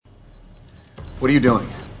What are you doing?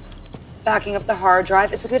 Backing up the hard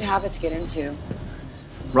drive. It's a good habit to get into.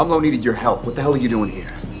 Rumlow needed your help. What the hell are you doing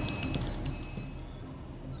here?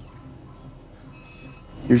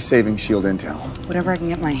 You're saving S.H.I.E.L.D. intel. Whatever I can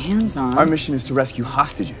get my hands on. Our mission is to rescue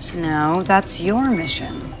hostages. No, that's your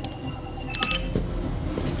mission.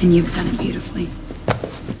 And you've done it beautifully.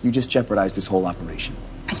 You just jeopardized this whole operation.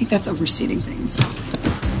 I think that's overstating things.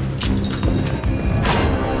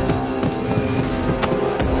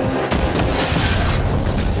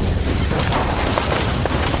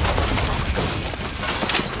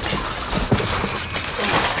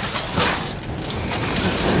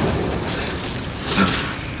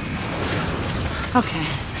 Okay.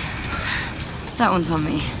 That one's on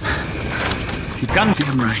me. You're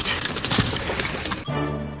goddamn right.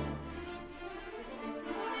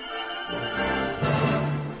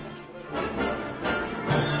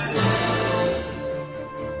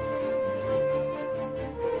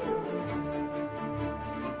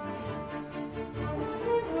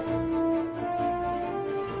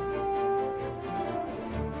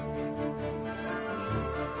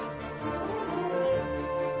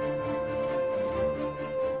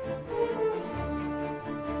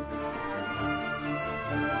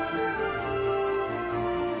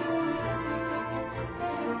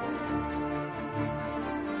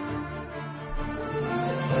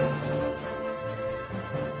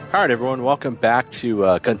 All right, everyone. Welcome back to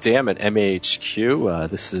Gundam at MAHQ.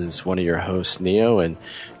 This is one of your hosts, Neo, and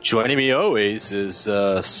joining me always is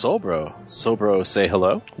Solbro. Solbro, say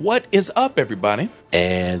hello. What is up, everybody?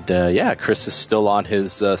 And Chris is still on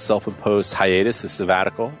his self-imposed hiatus, his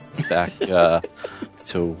sabbatical, back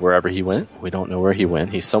to wherever he went. We don't know where he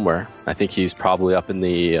went. He's somewhere. I think he's probably up in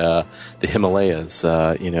the Himalayas.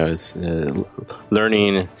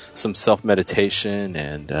 Learning some self-meditation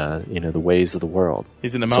and the ways of the world.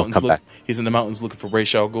 He's in the mountains. He's in the mountains looking for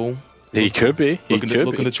Ra's al Ghul. He could be. Looking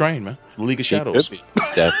to train, man. League of Shadows. He could be.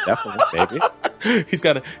 Definitely, maybe. He's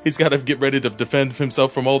got to get ready to defend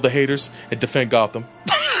himself from all the haters and defend Gotham.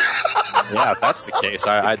 Yeah, if that's the case,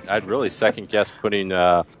 I'd really second guess putting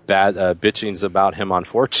bad bitchings about him on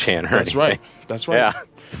 4chan. That's right. That's right.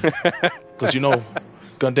 Yeah, because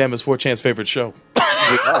Gundam is 4chan's favorite show.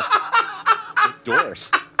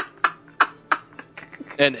 Endorsed.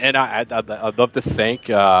 And I'd love to thank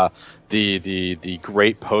the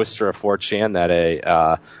great poster of 4chan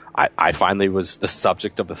that I finally was the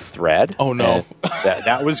subject of a thread. Oh no,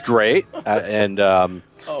 that was great. Solbro,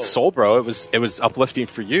 it was uplifting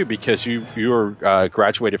for you because you were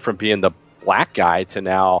graduated from being the black guy to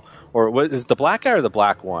now, or what is the black guy or the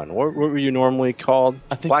black one? What were you normally called?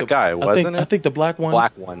 I think black guy, wasn't it? I think the black one.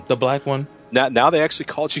 Black one. The black one. Now they actually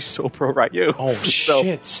called you Solbro Ryu. Oh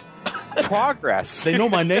shit! Progress. They know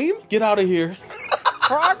my name. Get out of here.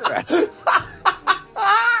 Progress.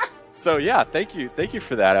 So yeah, thank you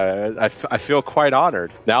for that. I feel quite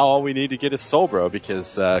honored. Now all we need to get is Solbro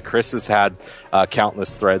because Chris has had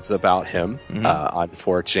countless threads about him on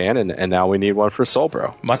 4chan, and now we need one for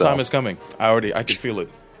Solbro. My time is coming. I can feel it.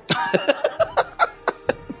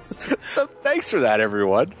 So thanks for that,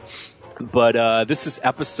 everyone. But this is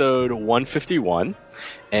episode 151.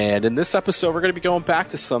 And in this episode, we're going to be going back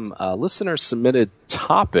to some listener-submitted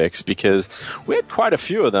topics because we had quite a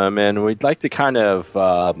few of them, and we'd like to kind of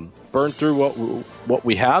burn through what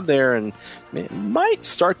we have there, and might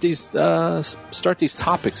start these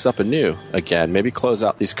topics up anew again. Maybe close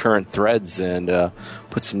out these current threads and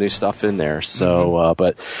put some new stuff in there. So,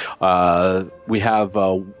 we have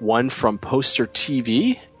one from Poster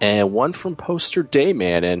TV and one from Poster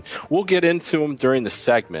Dayman, and we'll get into them during the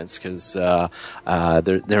segments because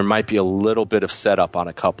there might be a little bit of setup on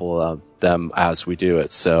a couple of them as we do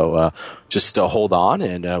it. So just hold on,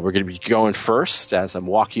 and we're going to be going first as I'm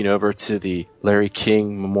walking over to the Larry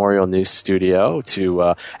King Memorial News Studio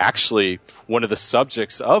to actually one of the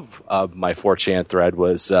subjects of my 4chan thread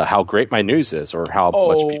was how great my news is or how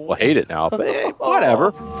much people hate it now. But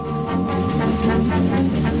whatever.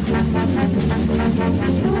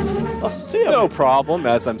 No problem.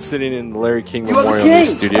 As I'm sitting in the Larry King Memorial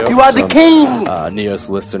News Studio, you are the king. Neos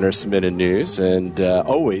listener submitted news, and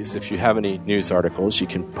always, if you have any news articles, you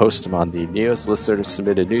can post them on the Neos listener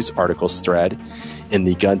submitted news articles thread in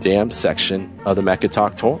the Gundam section of the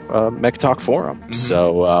Mechatalk forum.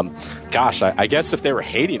 So, gosh, I guess if they were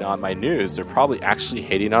hating on my news, they're probably actually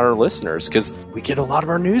hating on our listeners because we get a lot of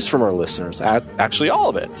our news from our listeners, actually all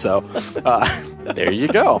of it. So, there you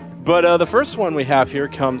go. But the first one we have here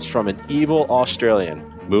comes from an evil Australian.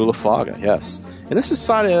 Mulaflaga, yes. And this is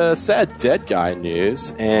kind of sad dead guy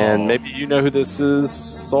news. And maybe you know who this is,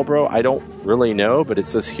 Solbro. I don't really know, but it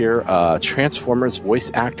says here Transformers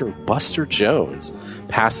voice actor Buster Jones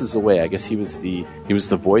passes away. I guess he was the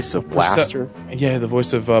voice of Blaster. Yeah, the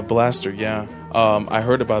voice of Blaster, yeah. I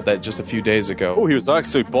heard about that just a few days ago. Oh, he was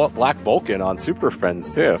actually Black Vulcan on Super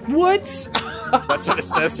Friends, too. What? That's what it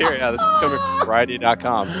says here. Yeah, this is coming from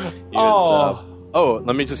Variety.com. He was,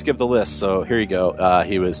 let me just give the list. So here you go.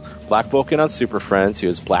 He was Black Vulcan on Super Friends. He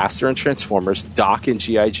was Blaster in Transformers, Doc in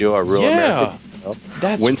G.I. Joe, a real American hero,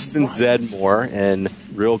 Winston Zedmore and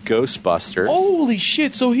Real Ghostbusters. Holy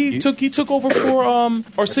shit! So he took over for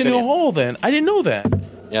Arsenio Hall. Then I didn't know that.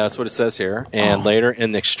 Yeah, that's what it says here. And later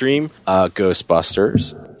in the Extreme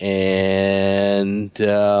Ghostbusters, and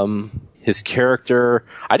his character.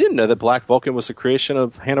 I didn't know that Black Vulcan was a creation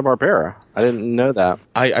of Hanna-Barbera. I didn't know that.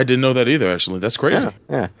 I didn't know that either. Actually, that's crazy.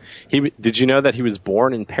 Yeah. Did you know that he was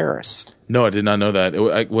born in Paris? No, I did not know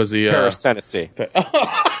that. Was the Paris, Tennessee.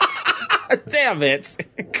 Damn it!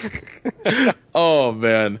 Oh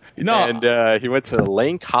man, no. And he went to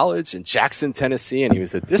Lane College in Jackson, Tennessee, and he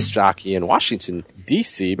was a disc jockey in Washington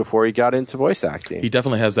D.C. before he got into voice acting. He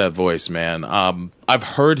definitely has that voice, man. I've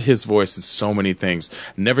heard his voice in so many things.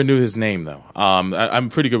 Never knew his name though. I'm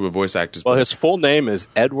pretty good with voice actors. Well, his full name is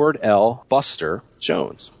Edward L. Buster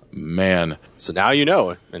Jones. Man, so now you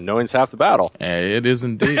know, and knowing's half the battle. It is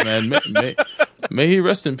indeed, man. May he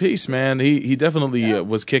rest in peace, man. He definitely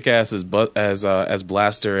was kick-ass as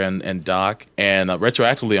Blaster and Doc, and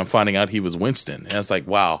retroactively, I'm finding out he was Winston, and it's like,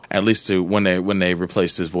 wow. At least when they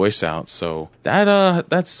replaced his voice out, so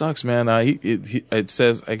that sucks, man. It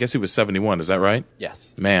says, I guess he was 71. Is that right?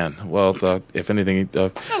 Yes. Man, well, if anything,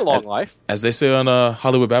 not a long life, as they say on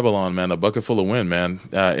Hollywood Babylon, man, a bucket full of wind, man.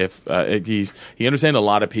 He entertained a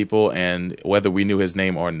lot of people, and whether we knew his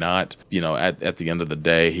name or not, at the end of the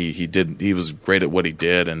day, he was great at what he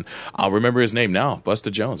did, and I'll remember his name now, Buster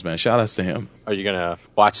Jones, man. Shout outs to him. Are you gonna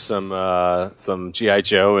watch some G.I.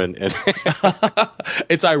 Joe and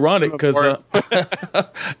It's ironic because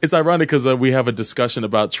we have a discussion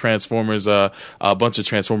about Transformers. A bunch of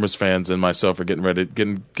Transformers fans and myself are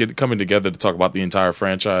coming together to talk about the entire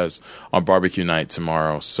franchise on barbecue night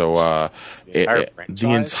tomorrow. So the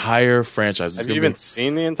entire franchise. Have you even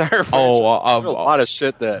seen the entire franchise? There's a lot of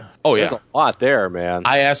shit that. Oh yeah, there's a lot there, man.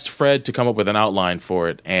 I asked Fred to come up with an outline for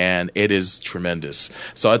it, and it is tremendous.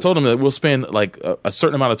 So I told him that we'll spend like a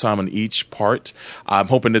certain amount of time on each part. I'm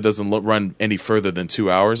hoping it doesn't run any further than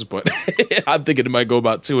 2 hours, but I'm thinking it might go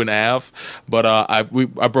about 2.5. But I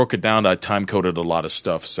broke it down. I time coded a lot of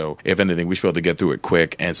stuff. So if anything, we should be able to get through it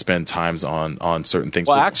quick and spend times on certain things.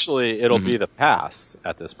 Well, actually, it'll be the past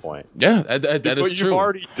at this point. Yeah, that is true. You've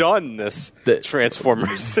already done this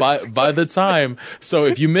Transformers. By the time, so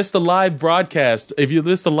if you missed the live broadcast, if you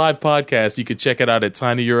missed the live podcast, you could check it out at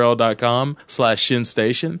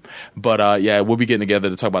tinyurl.com/ShinStation. But yeah, we'll be getting together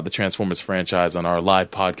to talk about the Transformers franchise on our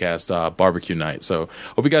live podcast, Barbecue Night. So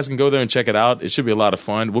hope you guys can go there and check it out. It should be a lot of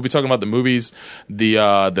fun. We'll be talking about the movies, the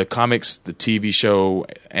comics, the TV show,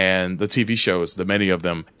 and the TV shows, the many of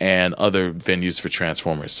them, and other venues for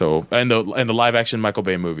Transformers. So and the live action Michael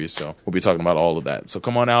Bay movies. So we'll be talking about all of that. So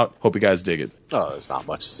come on out. Hope you guys dig it. Oh, there's not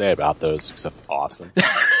much to say about those except awesome.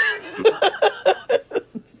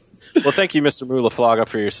 Well, thank you, Mr. Mulaflaga,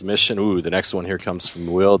 for your submission. Ooh, the next one here comes from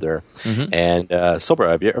Wilder. Mm-hmm. And Silver,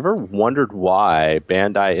 have you ever wondered why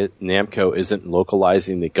Bandai Namco isn't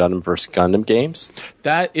localizing the Gundam vs. Gundam games?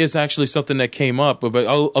 That is actually something that came up, but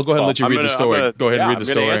I'll go ahead and let you read the story. Go ahead and read the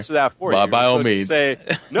story. I'm going to answer that for you. By all means. Say,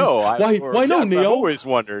 no. Why no, Neil? I've always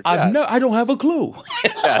wondered. I don't have a clue.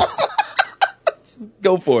 Yes.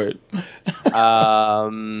 Go for it.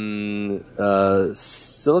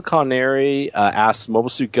 Siliconary asked Mobile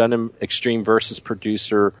Suit Gundam Extreme Versus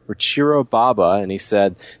producer Richiro Baba, and he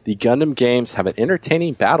said, the Gundam games have an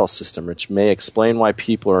entertaining battle system, which may explain why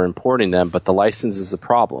people are importing them, but the license is a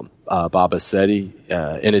problem. Baba said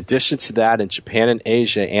in addition to that, in Japan and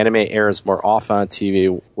Asia, anime airs more often on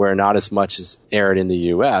TV, where not as much is aired in the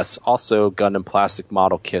U.S. Also, Gundam plastic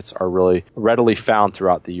model kits are really readily found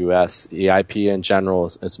throughout the U.S. The IP in general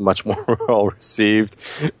is much more well received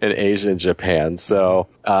in Asia and Japan. So,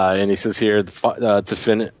 and he says here,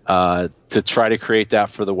 to try to create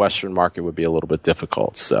that for the Western market would be a little bit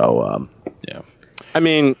difficult. So, yeah. I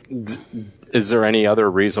mean, is there any other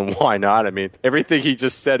reason why not? I mean, everything he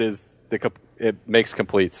just said is it makes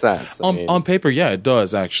complete sense. On paper, yeah, it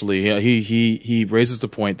does actually. He raises the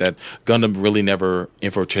point that Gundam really never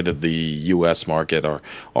infiltrated the U.S. market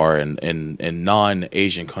or in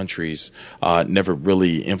non-Asian countries, never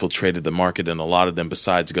really infiltrated the market in a lot of them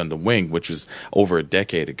besides Gundam Wing, which was over a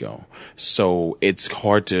decade ago. So it's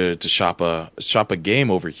hard to shop a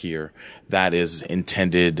game over here that is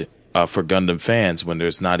intended for Gundam fans when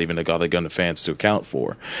there's not even a lot of Gundam fans to account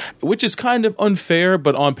for, which is kind of unfair,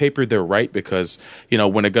 but on paper they're right because,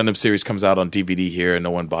 when a Gundam series comes out on DVD here and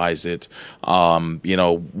no one buys it,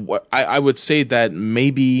 I would say that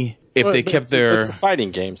maybe if they kept it's a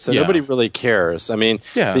fighting game, so nobody really cares. For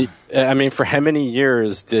how many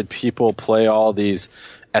years did people play all these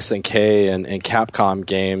SNK and Capcom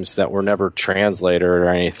games that were never translated or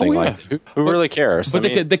anything who really cares? But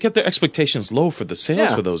they kept their expectations low for the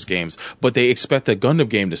sales for those games, but they expect the Gundam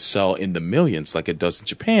game to sell in the millions like it does in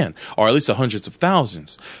Japan, or at least the hundreds of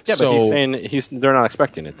thousands. Yeah, but he's saying they're not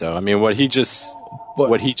expecting it though. I mean, what he just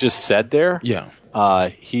said there. Yeah.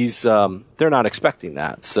 They're not expecting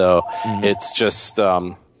that. So it's just,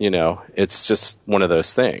 it's just one of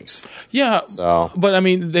those things. Yeah. So, but I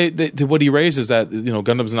mean, what he raised is that,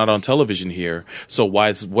 Gundam's not on television here. So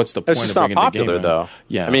what's the point of bringing the game in? Though.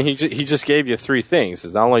 Yeah. I mean, he just gave you three things.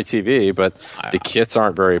 It's not only TV, but the kits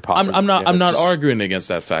aren't very popular. I'm not arguing against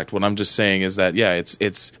that fact. What I'm just saying is that,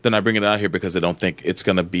 they're not bringing it out here because they don't think it's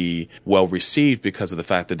going to be well received because of the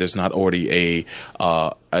fact that there's not already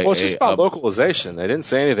it's just about localization. They didn't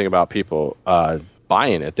say anything about people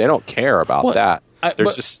buying it. They don't care about that.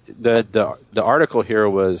 The article here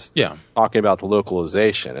was talking about the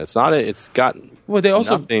localization. It's got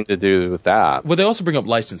nothing to do with that. Well, they also bring up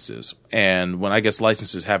licenses, and when I guess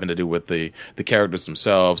licenses having to do with the characters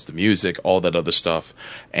themselves, the music, all that other stuff,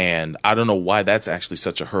 and I don't know why that's actually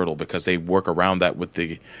such a hurdle because they work around that with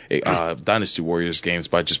the Dynasty Warriors games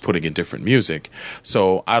by just putting in different music.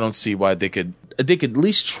 So I don't see why they could at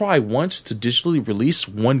least try once to digitally release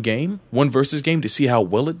one versus game to see how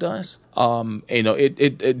well it does.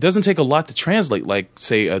 It doesn't take a lot to translate, like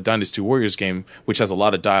say a Dynasty Warriors game, which has a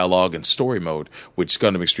lot of dialogue and story mode, which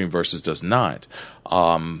Gundam Extreme Versus does not.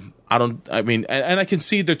 I can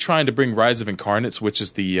see they're trying to bring Rise of Incarnates, which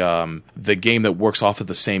is the game that works off of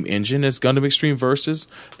the same engine as Gundam Extreme Versus.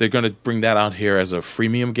 They're going to bring that out here as a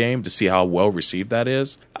freemium game to see how well received that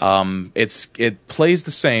is. It plays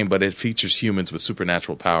the same, but it features humans with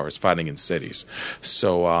supernatural powers fighting in cities.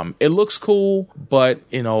 So it looks cool, but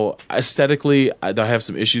aesthetically, I have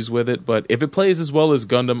some issues with it. But if it plays as well as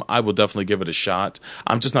Gundam, I will definitely give it a shot.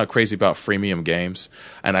 I'm just not crazy about freemium games,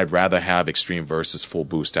 and I'd rather have Extreme Versus Full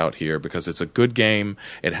Boost out here because it's a good game,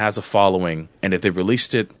 it has a following, and if they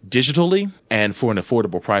released it digitally and for an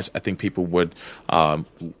affordable price, I think people would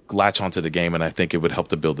latch onto the game, and I think it would help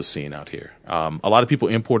to build the scene out here. A lot of people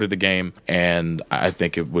imported the game, and I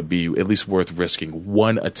think it would be at least worth risking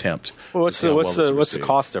one attempt. Well, what's the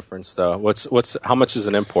cost difference though? How much is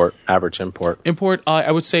an average import?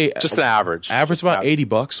 I would say just an average about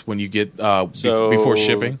 $80 when you get before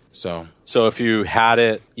shipping. So if you had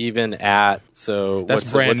it even at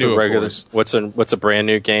that's brand new. What's a brand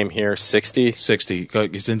new game here? 60.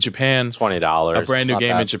 It's in Japan. $20. A brand new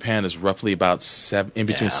game in Japan is roughly about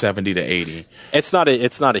between 70 to 80. It's not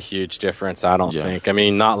a huge difference, I don't think. I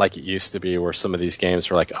mean, not like it used to be where some of these games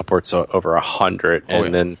were like upwards of over $100,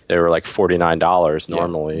 and then they were like $49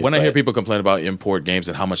 normally. When I hear people complain about import games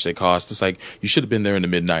and how much they cost, it's like you should have been there in the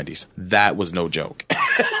mid '90s. That was no joke.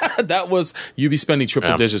 You'd be spending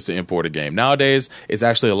triple digits to import a game. Nowadays, it's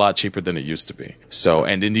actually a lot cheaper than it used to be. So,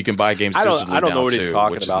 and then you can buy games digitally I don't know what too, he's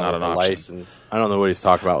talking which about is not with an the option. license. I don't know what he's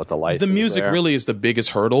talking about with the license. The music really is the biggest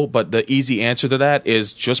hurdle, but the easy answer to that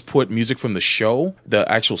is just put music from the show, the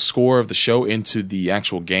actual score of the show, into the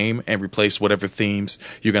actual game and replace whatever themes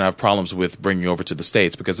you're going to have problems with bringing over to the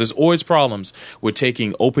States, because there's always problems with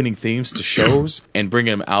taking opening themes to shows and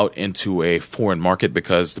bringing them out into a foreign market,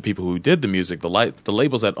 because the people who did the music, the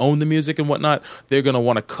labels that own the music and whatnot, they're going to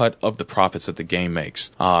want a cut of the profits that the game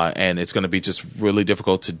makes. And it's going to be just really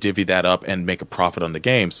difficult to divvy that up and make a profit on the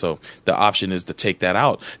game. So the option is to take that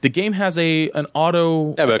out. The game has an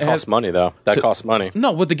auto... Yeah, but it costs money, though. That costs money.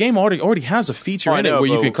 No, but the game already has a feature in it where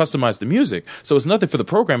you can customize the music. So it's nothing for the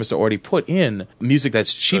programmers to already put in music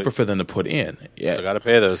that's cheaper for them to put in. Yeah. Still got to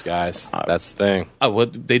pay those guys. That's the thing. Well,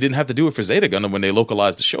 they didn't have to do it for Zeta Gundam when they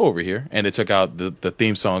localized the show over here, and they took out the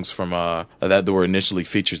theme songs from that were initially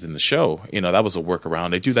featured in the show. That was a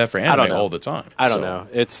workaround. They do that for anime all the time. I don't know.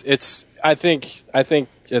 I think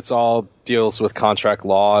it's all deals with contract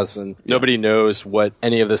laws, and nobody knows what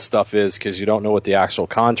any of this stuff is because you don't know what the actual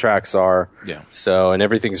contracts are. Yeah. So, and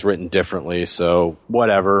everything's written differently. So,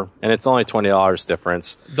 whatever. And it's only $20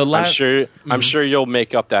 difference. I'm sure you'll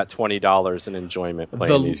make up that $20 in enjoyment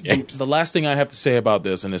playing these games. The last thing I have to say about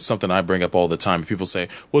this, and it's something I bring up all the time, people say,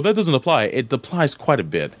 well, that doesn't apply. It applies quite a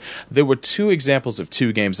bit. There were 2 examples of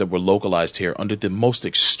 2 games that were localized here under the most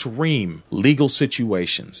extreme legal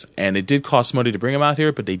situations. And it did cost money to bring them out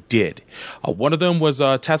here, but they did. One of them was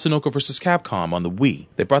Tatsunoko vs. Capcom on the Wii.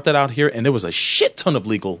 They brought that out here, and there was a shit ton of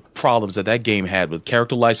legal problems that game had with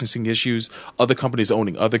character licensing issues, other companies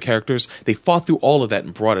owning other characters. They fought through all of that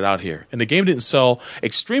and brought it out here. And the game didn't sell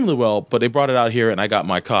extremely well, but they brought it out here, and I got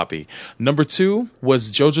my copy. Number 2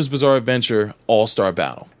 was JoJo's Bizarre Adventure All-Star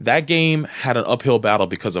Battle. That game had an uphill battle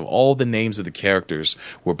because of all the names of the characters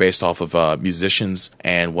were based off of musicians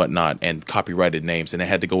and whatnot, and copyrighted names, and they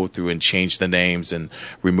had to go through and change the names and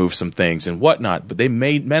remove some things and whatnot, but they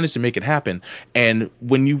managed to make it happen. And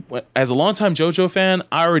as a longtime JoJo fan,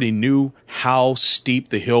 I already knew how steep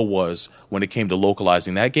the hill was when it came to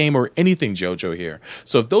localizing that game or anything JoJo here.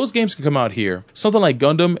 So if those games can come out here, something like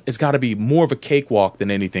Gundam has got to be more of a cakewalk than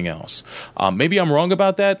anything else. Maybe I'm wrong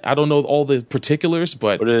about that. I don't know all the particulars,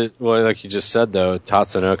 but like you just said, though,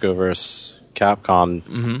 Tatsunoko versus Capcom,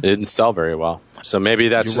 it didn't sell very well. So maybe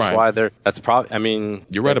that's just why that's probably, I mean,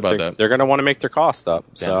 you're right about that. They're going to want to make their cost up.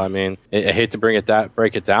 Yeah. So, I mean, I hate to break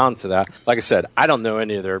it down to that. Like I said, I don't know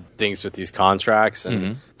any of their things with these contracts.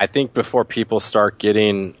 And I think before people start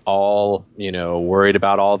getting all, worried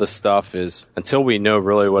about all this stuff is until we know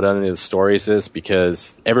really what any of the stories is,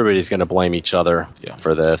 because everybody's going to blame each other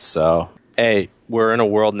for this. So, hey, we're in a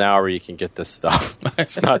world now where you can get this stuff.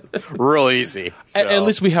 It's not real easy. So. At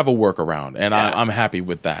least we have a workaround, and I'm happy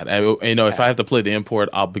with that. If I have to play the import,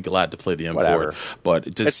 I'll be glad to play the import. Whatever. But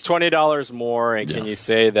it's $20 more, and can you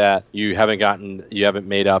say that you haven't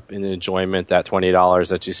made up in enjoyment that $20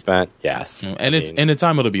 that you spent? Yes. And in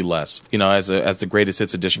time it'll be less. As the Greatest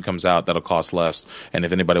Hits edition comes out, that'll cost less. And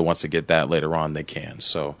if anybody wants to get that later on, they can.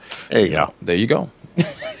 So there you go. There you go.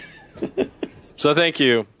 So thank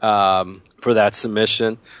you. For that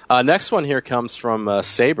submission. Next one here comes from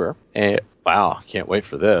Saber. And wow, can't wait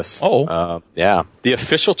for this. Yeah. The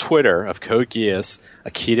official Twitter of Code Geass,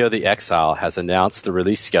 Akito the Exile, has announced the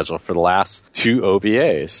release schedule for the last 2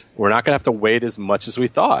 OVAs. We're not going to have to wait as much as we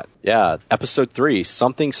thought. Yeah. Episode 3,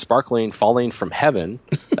 Something Sparkling Falling from Heaven,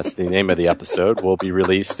 that's the name of the episode, will be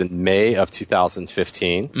released in May of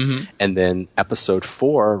 2015. And then episode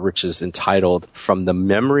 4, which is entitled From the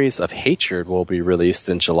Memories of Hatred, will be released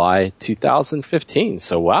in July 2015.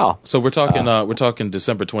 So wow. So we're talking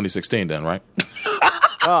December 2016 then, right?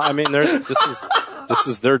 Well, I mean, this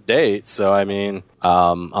is their date, so I mean,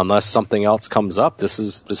 unless something else comes up, this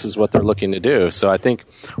is what they're looking to do. So I think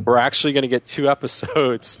we're actually going to get 2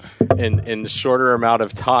 episodes in the shorter amount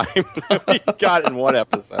of time than we got in 1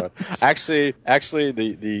 episode. Actually,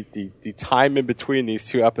 the time in between these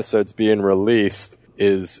 2 episodes being released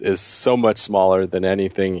is so much smaller than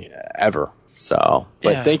anything ever. So,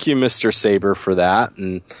 but thank you, Mr. Saber, for that,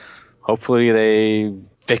 and hopefully they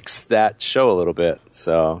fix that show a little bit,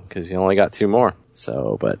 so because you only got 2 more.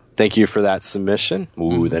 So, but thank you for that submission.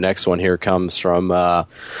 Ooh, the next one here comes from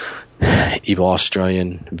Evil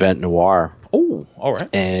Australian Vent Noir. Oh, all right.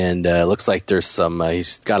 And it looks like there's some,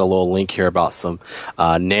 he's got a little link here about some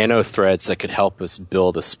nano threads that could help us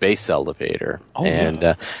build a space elevator.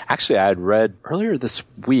 Actually, I had read earlier this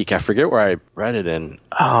week, I forget where I read it in.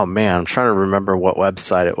 Oh, man, I'm trying to remember what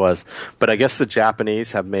website it was. But I guess the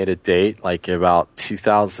Japanese have made a date, like about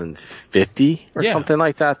 2050 or something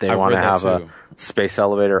like that. They want to have a space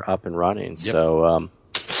elevator up and running. Yep. So,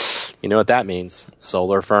 you know what that means?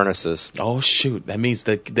 Solar furnaces. Oh, shoot. That means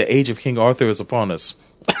the age of King Arthur is upon us.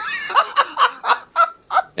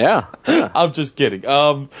 Yeah. I'm just kidding.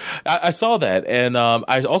 I saw that, and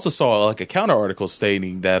I also saw like a counter article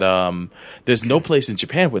stating that there's no place in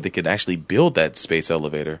Japan where they could actually build that space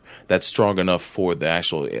elevator that's strong enough for the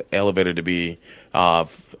actual elevator to be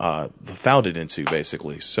founded into,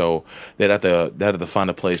 basically. So they'd have to find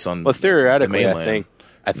a place on. Well, theoretically,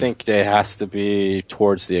 I think it has to be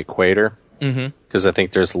towards the equator because I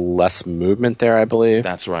think there's less movement there, I believe.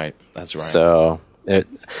 That's right. So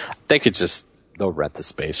they'll rent the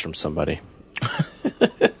space from somebody.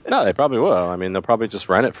 No, they probably will. I mean, they'll probably just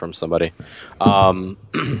rent it from somebody. So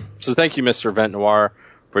thank you, Mr. Vent Noir,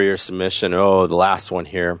 for your submission. Oh, the last one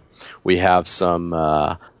here. We have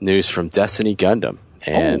some news from Destiny Gundam.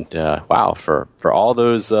 And wow, for all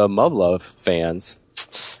those Muv-Luv fans,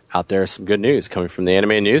 out there, some good news coming from the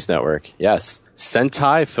Anime News Network. Yes.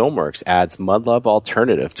 Sentai Filmworks adds Mudlove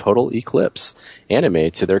Alternative Total Eclipse anime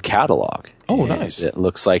to their catalog. Oh, and nice. It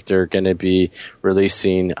looks like they're going to be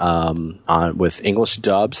releasing with English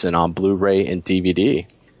dubs and on Blu-ray and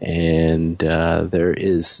DVD. And there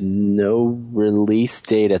is no release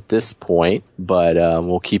date at this point, but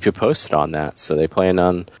we'll keep you posted on that. So they plan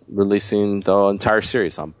on releasing the entire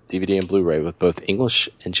series on DVD and Blu-ray with both English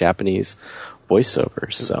and Japanese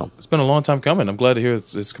voiceovers. So it's been a long time coming. I'm glad to hear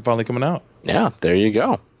it's finally coming out. Yeah, there you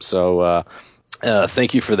go. So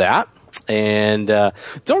thank you for that. And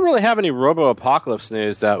don't really have any Robo-Apocalypse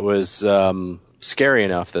news that was scary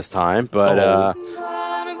enough this time, but...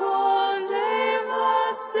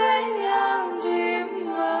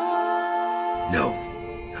 No,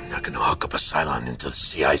 I'm not going to hook up a Cylon into the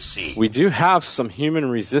CIC. We do have some Human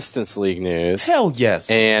Resistance League news. Hell yes.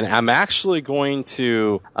 And I'm actually going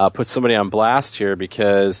to put somebody on blast here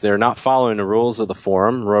because they're not following the rules of the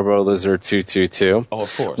forum, RoboLizard222. Oh,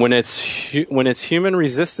 of course. When it's Human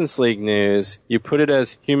Resistance League news, you put it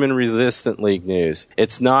as Human Resistant League news.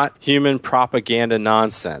 It's not human propaganda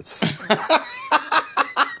nonsense.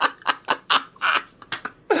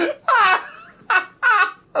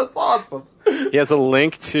 That's awesome. He has a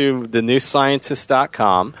link to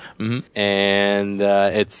thenewscientist.com, and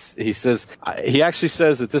he actually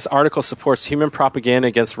says that this article supports human propaganda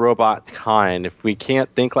against robot kind. If we can't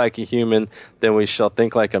think like a human, then we shall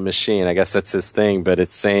think like a machine. I guess that's his thing, but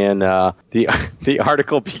it's saying the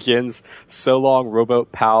article begins, so long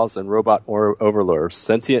robot pals and robot overlords.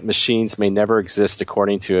 Sentient machines may never exist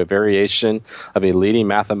according to a variation of a leading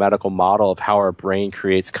mathematical model of how our brain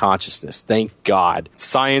creates consciousness. Thank God.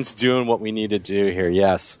 Science doing what we need to do here,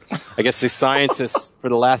 yes. I guess the scientists for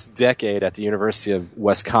the last decade at the University of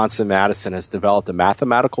Wisconsin-Madison has developed a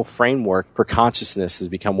mathematical framework for consciousness has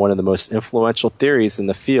become one of the most influential theories in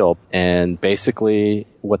the field. And basically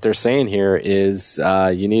what they're saying here is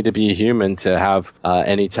you need to be human to have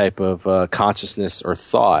any type of consciousness or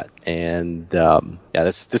thought. And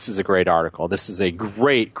this is a great article. This is a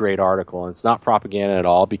great article. And it's not propaganda at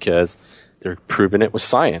all because they're proving it with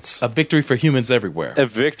science. A victory for humans everywhere. A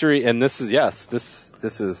victory, and this is good.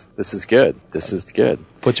 This is good.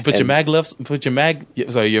 Put your mag lights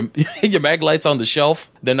on the shelf.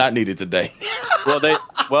 They're not needed today.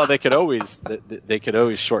 they could always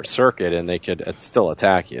short circuit and they could still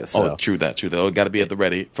attack you. So. Oh, true that. They got to be at the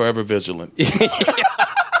ready, forever vigilant.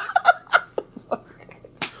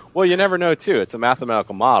 Well, you never know, too. It's a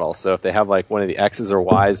mathematical model. So if they have like one of the X's or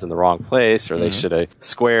Y's in the wrong place, or they should have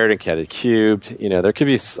squared and got it cubed, there could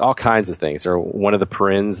be all kinds of things. Or one of the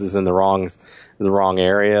parens is in the wrong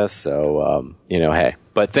area. So, hey.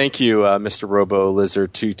 But thank you, Mr.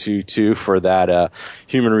 RoboLizard222 for that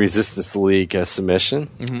Human Resistance League submission.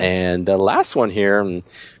 And last one here, and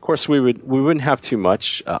of course we wouldn't have too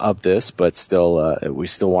much of this, but still we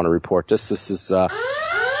still want to report this. This is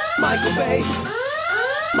Michael Bay.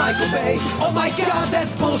 Oh my God,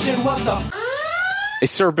 that's bullshit. What the a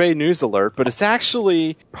Survey news alert, but it's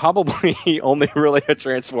actually probably only really a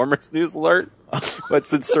Transformers news alert. But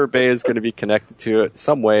since Survey is going to be connected to it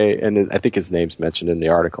some way, and I think his name's mentioned in the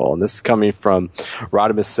article, and this is coming from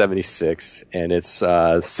Rodimus76, and it's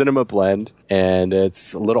Cinema Blend, and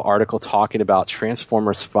it's a little article talking about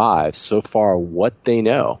Transformers 5 so far, what they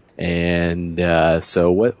know. And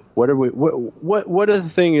so what are the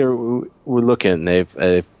things we're looking?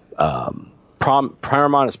 They've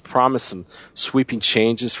Paramount has promised some sweeping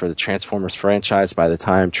changes for the Transformers franchise by the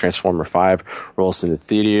time Transformer 5 rolls into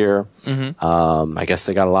theater. I guess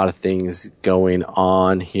they got a lot of things going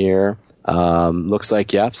on here. Looks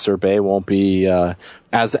like, Survey won't be,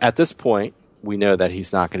 as at this point, we know that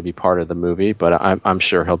he's not going to be part of the movie, but I'm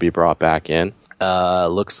sure he'll be brought back in.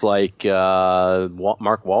 Looks like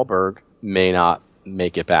Mark Wahlberg may not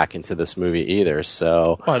make it back into this movie either.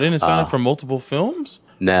 So, didn't it sign up for multiple films?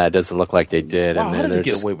 Nah, it doesn't look like they did. Wow, and how then did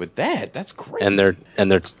he get away with that? That's crazy. And they're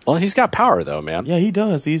well, he's got power though, man. Yeah, he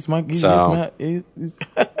does. He's Mark Wahlberg.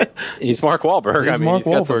 He's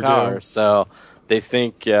got some power. Yeah. So they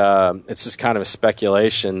think it's just kind of a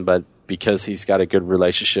speculation, but because he's got a good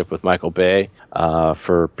relationship with Michael Bay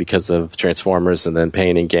because of Transformers and then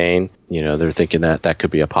Pain and Gain, they're thinking that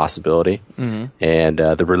could be a possibility. And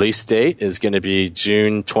the release date is going to be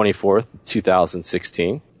June 24th,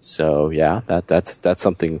 2016. So that's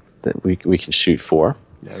something that we can shoot for.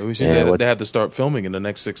 Yeah, they have to start filming in the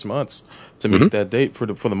next 6 months to meet that date for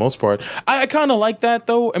the most part. I kind of like that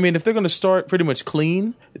though. I mean, if they're going to start pretty much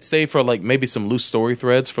clean, stay for like maybe some loose story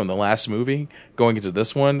threads from the last movie going into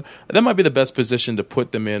this one, that might be the best position to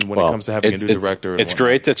put them in when it comes to having a new director. It's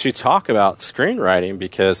great that you talk about screenwriting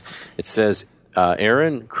because it says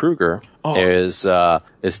Aaron Kruger is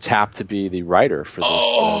tapped to be the writer for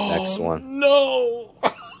this next one. No.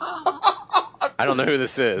 I don't know who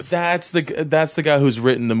this is. That's the guy who's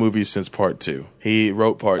written the movies since part 2. He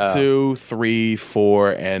wrote part 2, 3,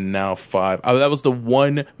 4, and now 5. That was the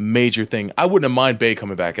one major thing. I wouldn't have mind Bay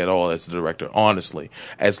coming back at all as the director, honestly,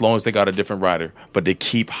 as long as they got a different writer. But they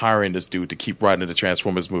keep hiring this dude to keep writing the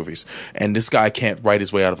Transformers movies, and this guy can't write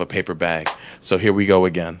his way out of a paper bag. So here we go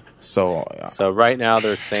again. So right now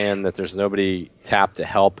they're saying that there's nobody tapped to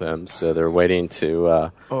help him, so they're waiting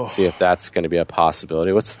to see if that's going to be a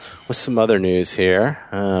possibility. What's some other news here?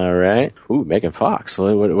 All right. Ooh, Megan Fox.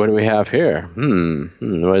 What do we have here?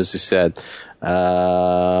 What has he said?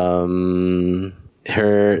 They're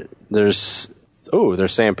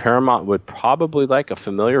saying Paramount would probably like a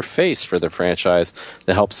familiar face for the franchise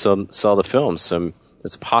to help sell the film. So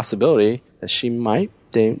there's a possibility that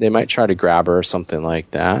they might try to grab her or something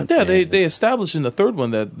like that. Yeah, they established in the third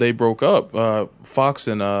one that they broke up, Fox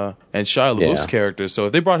and Shia LaBeouf's character. So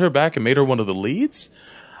if they brought her back and made her one of the leads,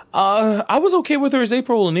 I was okay with her as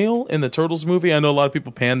April O'Neil in the Turtles movie. I know a lot of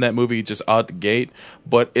people panned that movie just out the gate,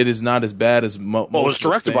 but it is not as bad as most. Well, it was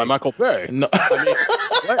directed by Michael Bay. No,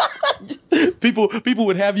 people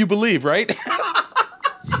would have you believe, right?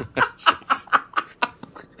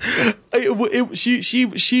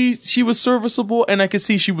 She was serviceable, and I could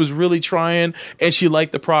see she was really trying, and she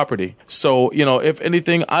liked the property. So, if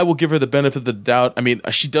anything, I will give her the benefit of the doubt. I mean,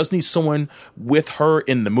 she does need someone with her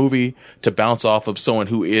in the movie to bounce off of someone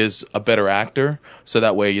who is a better actor. So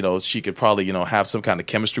that way, she could probably, have some kind of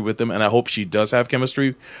chemistry with them. And I hope she does have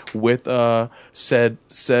chemistry with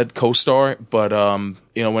said co-star. But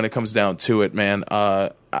when it comes down to it, man,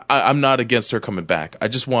 I'm not against her coming back. I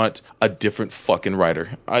just want a different fucking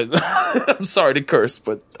writer. I'm sorry to curse,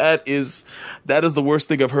 but that is the worst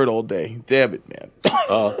thing I've heard all day. Damn it, man.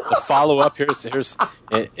 The follow-up, here's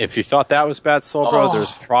if you thought that was bad, Soul Bro,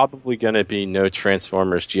 there's probably going to be no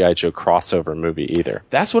Transformers G.I. Joe crossover movie either.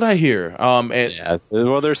 That's what I hear.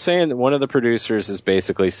 Well, they're saying, one of the producers is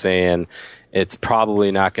basically saying it's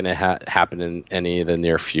probably not going to happen in any of the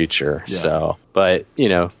near future. Yeah. So, but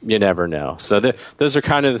you never know. So those are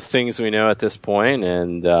kind of the things we know at this point,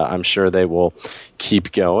 and I'm sure they will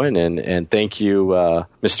keep going. And thank you,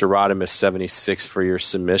 Mr. Rodimus76 for your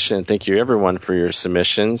submission. Thank you everyone for your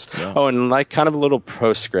submissions. Yeah. Oh, and like kind of a little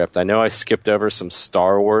postscript. I know I skipped over some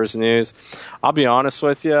Star Wars news. I'll be honest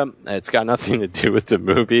with you, it's got nothing to do with the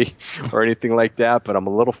movie or anything like that, but I'm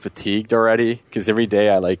a little fatigued already because every day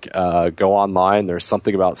I go online, there's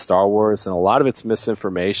something about Star Wars, and a lot of it's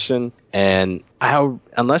misinformation. And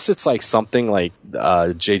unless it's like something like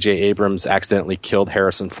J.J. Abrams accidentally killed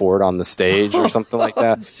Harrison Ford on the stage or something like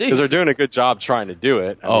that, because they're doing a good job trying to do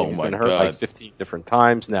it. He's been hurt like 15 different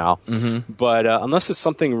times now. Mm-hmm. But unless it's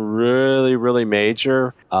something really, really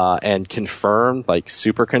major and confirmed, like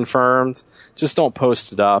super confirmed, just don't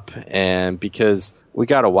post it up. And because we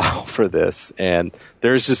got a while for this, and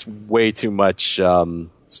there's just way too much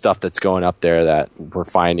stuff that's going up there that we're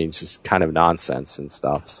finding just kind of nonsense and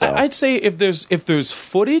stuff. So I'd say if there's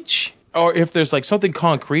footage, or if there's like something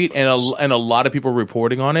concrete and a lot of people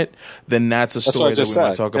reporting on it, then that's a story that we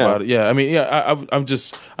might talk about. Yeah, I mean, I'm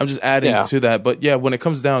just adding to that. But yeah, when it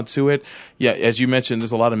comes down to it, yeah, as you mentioned,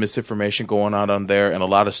 there's a lot of misinformation going on there, and a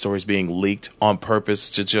lot of stories being leaked on purpose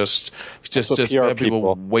to just have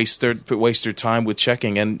people waste their time with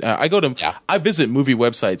checking. And I visit movie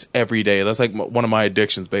websites every day. That's like one of my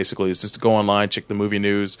addictions, basically, is just to go online, check the movie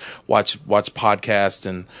news, watch podcasts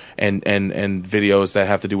and videos that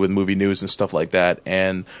have to do with movie news and stuff like that.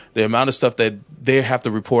 And the amount of stuff that they have to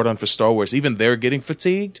report on for Star Wars, even they're getting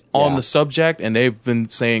fatigued on the subject, and they've been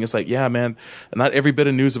saying, it's like, yeah, man, not every bit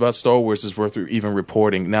of news about Star Wars is worth even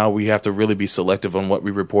reporting. Now we have to really be selective on what we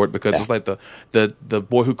report, because it's like the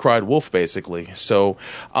boy who cried wolf, basically. So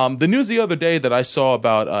the news the other day that I saw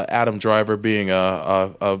about Adam Driver being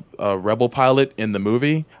a rebel pilot in the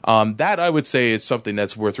movie, that I would say is something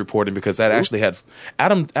that's worth reporting, because that actually had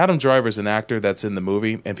Adam Driver is an actor that's in the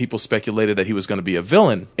movie, and people speculated that he was going to be a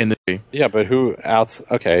villain in the movie. Yeah, but who else?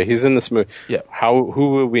 Okay, he's in this movie. Yeah,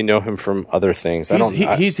 who will we know him from other things?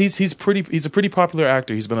 He's a pretty popular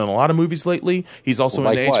actor. He's been in a lot of movies lately. He's also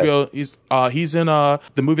in the HBO. He's in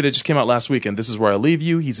the movie that just came out last week, and This Is Where I Leave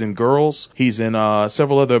You. He's in Girls. He's in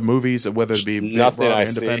several other movies, whether it be nothing or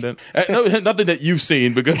independent. Nothing that you've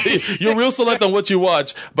seen, because you're real select on what you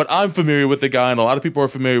watch. But I'm familiar with the guy, and a lot of people are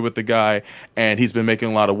familiar with the guy, and he's been making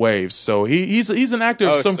a lot of waves. So he's an actor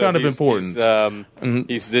of some kind of importance.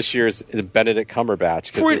 He's this year's Benedict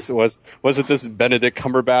Cumberbatch because wasn't this Benedict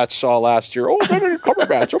Cumberbatch last year? Oh, Benedict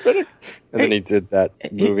Cumberbatch! Oh, Benedict. And then he did that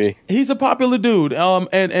movie. He's a popular dude,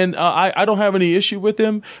 and I don't have any issue with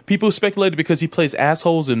him. People speculated because he plays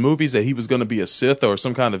assholes in movies that he was going to be a Sith or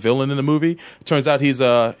some kind of villain in the movie. Turns out he's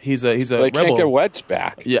a rebel. Can't get Wedge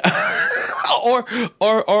back. Yeah, or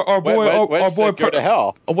our boy, go to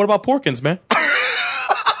hell. What about Porkins, man?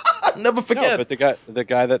 Never forget. No, but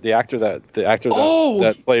the actor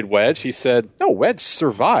that played Wedge, he said, "No, Wedge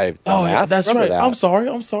survived." Oh, yeah, that's right. That. I'm sorry.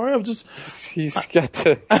 I'm just. He's got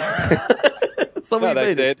to.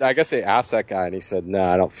 I guess they asked that guy, and he said, "No,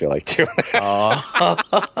 I don't feel like doing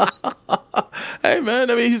that." Hey, man.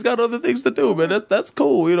 I mean, he's got other things to do, man. That's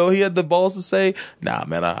cool. You know, he had the balls to say, "Nah,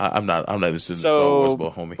 man, I'm not interested in Star Wars,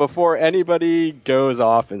 but homie." Before anybody goes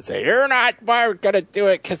off and say you're not gonna do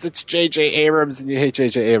it because it's J.J. Abrams and you hate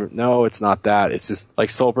J.J. Abrams, no, it's not that. It's just like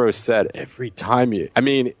Solbro said. Every time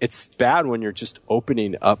it's bad when you're just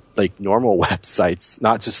opening up like normal websites,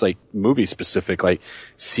 not just like movie specific, like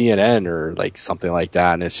CNN or like something like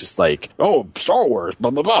that, and it's just like, oh, Star Wars,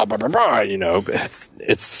 blah blah blah blah blah blah. You know,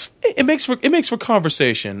 it makes for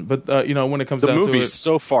conversation, but you know, when it comes down to it, the movie's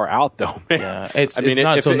so far out though, man. Yeah, it's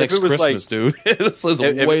not until next Christmas, dude. It's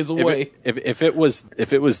ways away. If it was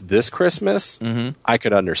this Christmas, I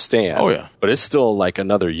could understand. Oh yeah, but it's still like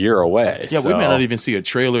another year away. Yeah, we may not even see a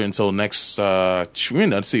trailer until next. We may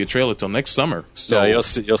not see a trailer until next summer. So you'll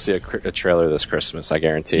see a trailer this Christmas. I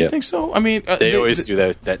guarantee it. You think so? I mean, they always do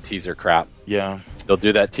that teaser crap. Yeah. They'll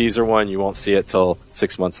do that teaser one. You won't see it till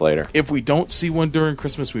 6 months later. If we don't see one during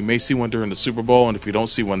Christmas, we may see one during the Super Bowl. And if we don't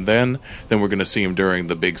see one then we're going to see them during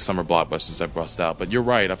the big summer blockbusters that bust out. But you're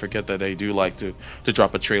right. I forget that they do like to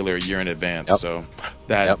drop a trailer a year in advance. Yep. So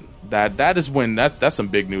that is when that's some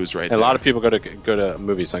big news right there. And a lot of people go to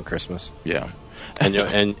movies on Christmas. Yeah. And you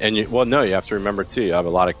have to remember too. You have a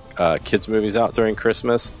lot of kids movies out during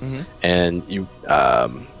Christmas, and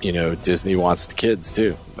Disney wants the kids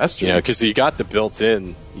too. That's true. Because you got the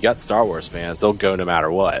built-in, you got Star Wars fans. They'll go no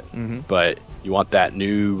matter what. But you want that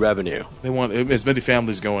new revenue. They want as many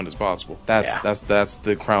families going as possible. That's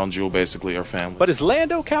the crown jewel, basically, our families. But is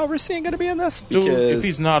Lando Calrissian going to be in this? Dude, if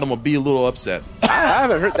he's not, I'm gonna be a little upset. I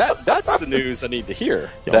haven't heard that. That's the news I need to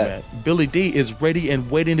hear. Man, Billy D is ready and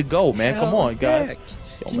waiting to go, man. Come on, guys. Yeah.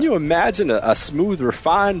 Can you imagine a smooth,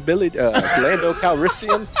 refined Lando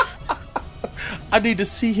Calrissian? I need to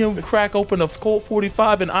see him crack open a Colt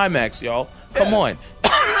 45 in IMAX, y'all. Come on.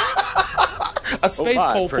 A space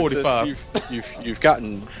Colt 45. You've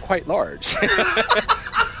gotten quite large.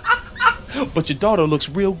 But your daughter looks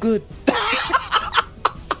real good.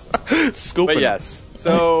 Scooping. But yes.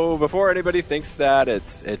 So before anybody thinks that,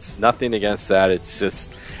 it's nothing against that. It's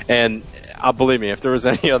just, and believe me, if there was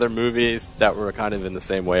any other movies that were kind of in the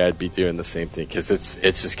same way, I'd be doing the same thing because it's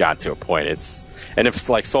just gotten to a point. And if it's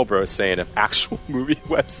like Solbro is saying, if actual movie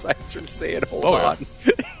websites are saying, hold on.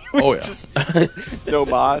 Just no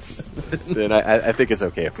mas, then I think it's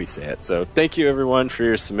okay if we say it. So thank you everyone for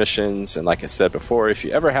your submissions, and like I said before, if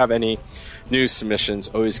you ever have any news submissions,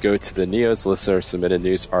 always go to the Neo's listener submitted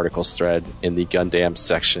news articles thread in the Gundam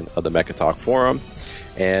section of the Mecha Talk forum.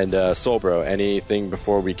 And Solbro, anything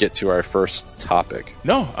before we get to our first topic?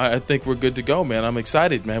 No, I think we're good to go, man. I'm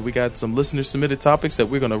excited, man. We got some listener submitted topics that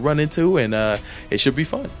we're going to run into, and it should be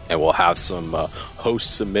fun. And we'll have some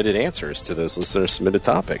host submitted answers to those listener submitted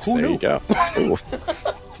topics. Who knew? You go.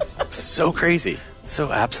 So crazy.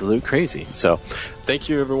 So absolute crazy. So thank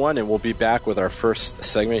you, everyone, and we'll be back with our first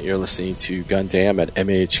segment. You're listening to Gundam at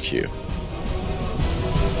MAHQ.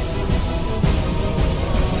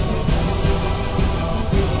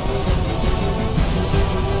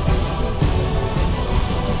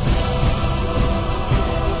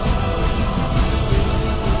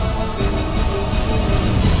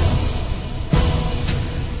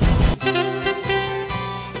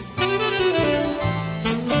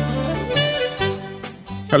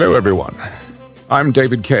 Hello, everyone. I'm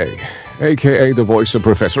David Kaye, a.k.a. the voice of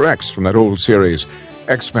Professor X from that old series,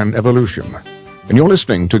 X-Men Evolution. And you're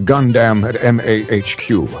listening to Gundam at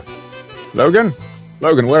MAHQ. Logan?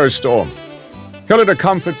 Logan, where is Storm? Tell her to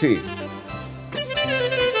come for tea.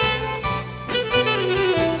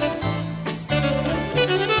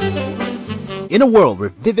 In a world where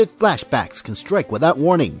vivid flashbacks can strike without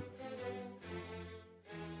warning.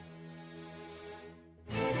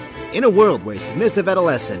 In a world where a submissive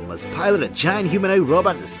adolescent must pilot a giant humanoid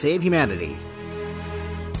robot to save humanity.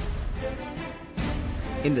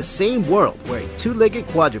 In the same world where a two-legged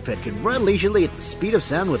quadruped can run leisurely at the speed of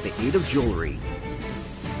sound with the aid of jewelry.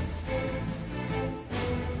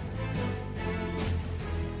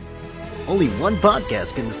 Only one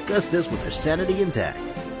podcast can discuss this with their sanity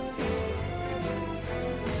intact.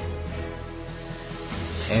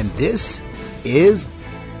 And this is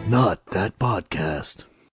Not That Podcast.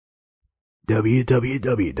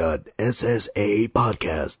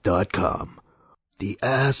 www.ssapodcast.com. The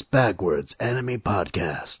Ass Backwards Anime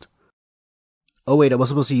Podcast. Oh wait, I was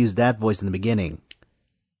supposed to use that voice in the beginning.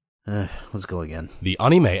 Let's go again. The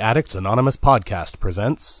Anime Addicts Anonymous podcast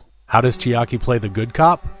presents How Does Chiaki Play the Good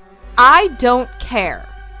Cop? I don't care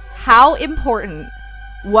how important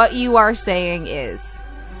what you are saying is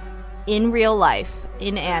in real life,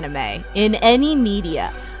 in anime, in any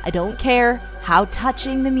media. I don't care how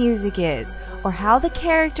touching the music is or how the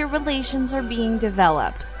character relations are being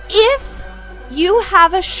developed. If you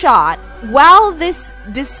have a shot while this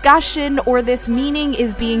discussion or this meaning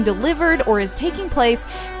is being delivered or is taking place,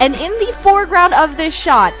 and in the foreground of this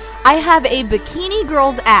shot, I have a bikini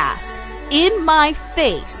girl's ass in my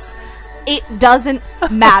face, it doesn't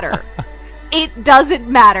matter. It doesn't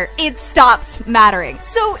matter. It stops mattering.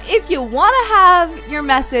 So if you want to have your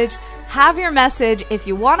message, have your message. If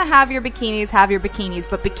you want to have your bikinis, have your bikinis.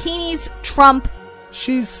 But bikinis trump.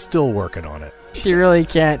 She's still working on it. She really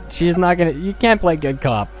can't. She's not gonna. You can't play good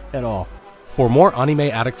cop at all. For more Anime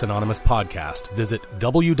Addicts Anonymous podcast, visit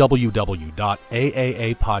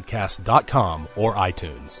www.aaapodcast.com or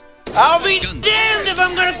iTunes. I'll be damned if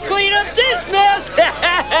I'm gonna clean up this mess!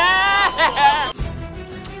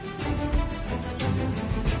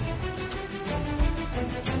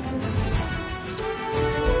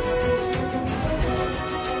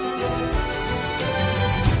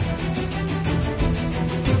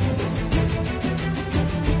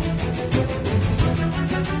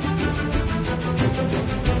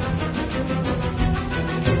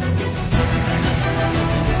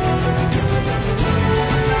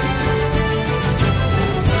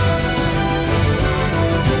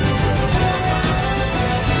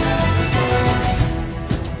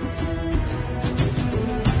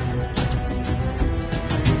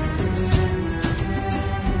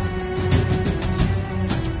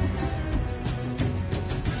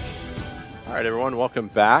 Everyone, welcome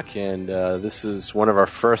back, and this is one of our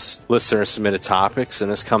first listener submitted topics,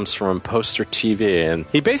 and this comes from Poster TV, and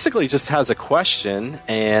he basically just has a question,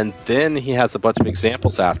 and then he has a bunch of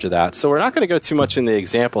examples after that. So we're not going to go too much in the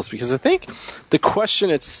examples because I think the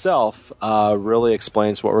question itself really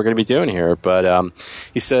explains what we're going to be doing here. But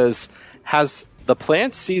he says, has the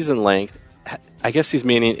planned season length, I guess he's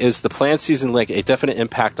meaning, is the planned season length a definite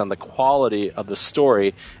impact on the quality of the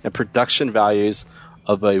story and production values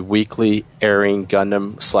of a weekly airing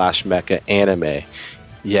Gundam/Mecha anime?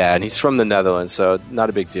 Yeah, and he's from the Netherlands, so not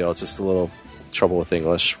a big deal. It's just a little trouble with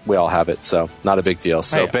English. We all have it, so not a big deal.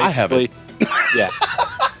 So hey, basically, yeah.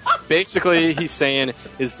 Basically, he's saying,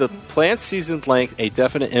 is the planned season length a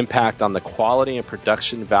definite impact on the quality and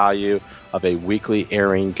production value of a weekly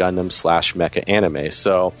airing Gundam/Mecha anime?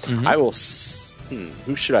 So I will.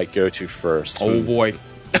 Who should I go to first? Oh boy,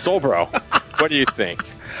 Solbro. What do you think?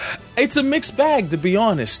 It's a mixed bag, to be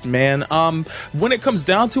honest, man. When it comes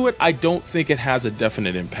down to it, I don't think it has a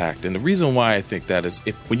definite impact. And the reason why I think that is,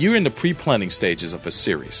 when you're in the pre-planning stages of a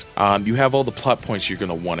series, you have all the plot points you're going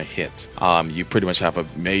to want to hit. You pretty much have a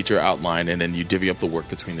major outline, and then you divvy up the work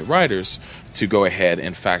between the writers to go ahead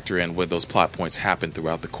and factor in where those plot points happen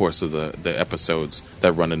throughout the course of the episodes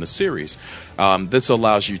that run in the series. This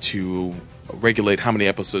allows you to regulate how many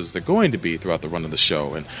episodes they're going to be throughout the run of the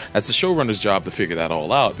show, and that's the showrunner's job to figure that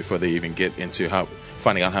all out before they even get into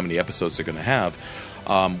finding out how many episodes they're going to have.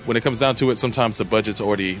 When it comes down to it, sometimes the budget's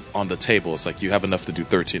already on the table. It's like you have enough to do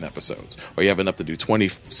 13 episodes, or you have enough to do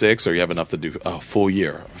 26, or you have enough to do a full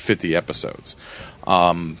year, 50 episodes.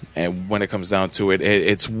 And when it comes down to it,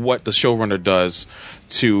 it's what the showrunner does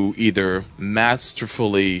to either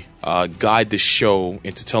masterfully guide the show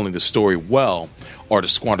into telling the story well, or to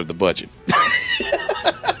squander the budget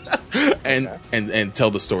and tell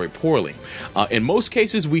the story poorly. In most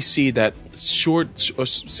cases, we see that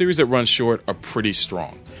series that run short are pretty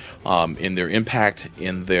strong in their impact,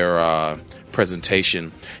 in their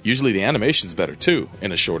presentation. Usually the animation's better too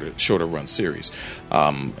in a shorter run series.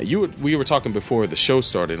 We were talking before the show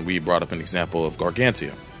started, and we brought up an example of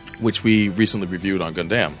Gargantia, which we recently reviewed on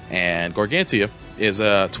Gundam. And Gargantia is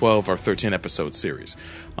a 12 or 13 episode series.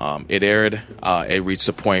 It aired, it reached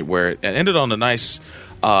a point where it ended on a nice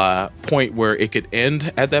point where it could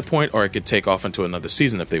end at that point, or it could take off into another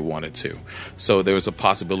season if they wanted to. So there was a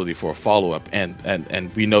possibility for a follow-up,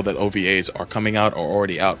 and we know that OVAs are coming out or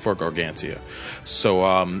already out for Gargantia. So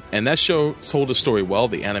and that show told the story well.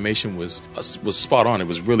 The animation was spot on. It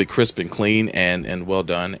was really crisp and clean and well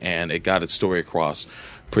done, and it got its story across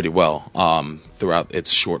pretty well throughout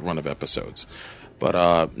its short run of episodes.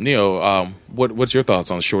 But Neo, what's your thoughts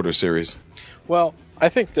on the shorter series? Well, I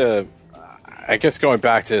think I guess going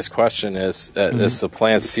back to his question is the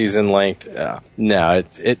planned season length? No,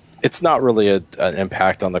 it's not really an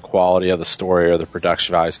impact on the quality of the story or the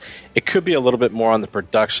production values. It could be a little bit more on the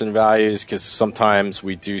production values because sometimes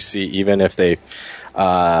we do see, even if they,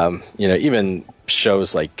 even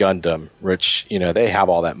shows like Gundam, which, they have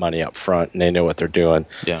all that money up front and they know what they're doing.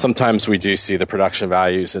 Yeah. Sometimes we do see the production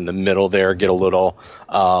values in the middle there get a little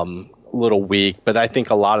weak, but I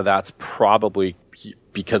think a lot of that's probably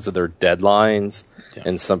because of their deadlines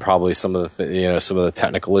and some of the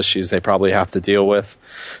technical issues they probably have to deal with.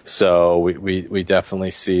 So we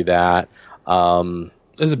definitely see that.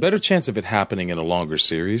 There's a better chance of it happening in a longer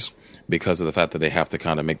series because of the fact that they have to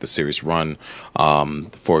kind of make the series run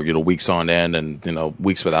for weeks on end and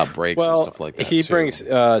weeks without breaks and stuff like that.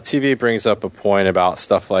 TV brings up a point about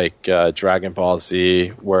stuff like Dragon Ball Z,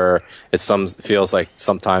 where feels like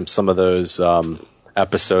sometimes some of those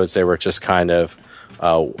episodes they were just kind of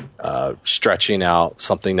stretching out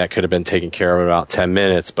something that could have been taken care of in about 10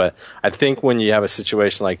 minutes. But I think when you have a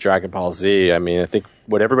situation like Dragon Ball Z, I mean, I think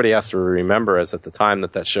what everybody has to remember is at the time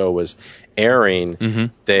that show was airing,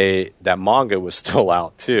 that manga was still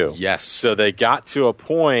out too. Yes. So they got to a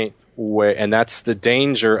point where, and that's the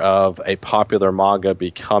danger of a popular manga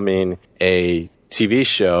becoming a TV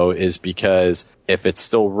show, is because if it's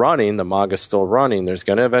still running, the manga's still running, there's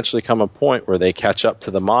going to eventually come a point where they catch up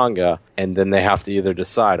to the manga, and then they have to either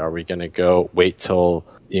decide, are we going to wait till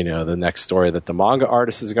the next story that the manga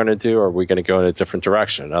artist is going to do, or are we going to go in a different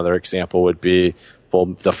direction? Another example would be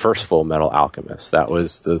the first Full Metal Alchemist. That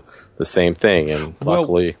was the same thing, and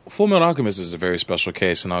luckily... Well, Full Metal Alchemist is a very special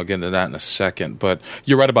case, and I'll get into that in a second, but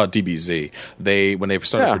you're right about DBZ. When they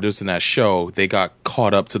started producing that show, they got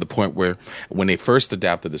caught up to the point where when they first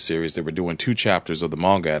adapted the series, they were doing 2 chapters of the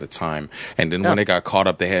manga at a time, and then when they got caught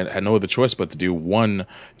up, they had no other choice but to do 1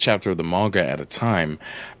 chapter of the manga at a time,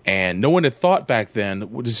 and no one had thought back then,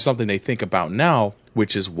 which is something they think about now,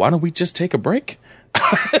 which is, why don't we just take a break?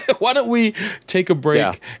 Why don't we take a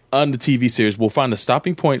break on the TV series? We'll find a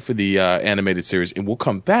stopping point for the animated series, and we'll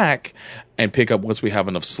come back and pick up once we have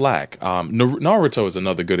enough slack. Naruto is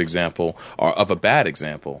another good example, or of a bad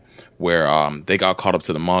example, where they got caught up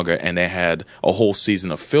to the manga and they had a whole season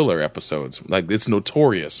of filler episodes. Like, it's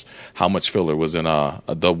notorious how much filler was in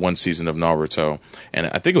the 1 season of Naruto, and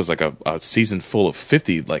I think it was like a season full of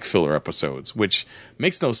 50 filler episodes, which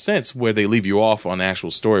makes no sense where they leave you off on the actual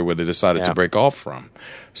story where they decided to break off from.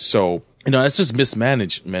 So, it's just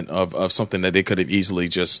mismanagement of something that they could have easily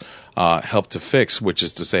just helped to fix, which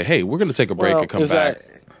is to say, hey, we're going to take a break and come back.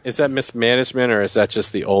 Is that mismanagement, or is that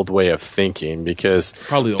just the old way of thinking? Because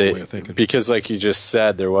probably the old way of thinking. Because, like you just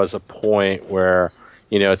said, there was a point where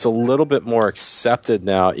it's a little bit more accepted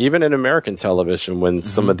now, even in American television, when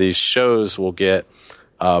some of these shows will get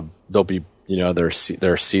they'll be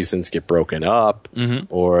their seasons get broken up,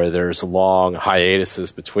 or there's long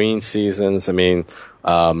hiatuses between seasons. I mean,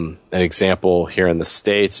 an example here in the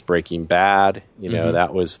States, Breaking Bad,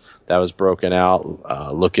 that was broken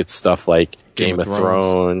out. Look at stuff like Game of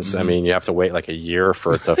Thrones. I mean, you have to wait like a year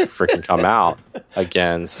for it to freaking come out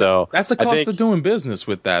again. So that's the cost of doing business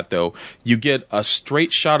with that, though. You get a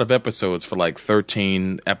straight shot of episodes for like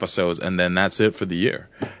 13 episodes, and then that's it for the year.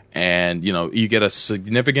 And, you get a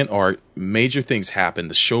significant or major things happen.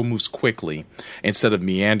 The show moves quickly instead of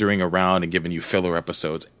meandering around and giving you filler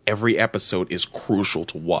episodes. Every episode is crucial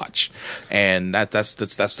to watch. And that's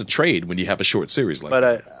the trade when you have a short series like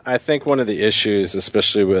that. But I think one of the issues,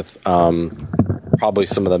 especially with probably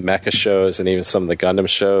some of the mecha shows and even some of the Gundam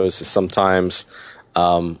shows, is sometimes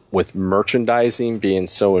with merchandising being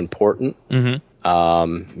so important,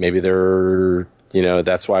 maybe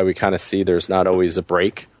that's why we kind of see there's not always a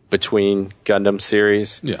break between Gundam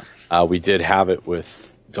series. Yeah. We did have it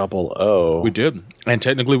with 00. We did. And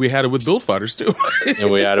technically we had it with Build Fighters too.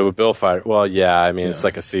 And we had it with Build Fighter. Well, yeah, I mean, it's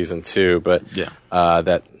like a season 2, but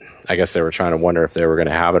that, I guess they were trying to wonder if they were going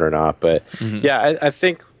to have it or not. But I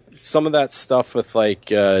think some of that stuff with like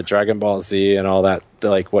Dragon Ball Z and all that,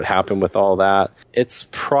 like what happened with all that, it's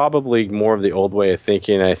probably more of the old way of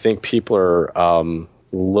thinking. I think people are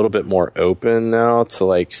a little bit more open now to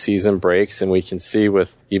like season breaks, and we can see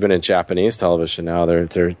with even in Japanese television now,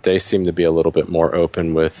 they seem to be a little bit more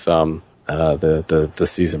open with the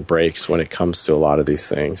season breaks when it comes to a lot of these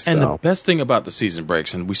things. And so. the best thing about the season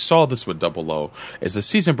breaks, and we saw this with Double O, is the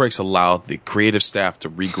season breaks allow the creative staff to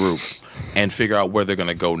regroup and figure out where they're going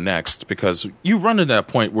to go next. Because you run into that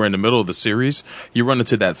point where in the middle of the series, you run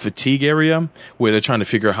into that fatigue area where they're trying to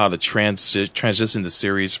figure out how to transition the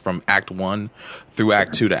series from Act 1 through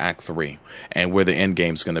Act 2 to Act 3 and where the end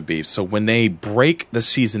game's going to be. So when they break the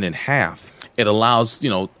season in half, it allows,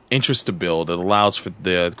 interest to build. It allows for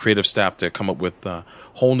the creative staff to come up with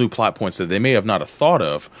whole new plot points that they may have not have thought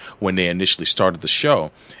of when they initially started the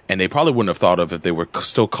show. And they probably wouldn't have thought of if they were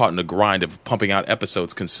still caught in the grind of pumping out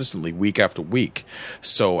episodes consistently week after week.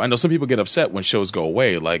 So I know some people get upset when shows go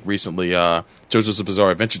away. Like recently, JoJo's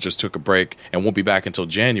Bizarre Adventure just took a break and won't be back until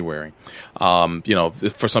January.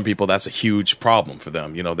 For some people, that's a huge problem for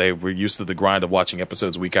them. They were used to the grind of watching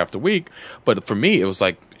episodes week after week. But for me, it was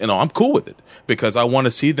like, I'm cool with it because I want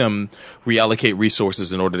to see them reallocate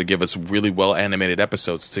resources in order to give us really well animated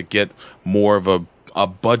episodes to get more of a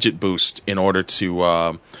budget boost in order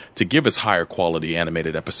to give us higher quality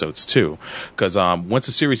animated episodes too. Because once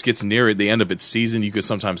a series gets near the end of its season, you can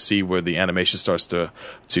sometimes see where the animation starts to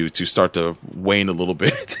start to wane a little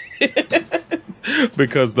bit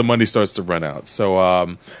because the money starts to run out. So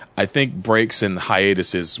I think breaks and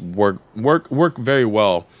hiatuses work very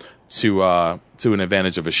well to an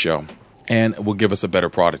advantage of a show, and will give us a better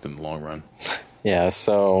product in the long run. Yeah.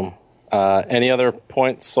 So. Any other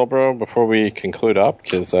points, Solbro, before we conclude up?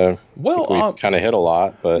 Because we've kind of hit a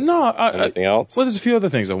lot, but anything else? Well, there's a few other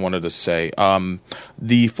things I wanted to say.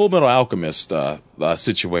 The Full Metal Alchemist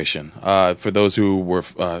situation. For those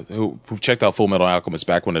who've checked out Full Metal Alchemist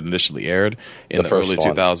back when it initially aired in the early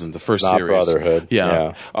 2000s, the first Not series, Brotherhood.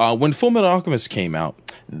 Yeah. When Full Metal Alchemist came out,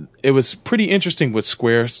 it was pretty interesting what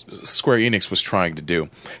Square Enix was trying to do.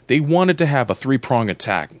 They wanted to have a 3-prong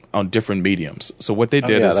attack on different mediums. So what they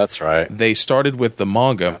did is that's right. They started with the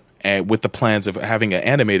manga and with the plans of having an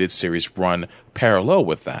animated series run parallel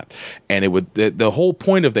with that. And it would the whole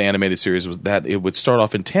point of the animated series was that it would start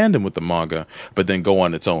off in tandem with the manga, but then go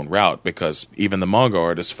on its own route, because even the manga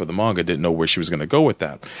artist for the manga didn't know where she was going to go with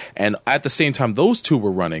that. And at the same time those two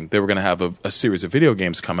were running, they were going to have a series of video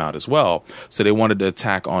games come out as well. So they wanted to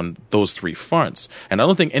attack on those 3 fronts. And I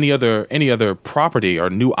don't think any other property or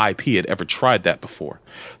new IP had ever tried that before.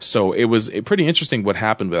 So it was pretty interesting what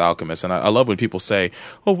happened with Alchemist. And I love when people say,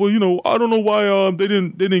 "Oh, well, I don't know why they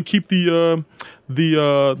didn't keep the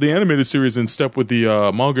animated series in step with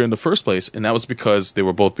the manga in the first place," and that was because they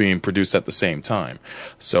were both being produced at the same time.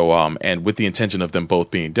 So, and with the intention of them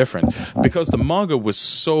both being different, because the manga was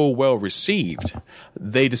so well received,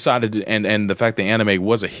 they decided, and the fact the anime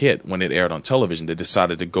was a hit when it aired on television, they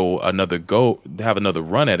decided to have another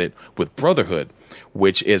run at it with Brotherhood,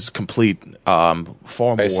 which is complete,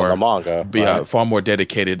 far based more on the manga, right? Far more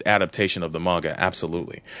dedicated adaptation of the manga.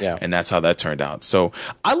 Absolutely, yeah. And that's how that turned out. So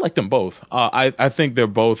I like them both. I think they're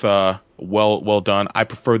both well done. I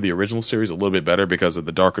prefer the original series a little bit better because of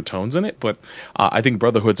the darker tones in it, but I think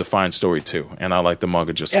Brotherhood's a fine story too, and I like the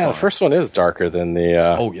manga just fine. The first one is darker than the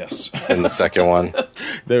oh yes than the second one.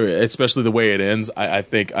 Especially the way it ends. I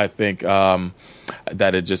think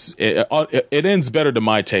that it ends better to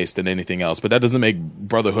my taste than anything else, but that doesn't make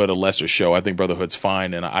Brotherhood a lesser show. I think Brotherhood's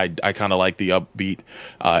fine, and I kind of like the upbeat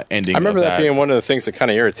ending. I remember that being one of the things that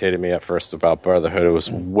kind of irritated me at first about Brotherhood. It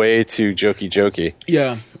was way too jokey.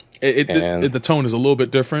 Yeah. The tone is a little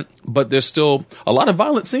bit different, but there's still a lot of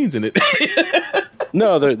violent scenes in it.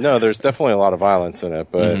 No, there's definitely a lot of violence in it,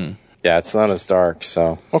 but yeah, it's not as dark.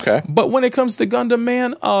 So okay. But when it comes to Gundam,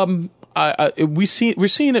 man, we're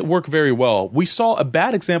seeing it work very well. We saw a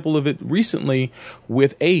bad example of it recently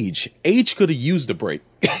with Age. Age could have used a break.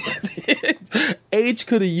 Age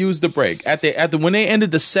could have used a break when they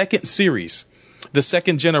ended the second series. The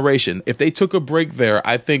second generation, if they took a break there,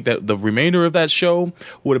 I think that the remainder of that show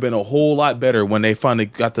would have been a whole lot better when they finally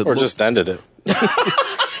got to... Or just ended it.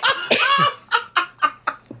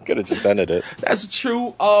 Could have just ended it. That's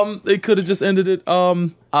true. They could have just ended it.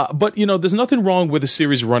 But, there's nothing wrong with a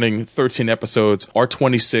series running 13 episodes or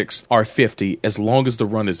 26 or 50 as long as the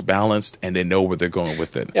run is balanced and they know where they're going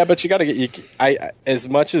with it. Yeah, but you got to as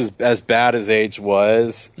much as bad as Age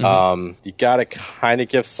was, you got to kind of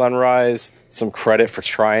give Sunrise some credit for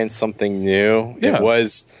trying something new. Yeah. It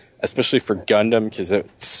was, especially for Gundam, because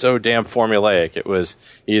it's so damn formulaic. It was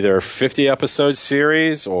either 50 episode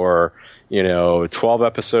series or 12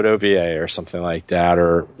 episode OVA or something like that,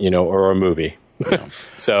 or a movie. Yeah.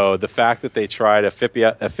 So the fact that they tried a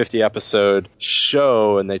 50 episode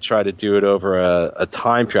show and they tried to do it over a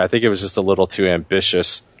time period, I think it was just a little too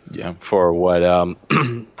ambitious for what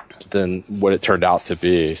than what it turned out to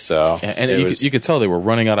be. So, and you could tell they were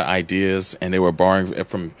running out of ideas, and they were borrowing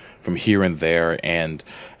from here and there, and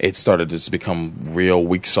it started to just become real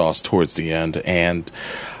weak sauce towards the end. And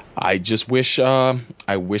I just wish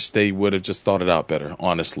they would have just thought it out better,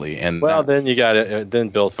 honestly. And then you got it. Then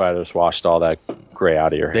Build Fighters washed all that gray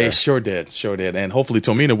out of your hair. They sure did, and hopefully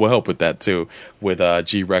Tomino will help with that too. With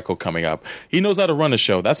G Recco coming up, he knows how to run a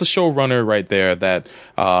show. That's a showrunner right there that,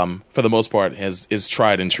 for the most part, is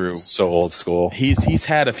tried and true. So old school. He's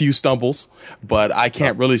had a few stumbles, but I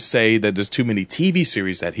can't really say that there's too many TV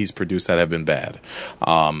series that he's produced that have been bad.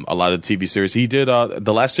 A lot of TV series he did.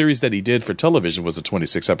 The last series that he did for television was a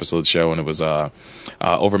 26 episode show, and it was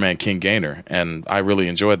Overman King Gainer, and I really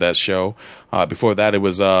enjoyed that show. Before that, it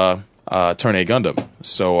was Turn A Gundam.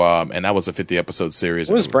 So, and that was a 50 episode series.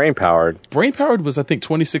 It was Brain Powered. Brain Powered was, I think,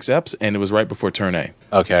 26 eps, and it was right before Turn A.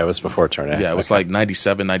 Okay, it was before Turn A. Yeah, it was like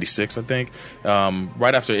 97, 96, I think.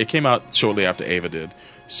 Right after, it came out shortly after Ava did.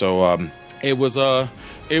 So, I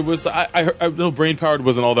know Brain Powered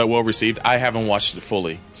wasn't all that well received. I haven't watched it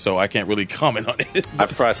fully, so I can't really comment on it.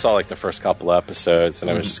 I saw like the first couple episodes,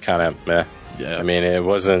 and it was just kind of meh. Yeah. I mean, it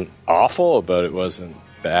wasn't awful, but it wasn't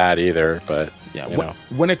bad either. But yeah,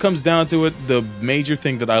 when it comes down to it, the major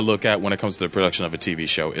thing that I look at when it comes to the production of a TV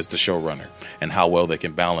show is the showrunner and how well they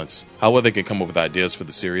can balance, how well they can come up with ideas for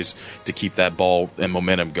the series to keep that ball and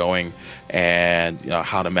momentum going, and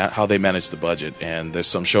how they manage the budget. And there's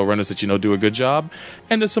some showrunners that do a good job,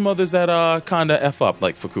 and there's some others that kind of f up,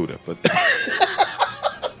 like Fukuda.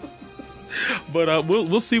 But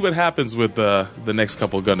we'll see what happens with the next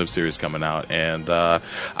couple of Gundam series coming out. And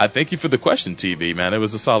I thank you for the question, TV, man. It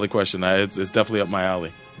was a solid question. It's definitely up my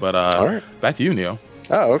alley. But all right. Back to you, Neo.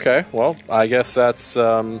 Oh, okay. Well, I guess that's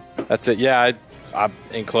it. Yeah,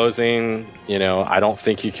 in closing, I don't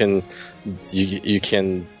think you can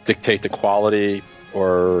dictate the quality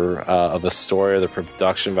or of a story or the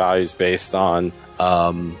production values based on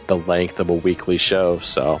the length of a weekly show.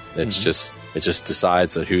 So it's it just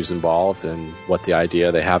decides who's involved and what the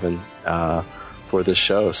idea they have for this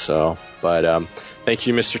show. So, but thank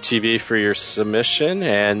you, Mr. TV, for your submission,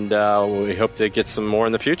 and we hope to get some more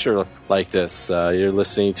in the future like this. You're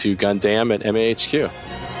listening to Gundam at MAHQ.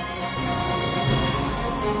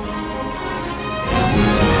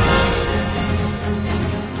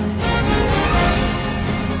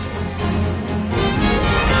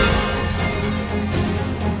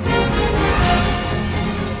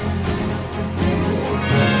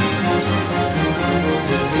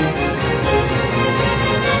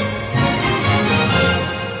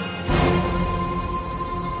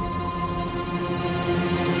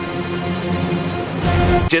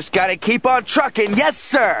 Just gotta keep on trucking, yes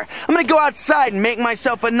sir! I'm gonna go outside and make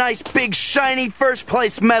myself a nice big shiny first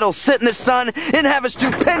place medal, sit in the sun, and have a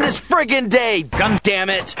stupendous friggin' day, god damn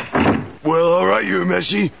it! Well, alright, you're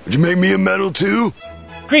messy. Would you make me a medal too?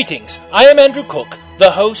 Greetings, I am Andrew Cook,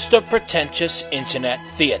 the host of Pretentious Internet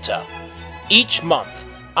Theater. Each month,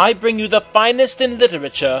 I bring you the finest in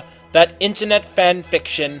literature that internet fan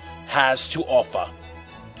fiction has to offer.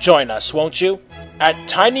 Join us, won't you? At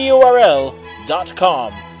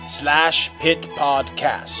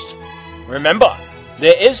tinyurl.com/pitpodcast. Remember,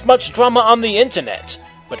 there is much drama on the internet,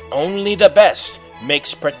 but only the best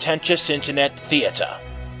makes Pretentious Internet Theater.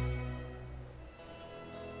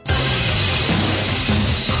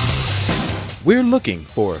 We're looking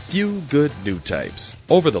for a few good new types.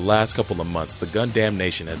 Over the last couple of months, the Gundam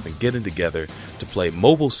Nation has been getting together to play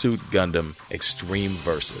Mobile Suit Gundam Extreme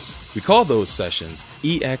Versus. We call those sessions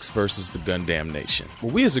EX versus the Gundam Nation.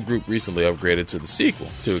 Well, we as a group recently upgraded to the sequel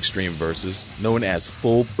to Extreme Versus, known as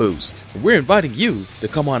Full Boost. We're inviting you to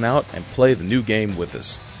come on out and play the new game with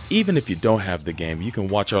us. Even if you don't have the game, you can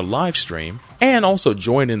watch our live stream and also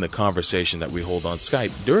join in the conversation that we hold on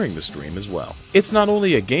Skype during the stream as well. It's not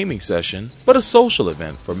only a gaming session, but a social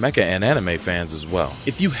event for mecha and anime fans as well.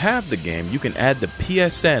 If you have the game, you can add the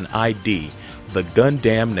PSN ID, the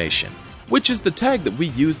Gundam Nation, which is the tag that we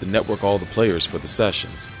use to network all the players for the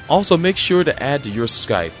sessions. Also, make sure to add to your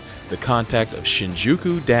Skype the contact of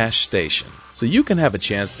Shinjuku-Station, so you can have a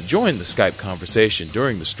chance to join the Skype conversation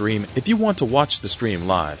during the stream. If you want to watch the stream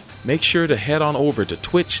live, make sure to head on over to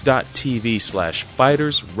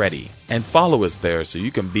twitch.tv/fightersready and follow us there so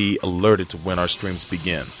you can be alerted to when our streams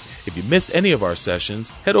begin. If you missed any of our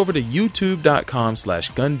sessions, head over to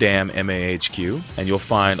youtube.com/GundamMAHQ and you'll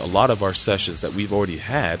find a lot of our sessions that we've already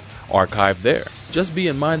had archived there. Just be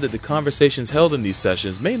in mind that the conversations held in these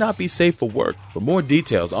sessions may not be safe for work. For more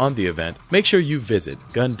details on the event, make sure you visit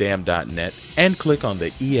Gundam.net and click on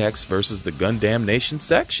the EX versus the Gundam Nation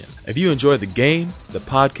section. If you enjoy the game, the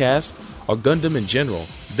podcast, or Gundam in general,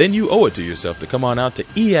 then you owe it to yourself to come on out to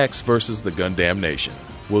EX versus the Gundam Nation.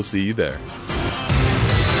 We'll see you there.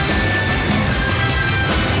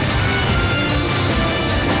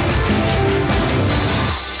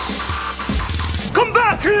 Come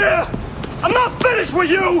back here! I'm not finished with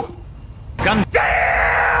you!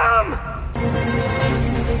 Damn!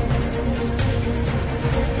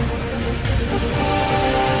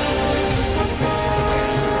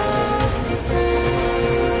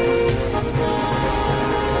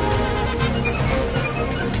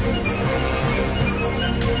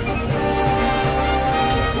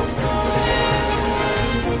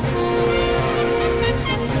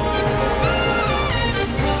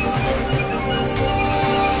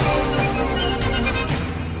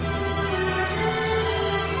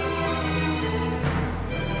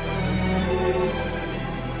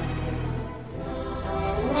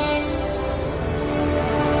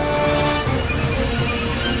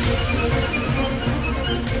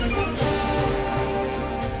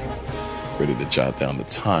 Ready to jot down the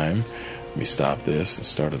time. Let me stop this and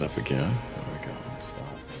start it up again. There we go.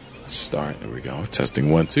 Start. There we go. Testing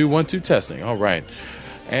 1 2 1 2 testing. All right,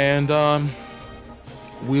 and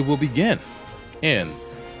we will begin in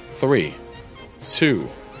 3, 2,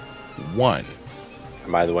 1.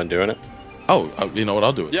 Am I the one doing it? Oh, you know what?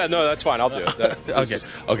 I'll do it. Yeah, no, that's fine. I'll do it. Okay. Just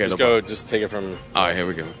No go. Just take it from. All right, here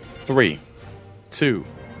we go. 3, 2,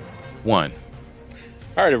 1.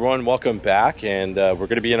 All right, everyone, welcome back, and we're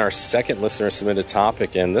going to be in our second listener-submitted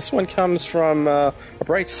topic, and this one comes from a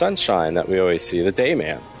bright sunshine that we always see, the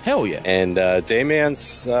Dayman. Hell yeah. And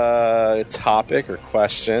Dayman's topic or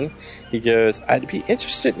question, he goes, I'd be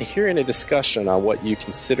interested in hearing a discussion on what you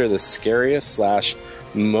consider the scariest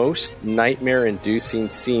 / most nightmare-inducing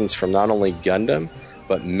scenes from not only Gundam,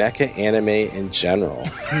 but mecha anime in general.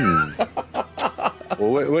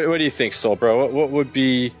 Well, what do you think, Soul Bro? What would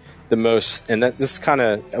be the most, and that this is kind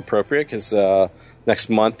of appropriate because next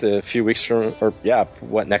month, a few weeks from,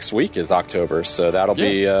 next week is October, so that'll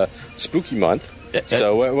be spooky month.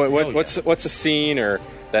 So what's a scene or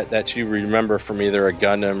that you remember from either a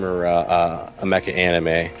Gundam or a mecha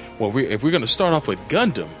anime? Well, if we're going to start off with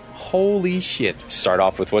Gundam, holy shit! Start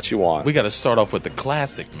off with what you want. We got to start off with the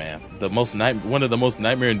classic, man. One of the most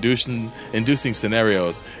nightmare-inducing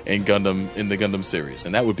scenarios in the Gundam series,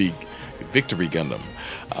 and that would be Victory Gundam.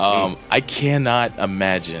 I cannot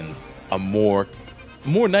imagine a more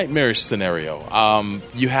nightmarish scenario.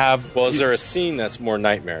 Is there a scene that's more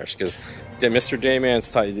nightmarish? Because Mr.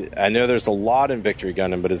 Dayman's, I know there's a lot in Victory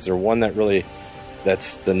Gundam, but is there one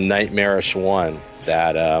that's the nightmarish one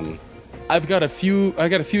that? I've got a few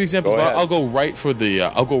examples. But I'll go right for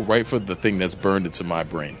the thing that's burned into my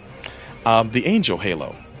brain. The Angel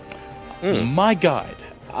Halo. My God,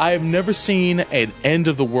 I have never seen an end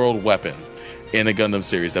of the world weapon in a Gundam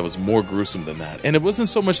series that was more gruesome than that. And it wasn't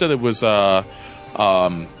so much that it was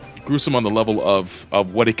gruesome on the level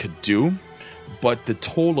of what it could do, but the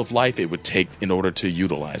toll of life it would take in order to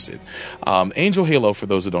utilize it. Angel Halo, for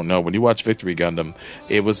those who don't know, when you watch Victory Gundam,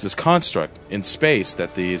 it was this construct in space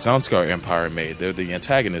that the Zanskar Empire made. They're the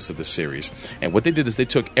antagonists of the series. And what they did is they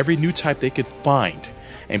took every new type they could find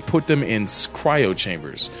and put them in cryo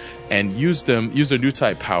chambers and used their new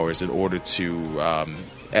type powers in order to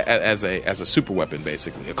as a super weapon,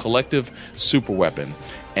 basically a collective super weapon.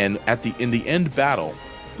 And in the end battle,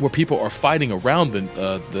 where people are fighting around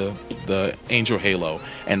the Angel Halo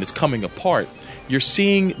and it's coming apart, you're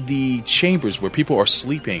seeing the chambers where people are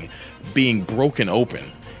sleeping being broken open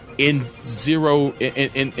in the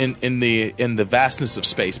vastness of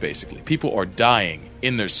space. Basically, people are dying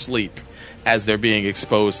in their sleep as they're being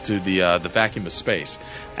exposed to the vacuum of space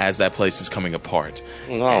as that place is coming apart.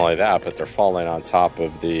 Not only that, but they're falling on top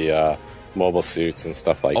of the mobile suits and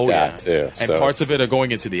stuff like that too. And so parts of it are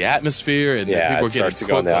going into the atmosphere, and people are getting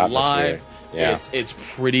cooked alive. Yeah. It's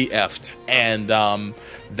pretty effed, and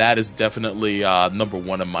that is definitely number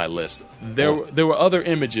one on my list. There were other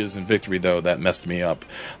images in Victory though that messed me up.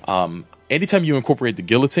 Anytime you incorporate the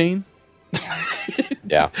guillotine,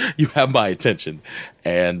 you have my attention.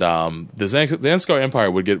 And the Zanskar Empire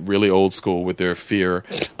would get really old school with their fear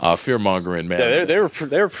mongering, man. Yeah, they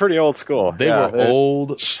were pretty old school. They were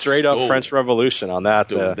old, straight up French Revolution on that.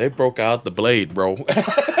 Dude, they broke out the blade, bro.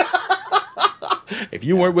 If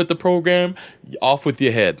you weren't with the program, off with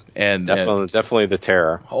your head. And definitely the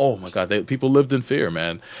terror. Oh my God, people lived in fear,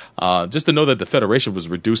 man. Just to know that the Federation was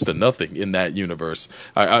reduced to nothing in that universe.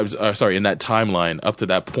 In that timeline up to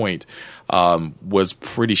that point, was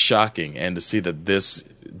pretty shocking. And to see that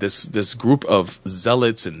this group of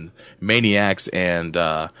zealots and maniacs and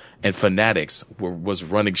and fanatics was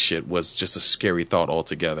running shit was just a scary thought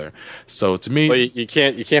altogether. So to me, well, you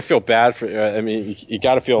can't feel bad for. I mean, you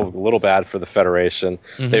got to feel a little bad for the Federation.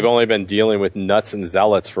 Mm-hmm. They've only been dealing with nuts and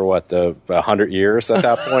zealots for 100 years at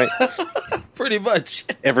that point. Pretty much.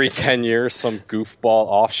 Every 10 years, some goofball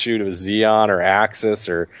offshoot of Xeon or Axis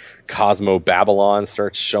or Cosmo Babylon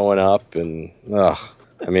starts showing up, and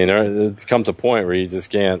I mean, it comes a point where you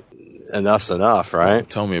just can't. Enough's enough, right?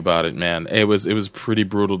 Tell me about it, man. It was pretty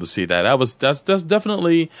brutal to see that. That's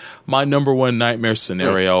definitely my number one nightmare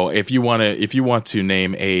scenario. If you want to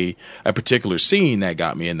name a particular scene that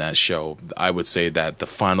got me in that show, I would say that the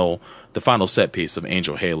final set piece of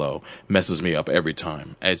Angel Halo messes me up every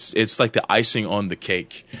time. It's like the icing on the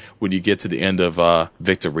cake when you get to the end of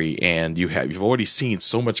Victory, and you've already seen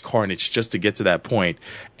so much carnage just to get to that point,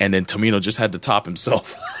 and then Tomino just had to top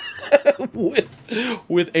himself.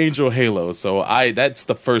 with Angel Halo. So that's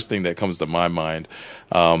the first thing that comes to my mind.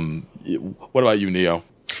 What about you, Neo?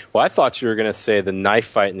 Well, I thought you were going to say the knife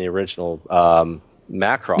fight in the original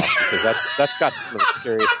Macross, because that's got some of the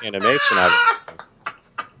scariest animation I've ever seen.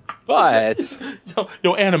 But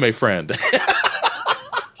your anime friend.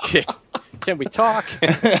 Can we talk?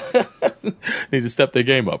 Need to step their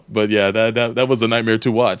game up. But yeah, that was a nightmare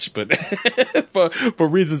to watch. But for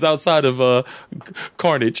reasons outside of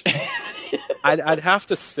carnage, I'd have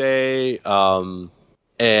to say, and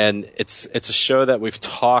it's a show that we've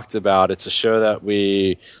talked about. It's a show that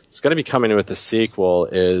it's going to be coming with the sequel.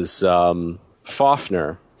 Is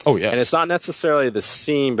Fafnir? Oh yes, and it's not necessarily the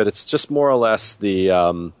scene, but it's just more or less the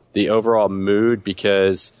overall mood,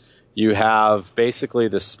 because you have basically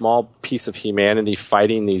this small piece of humanity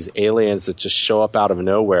fighting these aliens that just show up out of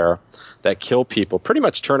nowhere that kill people, pretty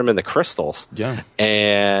much turn them into crystals. Yeah.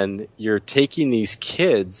 And you're taking these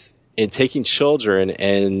kids and taking children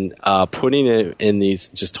and putting it in these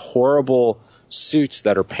just horrible suits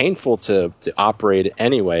that are painful to operate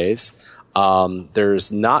anyways.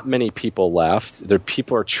 There's not many people left.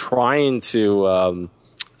 People are trying to,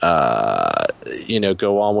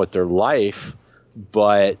 go on with their life.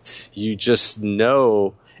 But you just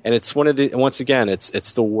know, and it's once again,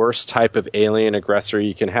 it's the worst type of alien aggressor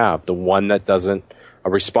you can have, the one that doesn't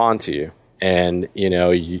respond to you, and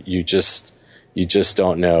you just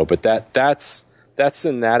don't know. But that's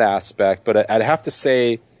in that aspect. But I'd have to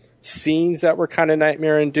say scenes that were kind of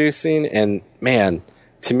nightmare inducing, and man,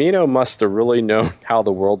 Tomino must have really known how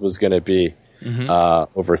the world was going to be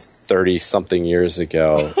over 30 something years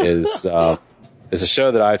ago. Is a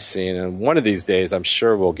show that I've seen, and one of these days I'm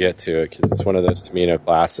sure we'll get to it because it's one of those Tomino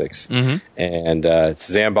classics. Mm-hmm. And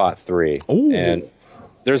it's Zambot 3. Ooh. And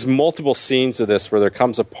there's multiple scenes of this where there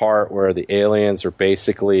comes a part where the aliens are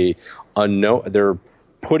basically unknown. They're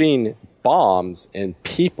putting bombs in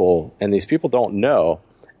people, and these people don't know,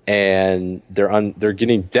 and they're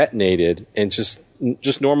getting detonated, and just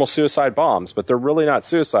normal suicide bombs, but they're really not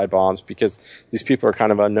suicide bombs because these people are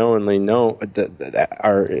kind of unknowingly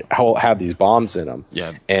have these bombs in them.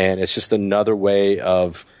 Yeah. And it's just another way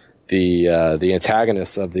of the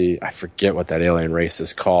antagonists of I forget what that alien race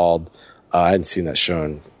is called. I hadn't seen that show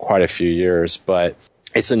in quite a few years, but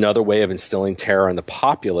it's another way of instilling terror in the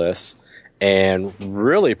populace, and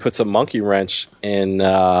really puts a monkey wrench in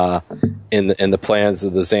the plans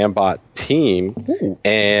of the Zambot team. Ooh.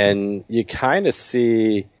 And you kind of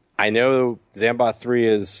see, I know Zambot 3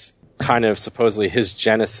 is kind of supposedly his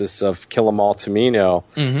genesis of Kill 'Em All Tomino.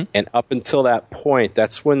 Mm-hmm. And up until that point,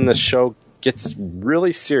 that's when the show gets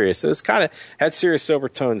really serious. It was kind of had serious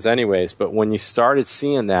overtones anyways, but when you started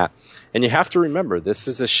seeing that, and you have to remember, this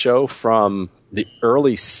is a show from the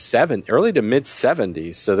early to mid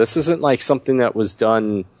 70s. So this isn't like something that was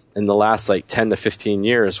done in the last like 10 to 15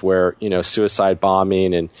 years where, suicide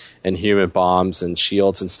bombing and human bombs and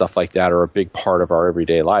shields and stuff like that are a big part of our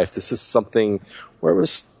everyday life. This is something where it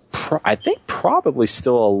was, I think, probably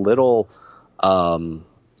still a little on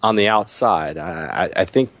the outside. I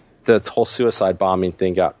think the whole suicide bombing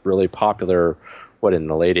thing got really popular, in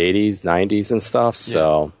the late 80s, 90s and stuff.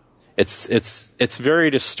 So it's very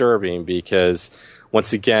disturbing because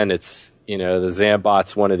once again, it's, the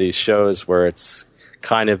Zambot's one of these shows where it's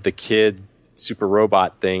kind of the kid super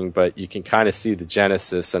robot thing, but you can kind of see the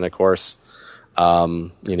genesis. And of course,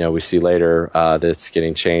 we see later that's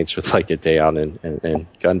getting changed with like a Daeon and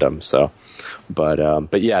Gundam. So,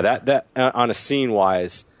 but yeah, that on a scene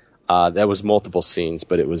wise, that was multiple scenes,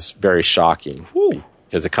 but it was very shocking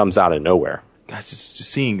because it comes out of nowhere. guys,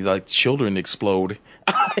 just seeing like children explode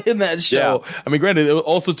in that show. Yeah. I mean, granted,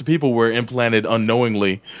 all sorts of people were implanted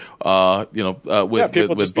unknowingly, with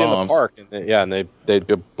just bombs. Be in the park, and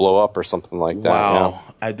they'd blow up or something like that. Wow,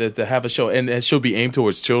 to have a show and that show be aimed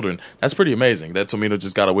towards children, that's pretty amazing. That Tomino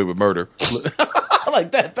just got away with murder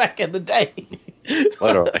like that back in the day.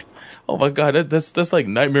 Literally. Oh my God, that's like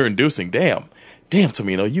nightmare inducing. Damn,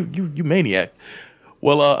 Tomino, you maniac.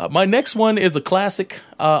 Well, my next one is a classic.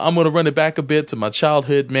 I'm going to run it back a bit to my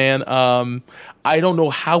childhood, man. I don't know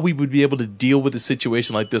how we would be able to deal with a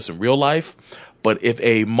situation like this in real life, but if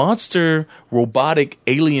a monster robotic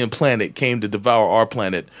alien planet came to devour our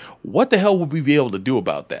planet, what the hell would we be able to do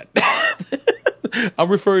about that? I'm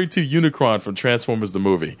referring to Unicron from Transformers the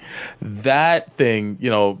movie. That thing,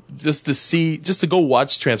 just to go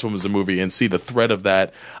watch Transformers the movie and see the threat of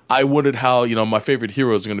that, I wondered how, my favorite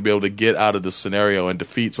heroes are going to be able to get out of this scenario and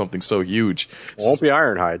defeat something so huge. Won't be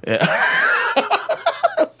Ironhide.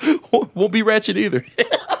 Won't be Ratchet either.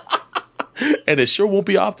 And it sure won't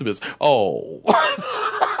be Optimus. Oh.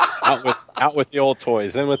 out with the old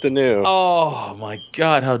toys, in with the new. Oh my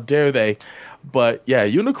God, how dare they? But yeah,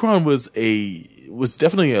 Unicron was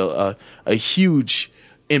definitely a huge,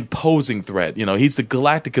 imposing threat. He's the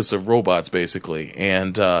Galacticus of robots, basically.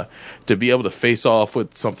 And to be able to face off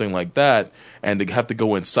with something like that and to have to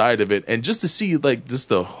go inside of it and just to see like just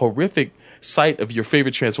the horrific sight of your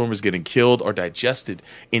favorite Transformers getting killed or digested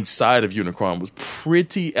inside of Unicron was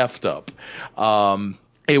pretty effed up.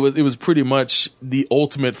 It was pretty much the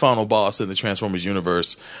ultimate final boss in the Transformers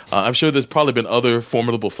universe. I'm sure there's probably been other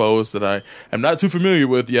formidable foes that I am not too familiar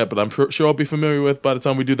with yet, but I'm sure I'll be familiar with by the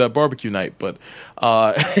time we do that barbecue night. But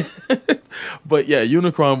but yeah,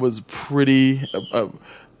 Unicron was pretty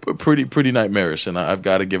nightmarish, and I've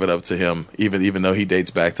got to give it up to him, even though he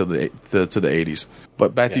dates back to the 80s.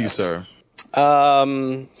 But back to you, sir.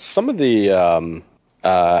 Some of the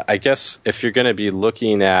I guess if you're going to be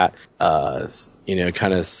looking at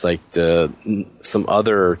kind of like some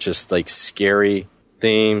other just like scary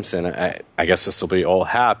themes, and I guess this will be old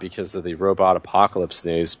hat because of the robot apocalypse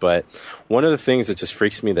news, but one of the things that just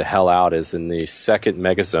freaks me the hell out is in the second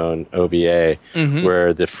Megazone OVA,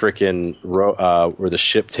 where the frickin' where the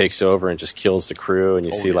ship takes over and just kills the crew, and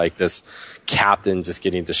you see like this captain just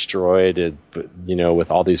getting destroyed, with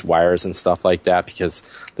all these wires and stuff like that because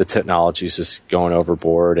the technology is just going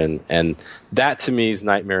overboard, and that to me is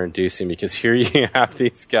nightmare inducing because here you have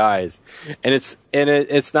these guys, and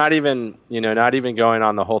it's not even going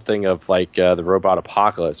on the whole thing of like the robot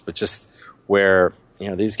apocalypse, but just where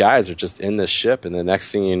these guys are just in this ship, and the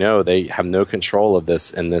next thing you know, they have no control of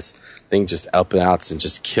this, and this thing just up and out and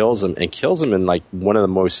just kills them in like one of the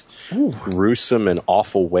most gruesome and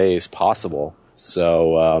awful ways possible.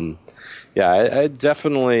 So, I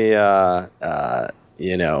definitely,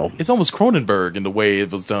 it's almost Cronenberg in the way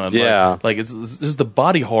it was done. Yeah, like it's just the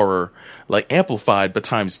body horror, like amplified but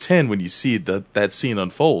times 10 when you see that scene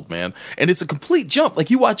unfold, man. And it's a complete jump. Like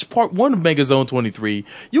you watch part 1 of Megazone 23,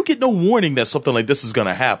 you get no warning that something like this is going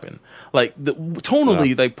to happen. Like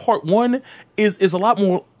tonally, like part 1 is a lot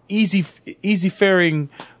more easy faring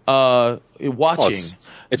watching. Well,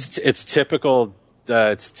 it's typical.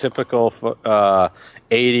 It's typical 80s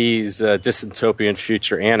dystopian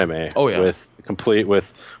future anime. Oh yeah, complete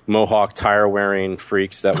with mohawk tire wearing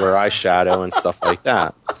freaks that wear eyeshadow and stuff like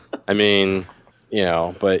that. I mean,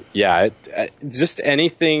 but yeah, just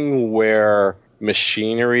anything where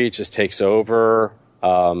machinery just takes over.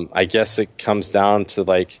 I guess it comes down to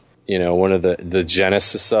like one of the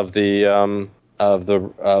genesis of the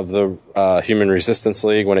Human Resistance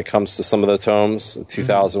League when it comes to some of the tomes.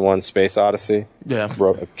 2001: Space Odyssey. Yeah,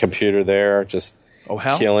 a computer there just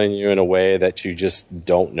killing you in a way that you just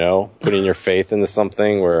don't know. Putting your faith into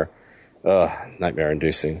something where nightmare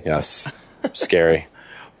inducing. Yes, scary.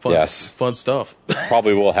 Fun stuff.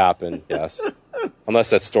 Probably will happen. Yes, unless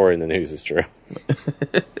that story in the news is true.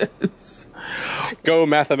 Go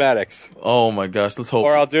mathematics. Oh my gosh, let's hope.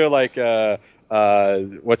 Or I'll do like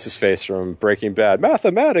what's his face from Breaking Bad?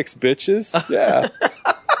 Mathematics, bitches. Yeah.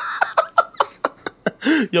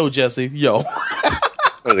 Yo, Jesse. Yo.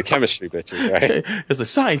 Or the chemistry bitches, right? It's the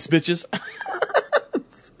science bitches.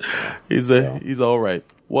 He's all right.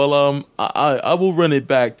 Well, I will run it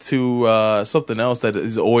back to something else that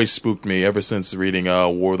has always spooked me ever since reading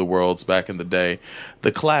War of the Worlds back in the day.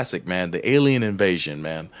 The classic, man, the alien invasion,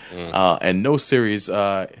 man. And no series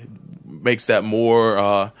makes that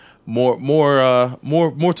more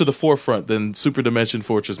to the forefront than Super Dimension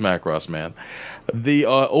Fortress Macross, man. The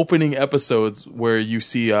opening episodes where you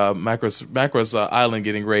see Macross Island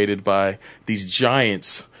getting raided by these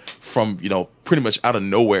giants from pretty much out of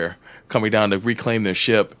nowhere, coming down to reclaim their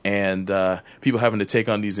ship, and people having to take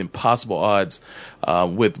on these impossible odds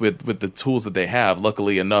with the tools that they have.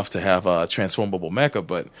 Luckily enough to have a transformable mecha,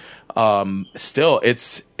 but still,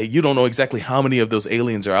 you don't know exactly how many of those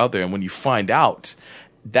aliens are out there, and when you find out,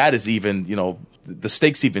 that is even, the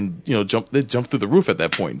stakes even, jump through the roof at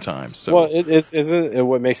that point in time. So, well, isn't it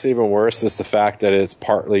what makes it even worse is the fact that it's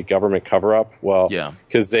partly government cover up. Well, yeah,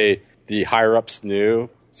 because the higher ups knew,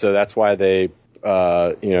 so that's why they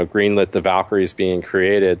greenlit the Valkyries being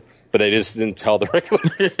created. But they just didn't tell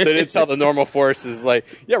the normal forces, like,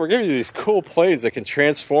 yeah, we're giving you these cool planes that can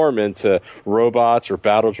transform into robots or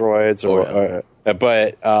battle droids, well,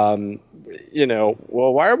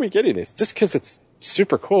 why are we getting these? Just because it's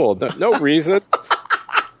super cool, no reason.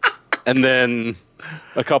 And then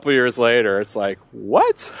a couple years later, it's like,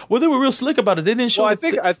 what? Well, they were real slick about it. They didn't show. Well,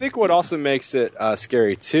 I think what also makes it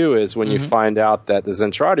scary too is when you find out that the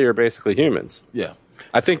Zentradi are basically humans. Yeah,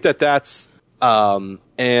 I think that's.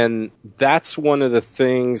 And that's one of the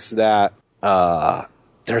things that,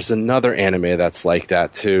 there's another anime that's like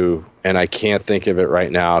that too. And I can't think of it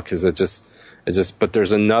right now because but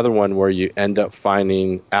there's another one where you end up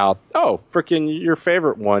finding out, freaking your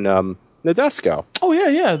favorite one, Nadesco. Oh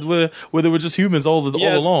yeah. Where they were just humans all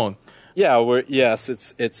along. Yeah.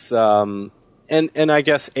 And I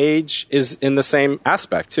guess age is in the same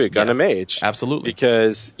aspect too, Gundam Age. Absolutely.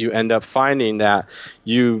 Because you end up finding that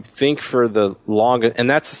you think for the longest, and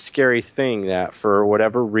that's a scary thing, that for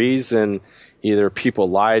whatever reason, either people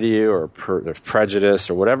lie to you or there's prejudice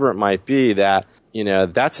or whatever it might be, that,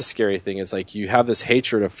 that's a scary thing. It's like you have this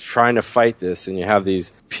hatred of trying to fight this, and you have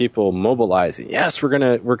these people mobilizing. Yes, we're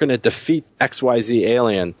gonna defeat XYZ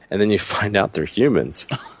alien, and then you find out they're humans.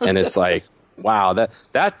 And it's like, wow,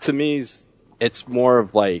 that to me is, it's more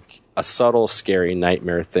of like a subtle, scary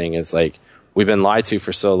nightmare thing. It's like we've been lied to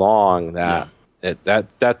for so long that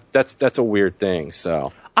that's a weird thing.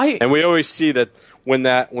 So, and we always see that when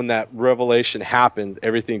that revelation happens,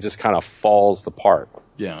 everything just kind of falls apart.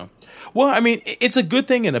 Yeah. Well, I mean, it's a good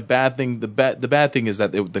thing and a bad thing. The bad thing is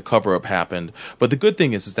that the cover up happened, but the good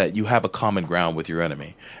thing is that you have a common ground with your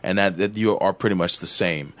enemy, and that you are pretty much the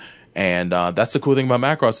same. And that's the cool thing about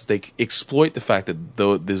Macross, is they exploit the fact that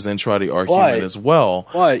the Zentradi are human as well.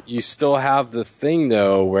 But you still have the thing,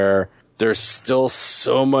 though, where there's still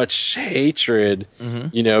so much hatred,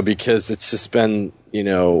 because it's just been,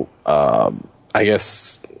 I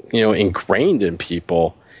guess, ingrained in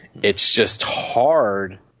people. It's just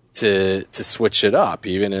hard to switch it up,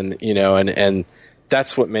 even, and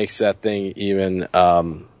that's what makes that thing even,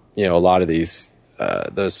 a lot of these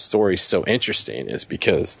those stories so interesting, is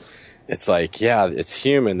because it's like, yeah, it's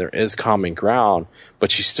human, there is common ground,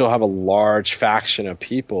 but you still have a large faction of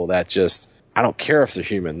people that just, I don't care if they're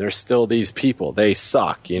human, they're still these people, they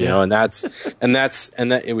suck, and we've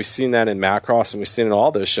seen that in Macross, and we've seen it in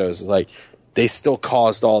all those shows. It's like they still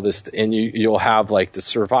caused all this, and you'll have like the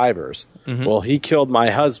survivors. Well, he killed my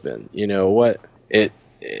husband.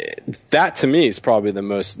 That to me is probably the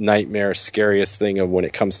most nightmare, scariest thing of when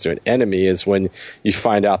it comes to an enemy, is when you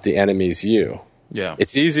find out the enemy's you. Yeah.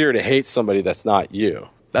 It's easier to hate somebody that's not you.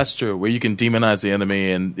 That's true, where you can demonize the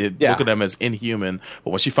enemy and look at them as inhuman.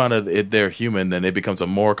 But once you find out they're human, then it becomes a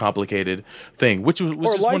more complicated thing, which is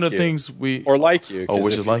just one of the things we... Or like you. Oh,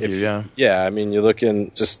 which is like you, yeah. Yeah, I mean, you look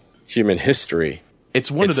in just human history.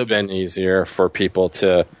 It's been easier for people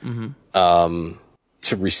to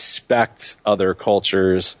respect other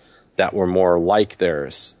cultures that were more like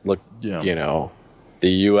theirs. Look, the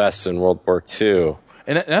U.S. in World War II.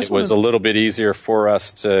 And it was a little bit easier for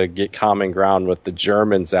us to get common ground with the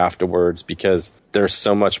Germans afterwards, because they're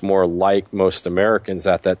so much more like most Americans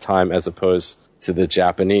at that time, as opposed to the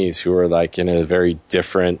Japanese, who were like in a very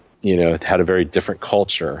different, had a very different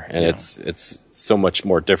culture, and it's so much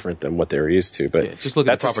more different than what they were used to. But just look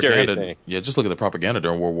at the propaganda. Yeah, just look at the propaganda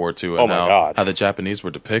during World War II and how the Japanese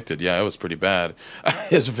were depicted. Yeah, it was pretty bad.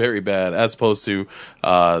 It was very bad, as opposed to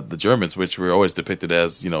the Germans, which were always depicted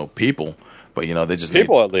as people. But they just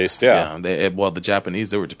people at least, yeah. The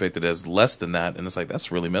Japanese, they were depicted as less than that, and it's like,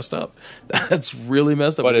 that's really messed up. That's really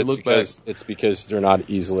messed up. But it's because they're not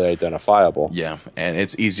easily identifiable. Yeah, and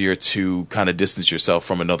it's easier to kind of distance yourself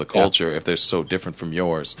from another culture if they're so different from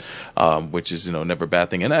yours, which is never a bad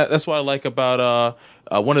thing. And that's what I like about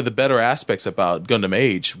one of the better aspects about Gundam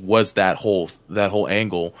Age was that whole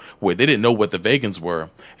angle where they didn't know what the Vegans were,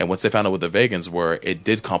 and once they found out what the Vegans were, it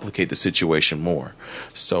did complicate the situation more.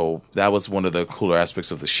 So that was one of the cooler aspects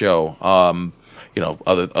of the show.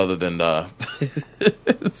 Other than the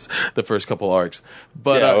first couple arcs,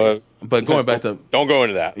 but But going back to don't go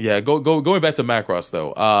into that. Yeah, going back to Macross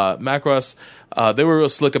though. Macross, they were real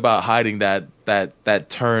slick about hiding that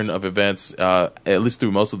turn of events, at least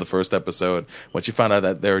through most of the first episode. Once you find out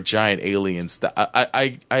that there are giant aliens, that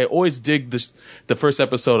I always dig the first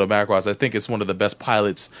episode of Macross. I think it's one of the best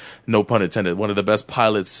pilots, no pun intended, one of the best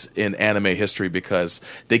pilots in anime history because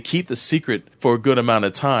they keep the secret for a good amount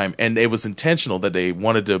of time, and it was intentional that they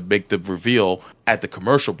wanted to make the reveal at the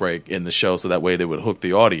commercial break in the show, so that way they would hook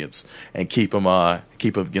the audience and keep them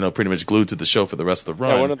pretty much glued to the show for the rest of the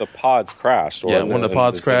run. Yeah, one of the pods crashed. Yeah, one of the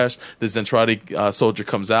pods crashed. The Zentradi soldier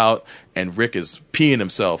comes out, and Rick is peeing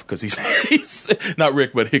himself because he's not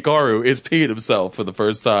Rick, but Hikaru is peeing himself for the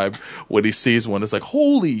first time when he sees one. It's like,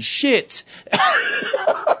 holy shit!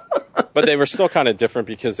 But they were still kind of different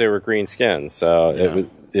because they were green skinned, so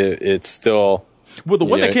it's still. Well, the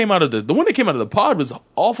one that came out of the pod was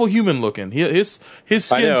awful human looking. His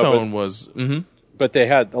skin tone was. Mm-hmm. But they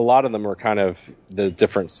had a lot of them were kind of the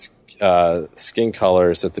different skin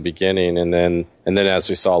colors at the beginning, and then as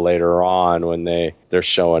we saw later on when they're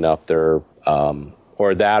showing up, they're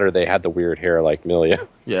or they had the weird hair like Milia.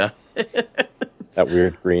 Yeah. That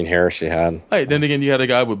weird green hair she had. Hey, then again, you had a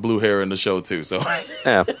guy with blue hair in the show too, so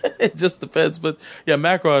yeah, it just depends. But yeah,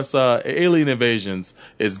 Macross Alien Invasions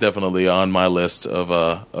is definitely on my list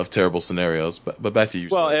of terrible scenarios. But back to you.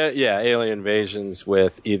 Well, Alien Invasions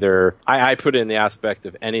with either I put in the aspect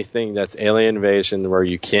of anything that's alien invasion where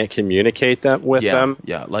you can't communicate them with them.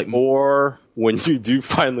 Yeah, like or when you do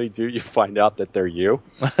finally you find out that they're you.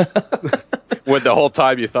 When the whole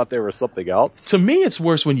time you thought they were something else. To me, it's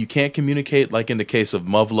worse when you can't communicate, like in the case of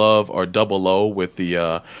Muv-Luv or Double O with the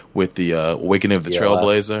Awakening of the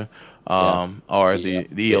Trailblazer, or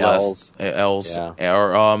the ELS,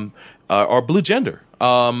 or Blue Gender.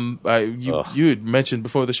 You had mentioned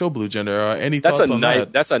before the show Blue Gender. Any thoughts on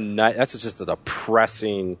that? That's just a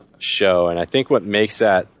depressing show, and I think what makes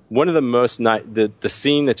that one of the most the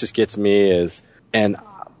scene that just gets me is and.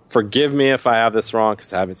 Forgive me if I have this wrong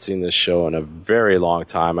because I haven't seen this show in a very long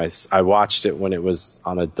time. I watched it when it was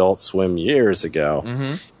on Adult Swim years ago.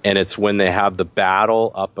 Mm-hmm. And it's when they have the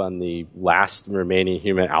battle up on the last remaining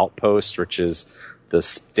human outpost, which is the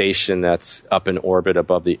station that's up in orbit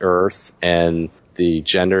above the Earth. And the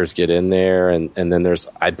genders get in there. And then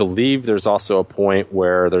I believe there's also a point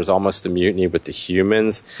where there's almost a mutiny with the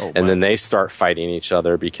humans. Oh, and then they start fighting each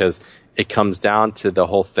other because it comes down to the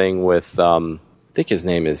whole thing with... I think his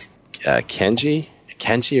name is Kenji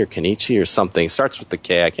or Kenichi or something. Starts with the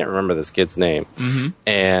K. I can't remember this kid's name. Mm-hmm.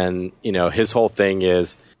 And, his whole thing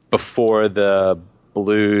is before the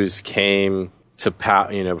Blues came to,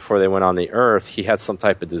 before they went on the Earth, he had some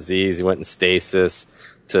type of disease. He went in stasis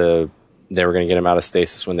they were going to get him out of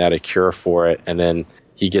stasis when they had a cure for it. And then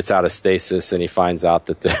he gets out of stasis and he finds out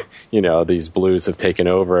that these Blues have taken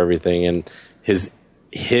over everything. And his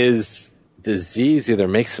disease either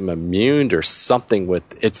makes him immune or something with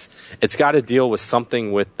it's got to deal with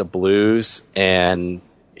something with the Blues, and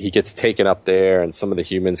he gets taken up there and some of the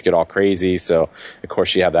humans get all crazy. So of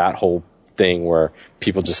course you have that whole thing where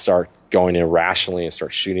people just start going irrationally and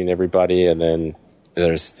start shooting everybody, and then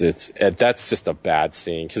that's just a bad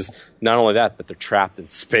scene because not only that, but they're trapped in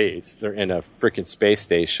space. They're in a freaking space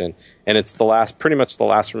station, and it's pretty much the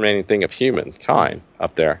last remaining thing of humankind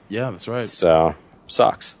up there. Yeah, that's right. So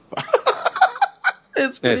sucks.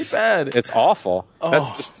 It's pretty bad. It's awful. Oh.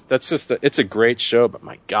 It's a great show, but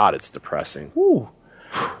my God, it's depressing. Ooh.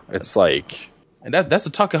 It's like, and that's a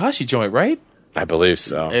Takahashi joint, right? I believe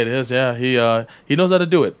so. It is, yeah. He knows how to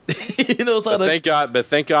do it. He knows how to.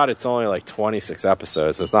 Thank God, it's only like 26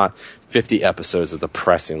 episodes. It's not 50 episodes of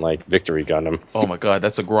depressing like Victory Gundam. Oh my God,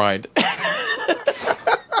 that's a grind.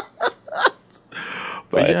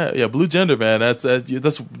 But yeah, Blue Gender, man. That's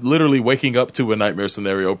literally waking up to a nightmare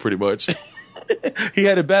scenario, pretty much. He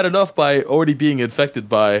had it bad enough by already being infected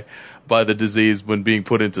by the disease when being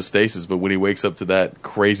put into stasis, but when he wakes up to that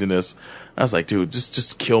craziness, I was like, dude,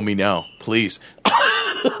 just kill me now, please.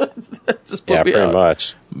 Just put me pretty out.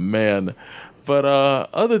 Much, man. But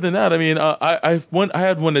other than that, I mean, I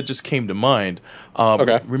had one that just came to mind.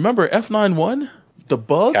 Okay. Remember F91? The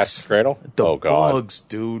bugs? Cat's Cradle? The bugs,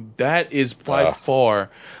 dude. That is by far.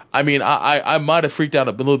 I mean, I might have freaked out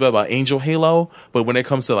a little bit about Angel Halo, but when it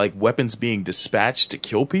comes to like weapons being dispatched to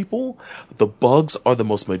kill people, the bugs are the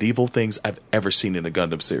most medieval things I've ever seen in a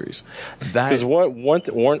Gundam series. Because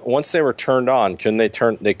once they were turned on,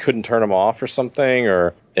 they couldn't turn them off or something,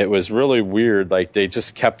 or it was really weird. Like they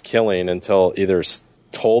just kept killing until either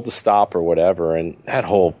told to stop or whatever. And that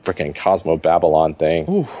whole freaking Cosmo Babylon thing.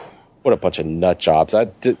 Ooh. What a bunch of nut jobs.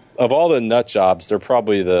 Of all the nut jobs, they're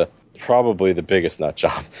probably the biggest nut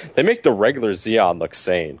job. They make the regular Zeon look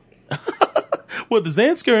sane. Well, the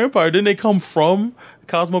Zanskar Empire, didn't they come from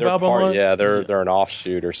Cosmo Babylon? They're an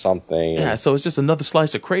offshoot or something. Yeah, so it's just another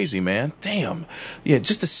slice of crazy, man. Damn. Yeah,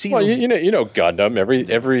 just to see. Well, you know Gundam.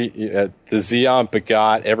 The Zeon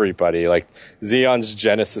begot everybody. Like Zeon's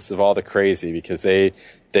genesis of all the crazy, because they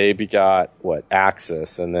begot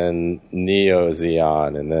Axis, and then Neo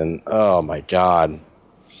Zeon, and then oh my god,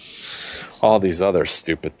 all these other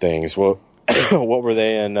stupid things. What were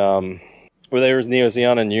they in? Were they Neo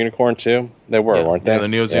Zeon and Unicorn too? They were, weren't they? Yeah, the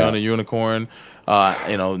Neo Zeon and Unicorn.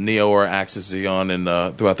 Neo or Axis Zeon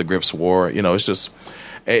and throughout the Grips War. It's just,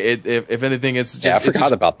 if anything, it's just. Yeah, I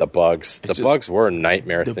forgot about the bugs. The bugs were a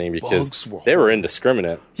nightmare thing because they were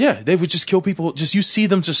indiscriminate. Yeah, they would just kill people. You see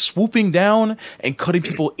them just swooping down and cutting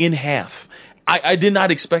people in half. I did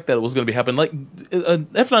not expect that it was going to be happening. Like,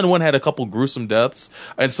 F91 had a couple gruesome deaths,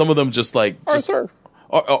 and some of them just like.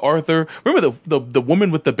 Arthur. Remember the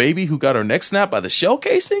woman with the baby who got her neck snapped by the shell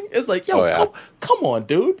casing? It's like, come on,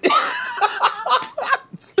 dude.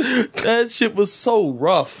 That shit was so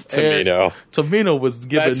rough. Tamino was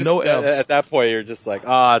given no F's. At that point, you're just like,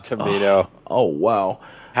 Tamino. Oh wow.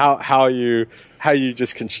 How you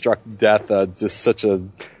just construct death just such a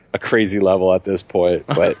crazy level at this point,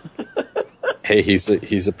 but. Hey, he's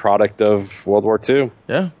a product of World War II.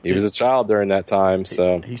 Yeah, he was a child during that time,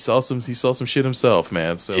 so he saw some shit himself,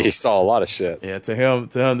 man. So he saw a lot of shit. Yeah, to him,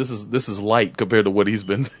 this is light compared to what he's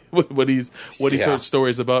been, what he's heard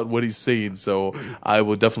stories about, what he's seen. So I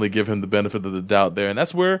will definitely give him the benefit of the doubt there, and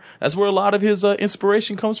that's where a lot of his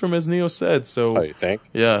inspiration comes from, as Neo said. So you think?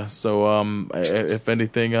 Yeah. So if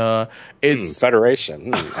anything, it's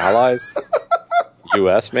Federation, allies,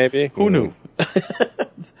 U.S. maybe. Who knew?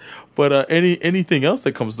 But anything else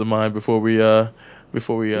that comes to mind before we No,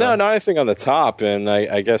 not anything on the top, and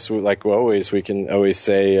I guess we can always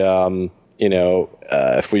say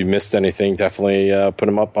if we missed anything, definitely put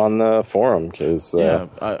them up on the forum, because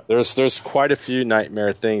there's quite a few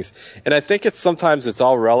nightmare things, and I think sometimes it's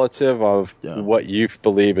all relative of what you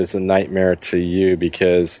believe is a nightmare to you,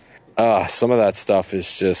 because some of that stuff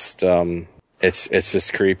is just. It's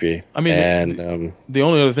just creepy. I mean, and the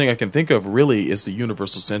only other thing I can think of really is the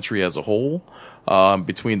Universal Century as a whole,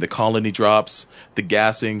 between the colony drops, the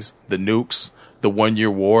gassings, the nukes, the 1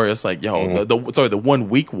 year war. It's like, the 1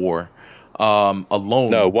 week war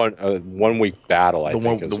alone. No, 1 week battle. I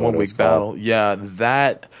think the 1 week battle. Yeah,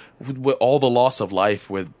 that. With all the loss of life,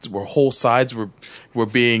 where whole sides were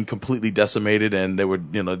being completely decimated, and they were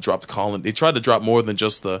dropped colony. They tried to drop more than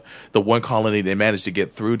just the one colony they managed to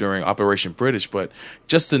get through during Operation British, but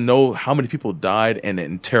just to know how many people died and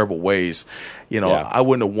in terrible ways, I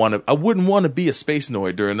wouldn't want to be a space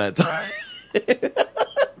noid during that time.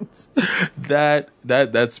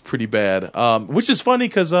 That's pretty bad. Which is funny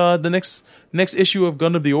because the next issue of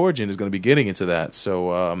Gundam the Origin is going to be getting into that.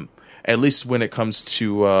 So. At least when it comes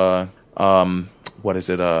to what is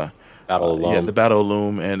it? Battle of Loom. Yeah, the Battle of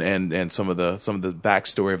Loom and some of the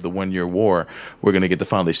backstory of the 1 year war. We're gonna get to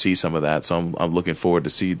finally see some of that. So I'm looking forward to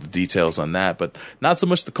see the details on that, but not so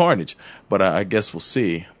much the carnage. But I guess we'll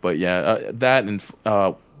see. But that and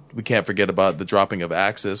we can't forget about the dropping of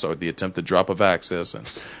Axis, or the attempted drop of Axis,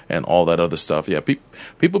 and all that other stuff. Yeah,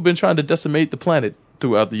 people have been trying to decimate the planet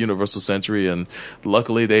throughout the Universal Century, and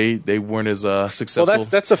luckily they weren't as successful. Well,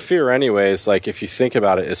 that's a fear anyways. Like, if you think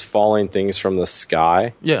about it, is falling things from the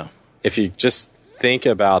sky. Yeah. If you just think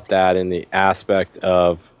about that in the aspect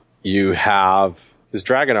of because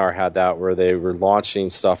Dragonar had that, where they were launching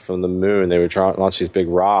stuff from the moon. They would launch these big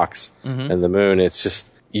rocks in the moon. It's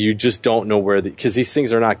just, you just don't know where because these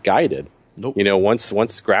things are not guided. Nope.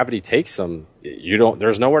 Once gravity takes them,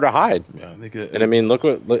 there's nowhere to hide. Yeah, and I mean, look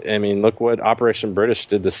what Operation British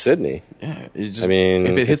did to Sydney. Yeah,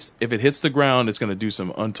 if it hits the ground, it's going to do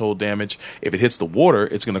some untold damage. If it hits the water,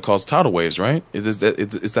 it's going to cause tidal waves. Right? Is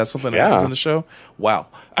that something that happens in the show? Wow,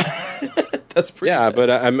 that's pretty. Yeah,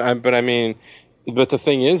 bad. But the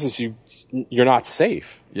thing is you're not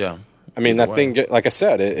safe. Yeah, I mean, that thing, like I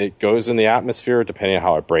said, it goes in the atmosphere depending on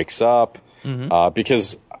how it breaks up.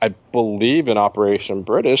 Because I believe in Operation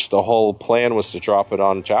British, the whole plan was to drop it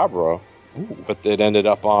on Jabra, but it ended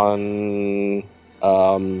up on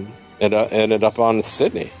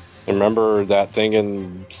Sydney. Remember that thing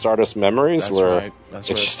in Stardust Memories it's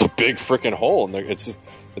just a big freaking hole, and it's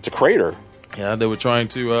a crater. Yeah, they were trying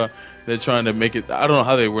to make it. I don't know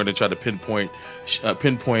how they were going to try to pinpoint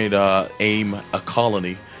aim a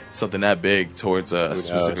colony, something that big, towards a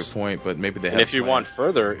specific point, but maybe they have. And if you want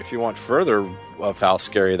further of how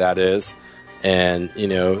scary that is, and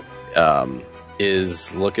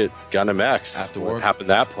is look at Gundam X. Afterward. What happened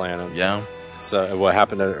to that planet? Yeah. So what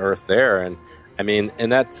happened to Earth there, and I mean,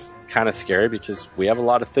 and that's kind of scary because we have a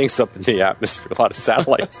lot of things up in the atmosphere, a lot of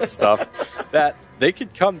satellites and stuff that they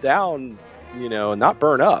could come down, not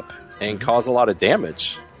burn up and cause a lot of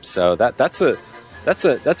damage. So that's a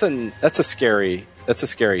scary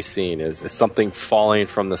scene is something falling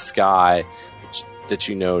from the sky that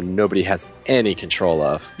nobody has any control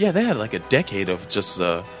of. Yeah, they had like a decade of just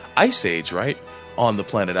ice age, right, on the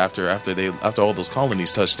planet after all those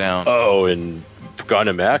colonies touched down. Oh, and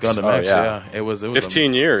Gundam X. Yeah. It was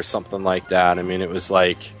 15 years, something like that. I mean, it was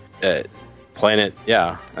like planet.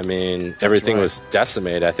 Yeah, I mean, everything was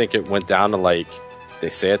decimated. I think it went down to like they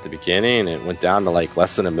say at the beginning. It went down to like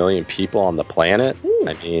less than 1 million people on the planet. Ooh.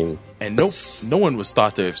 I mean. And no one was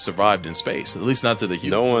thought to have survived in space, at least not to the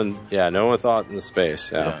human. No one thought in the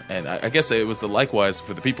space. Yeah. And I guess it was likewise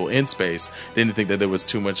for the people in space. They didn't think that there was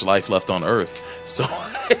too much life left on Earth. So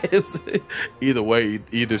either way,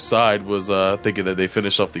 either side was thinking that they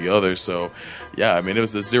finished off the other. So yeah, I mean, it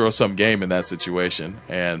was a zero-sum game in that situation,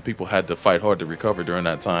 and people had to fight hard to recover during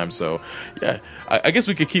that time. So yeah, I guess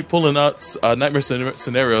we could keep pulling out nightmare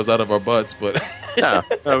scenarios out of our butts, but yeah,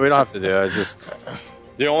 no, we don't have to do it.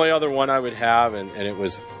 The only other one I would have, and it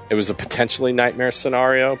was a potentially nightmare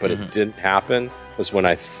scenario, but it didn't happen, was when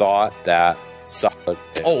I thought that Solid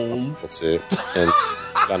suit and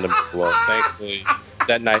Gundam Below. Thankfully,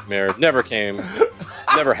 that nightmare never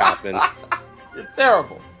happened. It's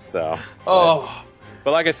terrible. So,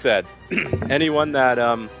 but like I said, anyone that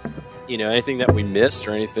anything that we missed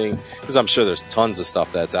or anything, because I'm sure there's tons of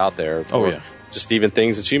stuff that's out there. Just even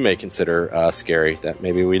things that you may consider scary that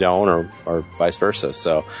maybe we don't, or vice versa.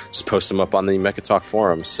 So just post them up on the Mecha Talk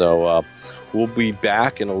forum. So we'll be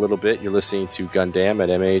back in a little bit. You're listening to Gundam at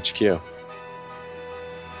MAHQ.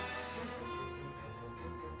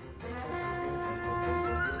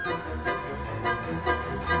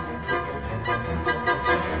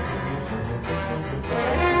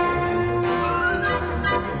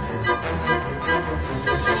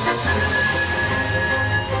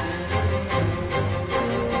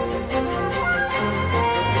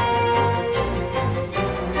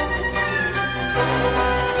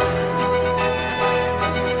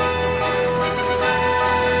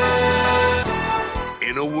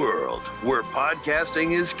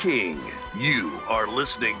 Podcasting is king. You are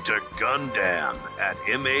listening to Gundam at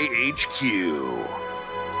MAHQ.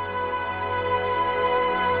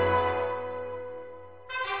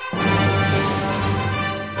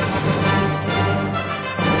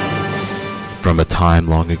 From a time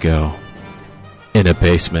long ago, in a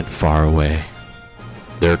basement far away,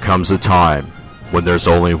 there comes a time when there's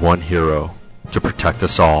only one hero to protect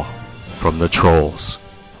us all from the trolls,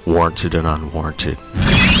 warranted and unwarranted.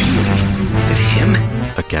 Is it him?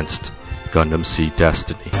 Against Gundam Seed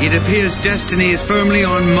Destiny. It appears Destiny is firmly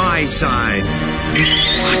on my side.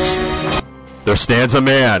 What? There stands a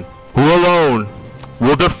man who alone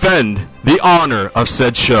will defend the honor of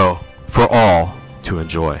said show for all to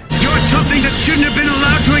enjoy. You're something that shouldn't have been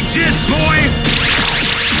allowed to exist, boy!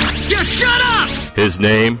 Just shut up! His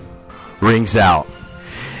name rings out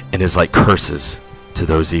and is like curses to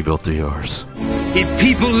those evildoers. If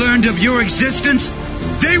people learned of your existence,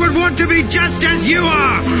 they would want to be just as you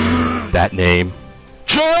are! That name?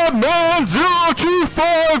 Chadman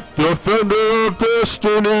 025, Defender of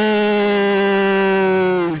Destiny!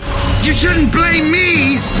 You shouldn't blame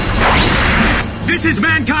me! This is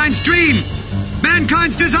mankind's dream!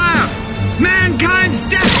 Mankind's desire! Mankind's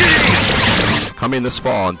destiny! Coming this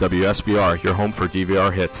fall on WSBR, your home for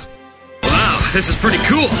DVR hits. Wow, this is pretty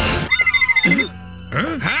cool!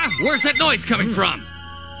 Huh? Where's that noise coming from?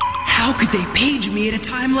 How could they page me at a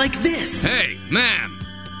time like this? Hey, ma'am!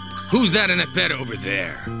 Who's that in the bed over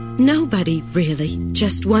there? Nobody, really.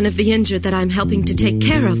 Just one of the injured that I'm helping to take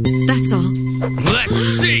care of, that's all. Let's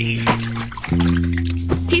see!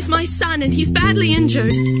 He's my son, and he's badly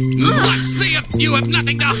injured. Let's see if you have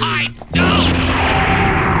nothing to hide! Go!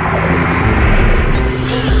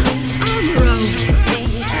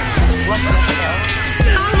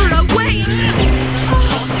 Amuro, wait!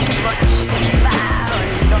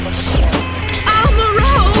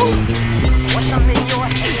 What's under your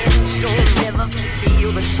head? You'll never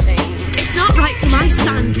feel the same. It's not right for my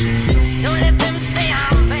son. Don't let them say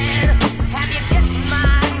I'm bad. Have you guessed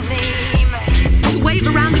my name? To wave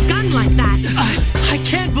around a gun like that. I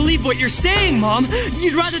can't believe what you're saying, Mom.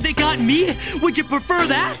 You'd rather they got me? Would you prefer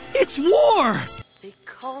that? It's war! They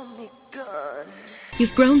call me Gun.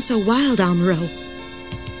 You've grown so wild, Amuro.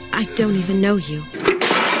 I don't even know you.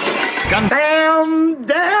 Gun. Damn!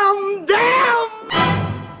 Damn! Damn!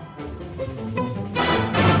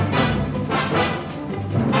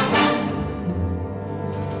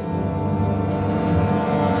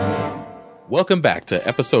 Welcome back to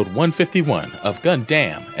episode 151 of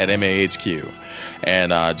Gundam at MAHQ.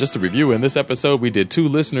 And just to review, in this episode, we did 2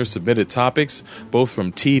 listener-submitted topics, both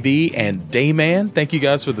from TV and Dayman. Thank you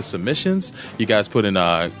guys for the submissions. You guys put in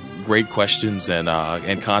great questions and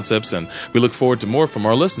concepts, and we look forward to more from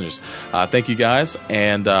our listeners. Thank you guys.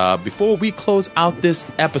 And before we close out this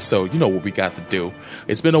episode, you know what we got to do.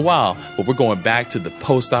 It's been a while, but we're going back to the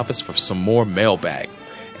post office for some more mailbag.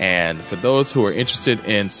 And for those who are interested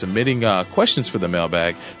in submitting questions for the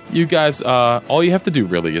mailbag, you guys, all you have to do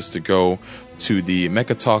really is to go to the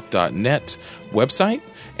mechatalk.net website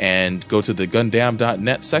and go to the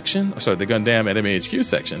gundam.net section, the Gundam at MAHQ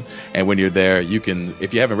section. And when you're there, you can,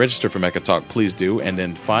 if you haven't registered for Mechatalk, please do, and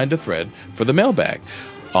then find a thread for the mailbag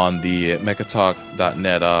on the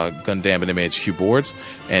mechatalk.net Gundam at MAHQ boards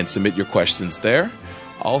and submit your questions there.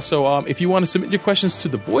 Also, if you want to submit your questions to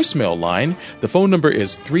the voicemail line, the phone number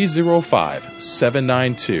is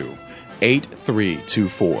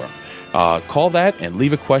 305-792-8324. Call that and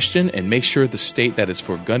leave a question, and make sure to state that it's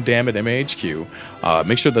for Gundam at MAHQ.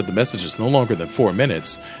 Make sure that the message is no longer than 4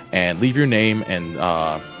 minutes, and leave your name and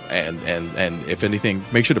if anything,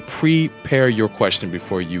 make sure to prepare your question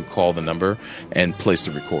before you call the number and place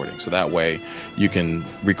the recording. So that way you can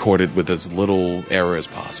record it with as little error as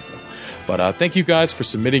possible. But thank you guys for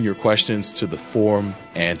submitting your questions to the form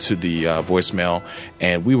and to the voicemail.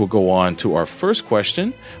 And we will go on to our first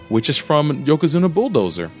question, which is from Yokozuna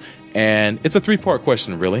Bulldozer. And it's a 3-part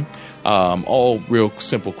question, really. All real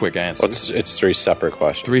simple, quick answers. Well, it's 3 separate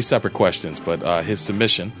questions. 3 separate questions, but his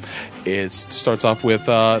submission starts off with,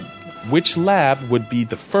 which lab would be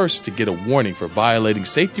the first to get a warning for violating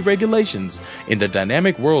safety regulations in the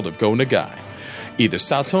dynamic world of Go Nagai? Either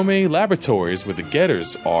Saotome Laboratories, where the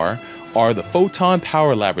Getters are, or the Photon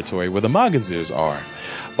Power Laboratory, where the Maganzers are.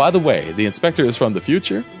 By the way, the inspector is from the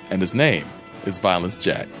future, and his name is Violence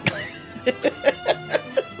Jack.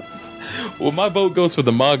 Well, my vote goes for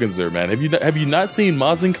the Maganzer, man. Have you not seen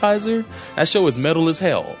Mazen Kaiser? That show is metal as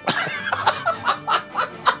hell.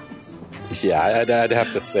 Yeah, I'd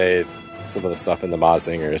have to say some of the stuff in the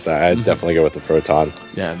Mazingers. I'd definitely go with the Proton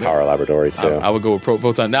Power Laboratory too. I would go with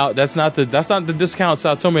Proton. Now, that's not the discount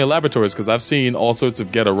Saotome Laboratories, because I've seen all sorts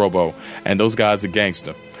of Getter Robo, and those guys are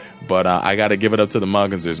gangster. But I got to give it up to the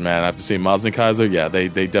Maganzers, man. After seeing Mazen Kaiser, yeah, they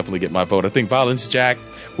definitely get my vote. I think Violence Jack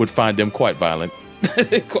would find them quite violent.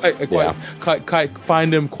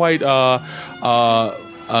 Find them quite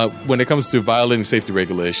when it comes to violating safety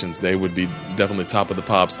regulations, they would be definitely top of the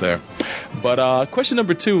pops there. But question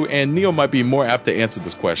number 2, and Neo might be more apt to answer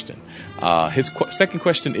this question. His second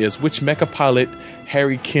question is, which mecha pilot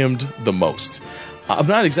Harry Kim'd the most? I'm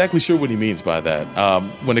not exactly sure what he means by that.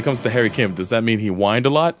 When it comes to Harry Kim, does that mean he whined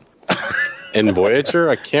a lot? In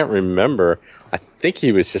Voyager, I can't remember. I think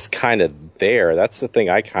he was just kind of there. That's the thing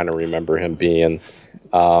I kind of remember him being.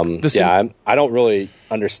 I don't really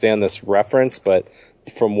understand this reference, but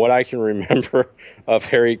from what I can remember of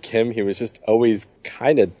Harry Kim, he was just always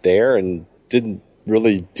kind of there and didn't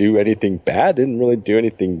really do anything bad, didn't really do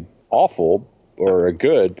anything awful or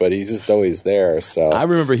good, but he's just always there. So I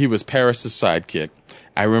remember he was Paris's sidekick.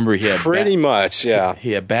 I remember he had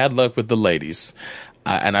he had bad luck with the ladies.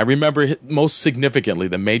 And I remember most significantly,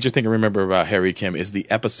 the major thing I remember about Harry Kim is the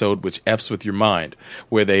episode which F's with your mind,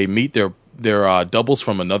 where they meet their doubles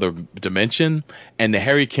from another dimension, and the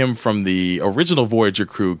Harry Kim from the original Voyager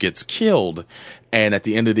crew gets killed, and at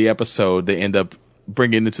the end of the episode, they end up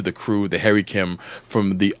bringing into the crew the Harry Kim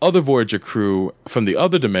from the other Voyager crew from the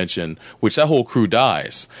other dimension, which that whole crew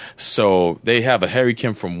dies. So they have a Harry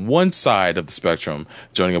Kim from one side of the spectrum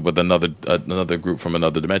joining up with another group from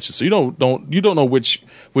another dimension. So you don't know which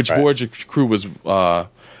Voyager crew was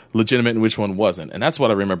legitimate and which one wasn't. And that's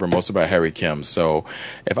what I remember most about Harry Kim. So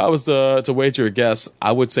if I was to wager a guess,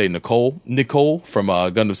 I would say Nicole from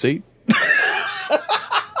Gundam Seed.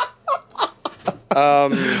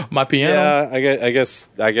 My piano. Yeah, I guess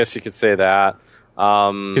you could say that.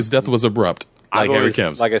 His death was abrupt, like Harry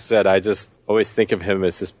Kim's. Like I said, I just always think of him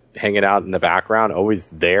as just hanging out in the background, always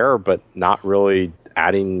there, but not really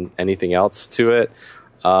adding anything else to it.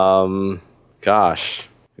 Gosh,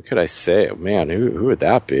 who could I say? Man, who would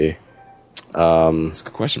that be? That's a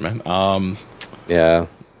good question, man. Yeah.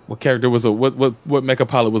 What character was what mecha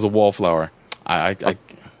pilot was a wallflower? I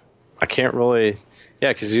can't really.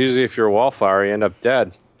 Yeah, because usually if you're a wallflower, you end up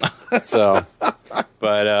dead. So,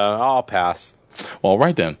 but I'll pass. All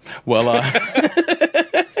right then. Well,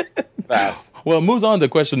 pass. Well, it moves on to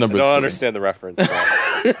question number 3. I don't understand the reference.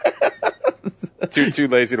 Too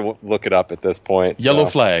lazy to look it up at this point. Yellow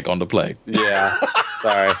flag on the play. Yeah.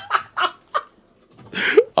 Sorry.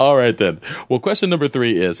 All right, then. Well, question number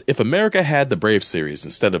 3 is, if America had the Brave series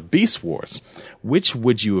instead of Beast Wars, which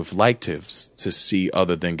would you have liked to see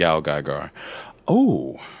other than Gal Gadot?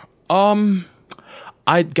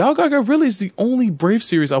 Gal Gadot really is the only Brave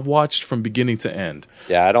series I've watched from beginning to end.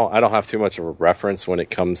 Yeah, I don't have too much of a reference when it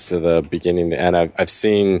comes to the beginning to end. I've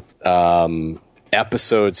seen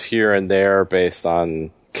episodes here and there based on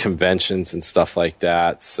conventions and stuff like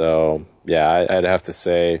that. So yeah, I'd have to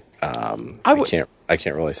say I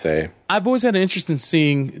can't really say. I've always had an interest in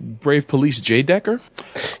seeing Brave Police Jay Decker.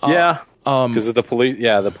 Because of the police.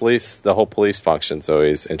 Yeah, the whole police function's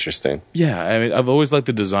always interesting. Yeah, I mean, I've always liked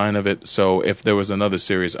the design of it. So if there was another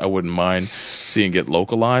series, I wouldn't mind seeing it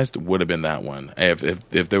localized. Would have been that one. If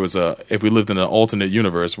we lived in an alternate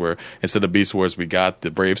universe where instead of Beast Wars we got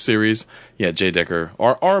the Brave series, yeah, Jay Decker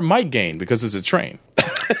or Mike Gain, because it's a train.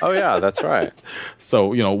 Oh yeah, that's right. So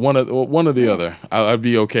one or the other, I'd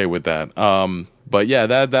be okay with that. But yeah,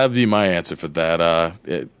 that'd be my answer for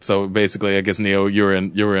that. So basically, I guess Neo, you're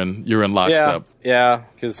in lockstep. Yeah,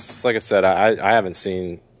 because like I said, I haven't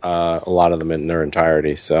seen a lot of them in their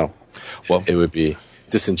entirety, so it would be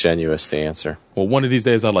disingenuous to answer. Well, one of these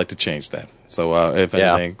days I'd like to change that. So if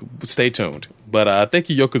anything, stay tuned. But thank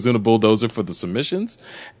you, Yokozuna Bulldozer, for the submissions.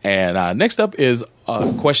 And next up is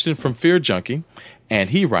a question from Fear Junkie, and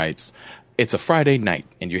he writes, "It's a Friday night,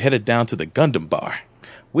 and you're headed down to the Gundam bar.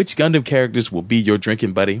 Which Gundam characters will be your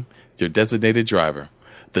drinking buddy, your designated driver,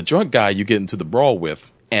 the drunk guy you get into the brawl with,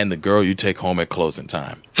 and the girl you take home at closing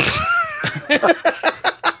time?"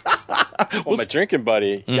 Well, my drinking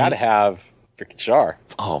buddy, gotta have freaking Char.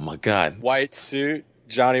 Oh my God. White suit,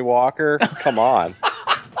 Johnny Walker, come on.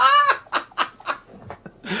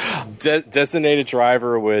 Designated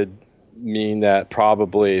driver would mean that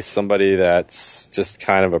probably somebody that's just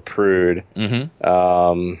kind of a prude.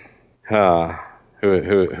 Mm-hmm.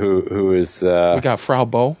 Who is we got Frau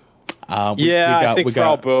Bo. I think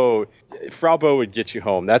Frau Bo would get you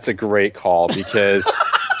home. That's a great call because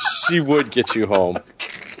she would get you home.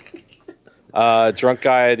 Drunk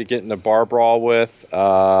guy to get in a bar brawl with,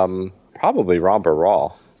 probably Ramba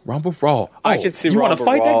Rawl. Ramba Rawl. I can see. You want to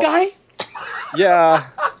fight that guy? Yeah,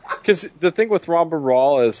 because the thing with Ramba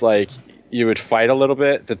Rawl is like you would fight a little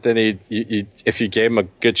bit, but then if you gave him a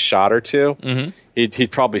good shot or two,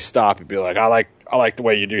 he'd probably stop and be like, I like the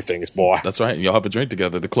way you do things, boy. That's right. You'll have a drink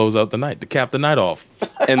together to close out the night, to cap the night off.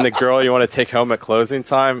 And the girl you want to take home at closing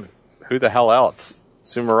time, who the hell else?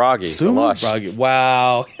 Sumeragi. The Lush.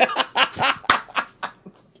 Wow.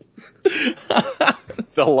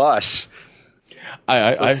 The Lush.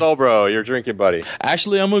 Sobro, your drinking buddy.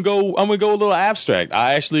 Actually, I'm gonna go a little abstract.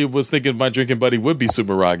 I actually was thinking my drinking buddy would be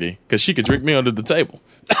Sumeragi because she could drink me under the table.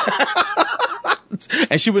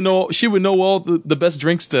 And she would know all the best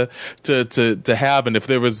drinks to have, and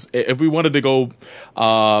if we wanted to go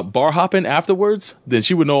bar hopping afterwards, then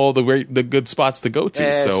she would know all the good spots to go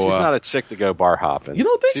to. So she's not a chick to go bar hopping. You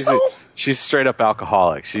don't think so? She's straight up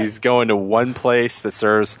alcoholic. She's going to one place that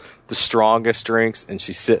serves the strongest drinks, and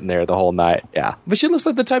she's sitting there the whole night. Yeah, but she looks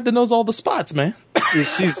like the type that knows all the spots, man.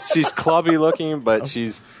 She's clubby looking, but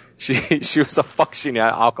she was a functioning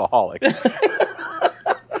alcoholic.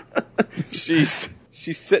 She's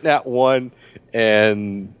sitting at one,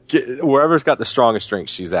 and wherever's got the strongest drink,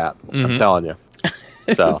 she's at. I'm telling you.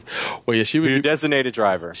 So, well, yeah, she would be your designated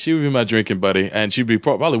driver. She would be my drinking buddy, and she'd be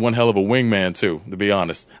probably one hell of a wingman too. To be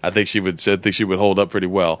honest, I think she would hold up pretty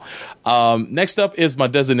well. Next up is my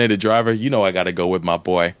designated driver. You know, I got to go with my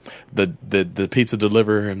boy, the pizza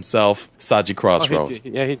deliverer himself, Saji Crossroad.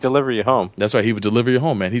 He'd deliver you home. That's right, he would deliver you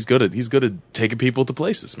home, man. He's good at taking people to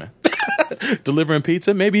places, man. Delivering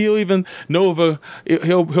pizza. Maybe he'll even know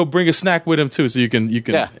he'll bring a snack with him too, so you can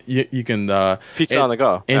pizza on the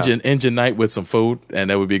go. Engine night with some food, and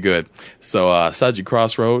that would be good. So Saji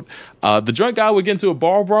Crossroad. The drunk guy would get into a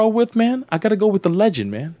bar brawl with, man. I gotta go with the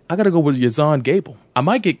legend, man. I gotta go with Yazan Gable. I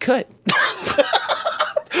might get cut.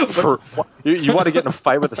 You want to get in a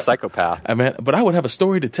fight with a psychopath? But I would have a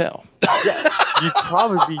story to tell. Yeah, you'd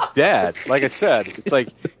probably be dead. Like I said, it's like,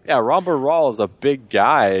 Ramba Rawl is a big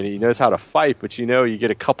guy and he knows how to fight, but you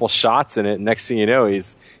get a couple shots in it, and next thing you know,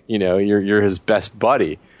 he's, you're his best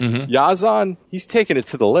buddy. Mm-hmm. Yazan, he's taking it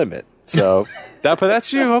to the limit. So but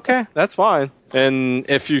that's you. Okay, that's fine. And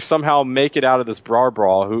if you somehow make it out of this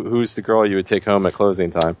brawl, who's the girl you would take home at closing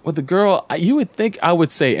time? Well, the girl, you would think I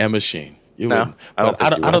would say Emma Sheen. I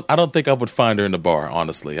don't think I would find her in the bar,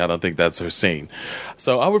 honestly. I don't think that's her scene.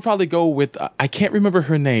 So I would probably go with, I can't remember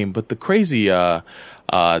her name, but the crazy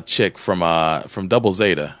chick from Double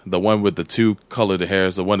Zeta, the one with the two colored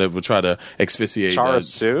hairs, the one that would try to asphyxiate. Chara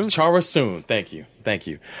Soon? Chara Soon. Thank you.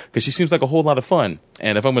 Because she seems like a whole lot of fun,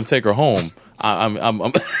 and if I'm going to take her home, I'm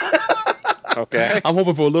okay. I'm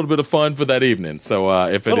hoping for a little bit of fun for that evening. So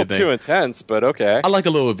if a little anything, too intense, but okay. I like a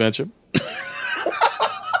little adventure.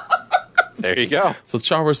 There you go. So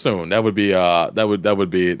Chara Soon, that would be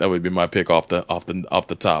my pick off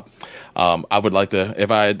the top. I would like to,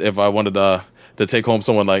 if I wanted to take home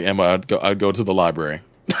someone like Emma, I'd go to the library.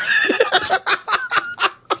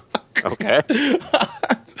 Okay.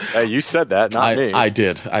 Hey, you said that, not me. I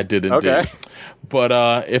did indeed. Okay.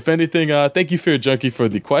 But if anything, thank you, Fear Junkie, for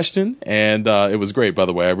the question, and it was great, by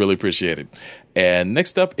the way. I really appreciate it. And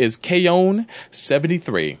next up is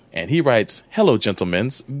Kayon73, and he writes, "Hello, gentlemen."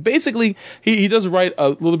 Basically, he does write a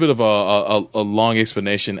little bit of a long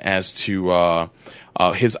explanation as to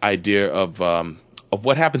his idea of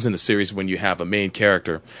what happens in the series when you have a main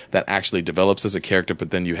character that actually develops as a character,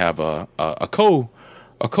 but then you have a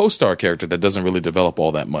co-star character that doesn't really develop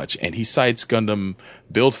all that much. And he cites Gundam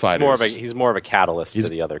Build Fighters. He's more of a catalyst to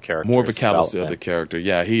the other characters. More of a catalyst to the other character.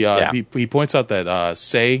 Yeah, he points out that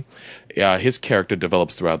Sei, his character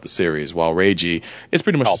develops throughout the series, while Reiji is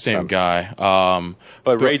pretty much the same guy.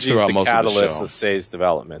 But Reiji's the catalyst of Sei's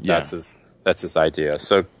development. Yeah. That's his idea.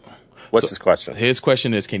 So what's his question? His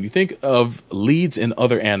question is, can you think of leads in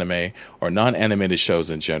other anime or non-animated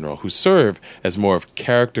shows in general who serve as more of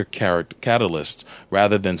character catalysts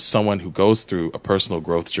rather than someone who goes through a personal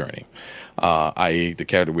growth journey, i.e. the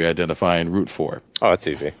character we identify and root for? Oh, it's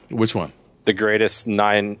easy. Which one? The greatest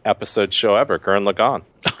 9-episode show ever, Gurren Lagann.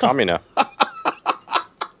 Kamina.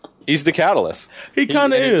 He's the catalyst. He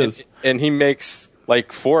kind of is. And he makes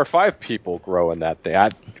like 4 or 5 people grow in that thing.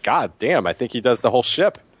 God damn, I think he does the whole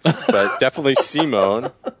ship. But definitely Simone,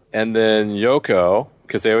 and then Yoko,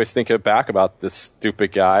 because they always think back about this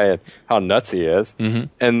stupid guy and how nuts he is. Mm-hmm.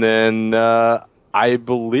 And then I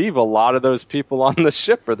believe a lot of those people on the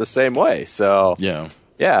ship are the same way. So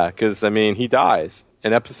yeah, because I mean he dies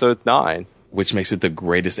in episode 9, which makes it the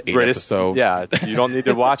greatest episode. Yeah, you don't need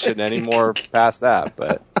to watch it anymore past that.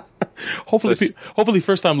 But hopefully,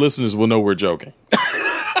 first time listeners will know we're joking.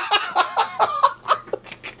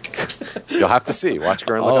 You'll have to see. Watch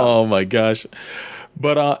Gurren Lagann. Oh my gosh!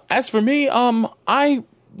 But as for me,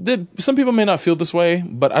 some people may not feel this way,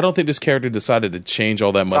 but I don't think this character decided to change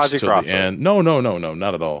all that much to the end. No,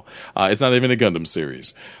 not at all. It's not even a Gundam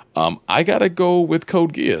series. I gotta go with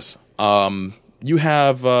Code Geass. You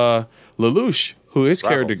have Lelouch, who is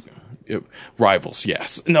character rivals.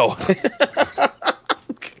 Yes, no.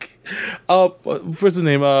 What's his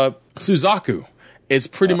name? Suzaku. It's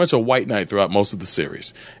pretty much a white knight throughout most of the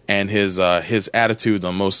series, and his attitudes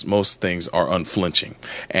on most things are unflinching.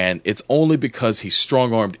 And it's only because he's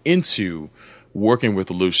strong-armed into working with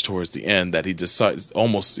Lelouch towards the end that he decides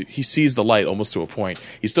he sees the light almost to a point.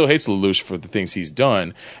 He still hates Lelouch for the things he's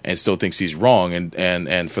done, and still thinks he's wrong,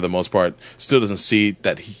 and for the most part, still doesn't see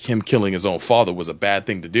that him killing his own father was a bad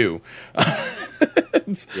thing to do.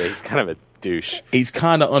 Yeah, he's kind of a douche. He's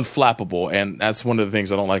kind of unflappable, and that's one of the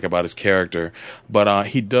things I don't like about his character. But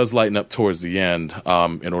he does lighten up towards the end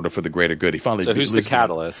in order for the greater good. He finally. So who's the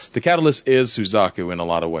catalyst? The catalyst is Suzaku in a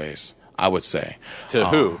lot of ways, I would say. To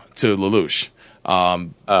who? To Lelouch.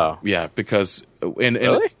 Yeah, because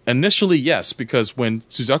really? Initially, yes, because when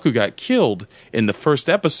Suzaku got killed in the first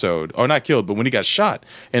episode, or not killed, but when he got shot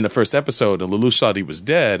in the first episode and Lelouch thought he was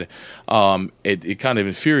dead, it kind of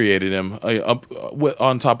infuriated him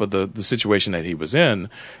on top of the situation that he was in.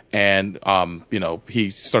 And, he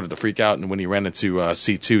started to freak out. And when he ran into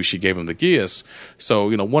C2, she gave him the Geass. So,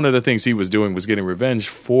 one of the things he was doing was getting revenge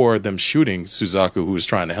for them shooting Suzaku, who was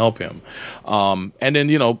trying to help him. And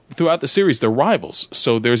then, throughout the series, they're rivals.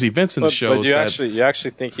 So there's events in the shows But you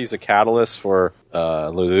actually think he's a catalyst for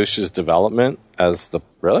Lelouch's development as the...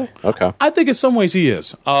 Really? Okay. I think in some ways he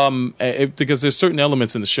is. Because there's certain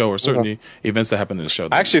elements in the show or certain events that happen in the show.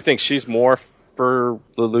 I actually think she's more for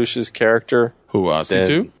Lelouch's character. Who,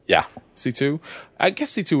 C2? Yeah. C2? I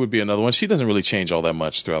guess C2 would be another one. She doesn't really change all that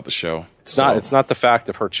much throughout the show. It's not the fact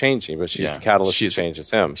of her changing, but she's the catalyst that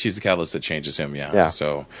changes him. She's the catalyst that changes him, yeah.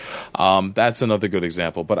 So that's another good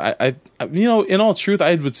example. But I in all truth,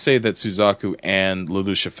 I would say that Suzaku and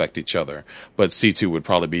Lelouch affect each other. But C2 would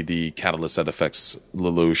probably be the catalyst that affects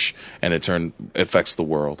Lelouch and in turn affects the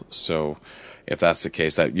world. So if that's the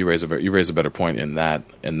case, that you raise a better point in that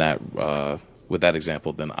with that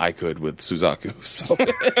example than I could with Suzaku. So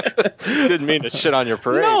didn't mean to shit on your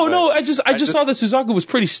parade. No, I just saw that Suzaku was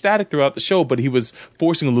pretty static throughout the show, but he was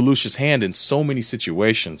forcing Lelouch's hand in so many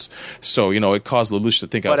situations. So, it caused Lelouch to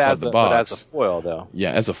think outside the box. But as a foil, though.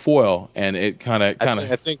 Yeah, as a foil, and it kind of.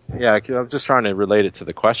 I think, I'm just trying to relate it to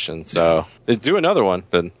the question. So, do another one,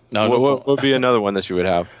 then. What would be another one that you would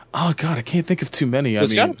have? Oh, God, I can't think of too many.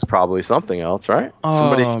 There's probably something else, right?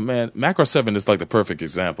 Oh, man. Macross 7 is like the perfect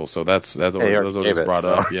example, so that's what was brought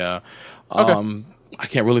up. Yeah. Okay. I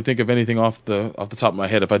can't really think of anything off the top of my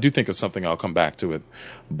head. If I do think of something, I'll come back to it.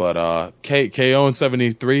 But KO and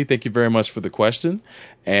 73, thank you very much for the question.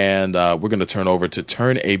 And we're going to turn over to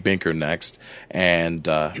Turn A Binker next. And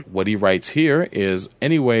what he writes here is,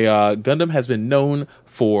 anyway, Gundam has been known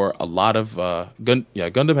for a lot of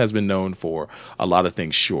Gundam has been known for a lot of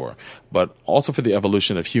things, sure, but also for the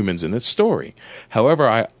evolution of humans in its story. However,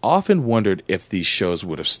 I often wondered if these shows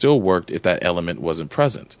would have still worked if that element wasn't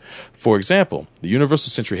present. For example, the Universal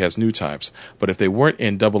Century has new types, but if they weren't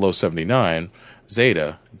in 0079,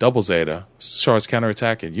 Zeta, Double Zeta, Char's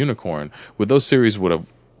Counterattack, and Unicorn, would those series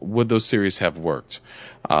have worked?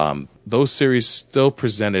 Those series still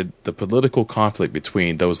presented the political conflict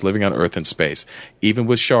between those living on Earth and space, even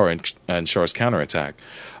with Char and Char's Counterattack.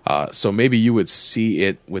 So maybe you would see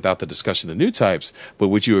it without the discussion of new types, but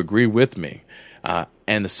would you agree with me?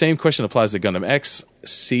 And the same question applies to Gundam X,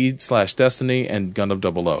 Seed/Destiny, and Gundam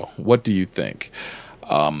 00. What do you think?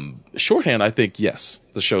 Shorthand, I think yes,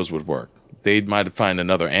 the shows would work. They might find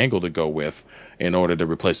another angle to go with in order to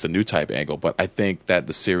replace the new type angle, but I think that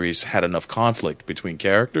the series had enough conflict between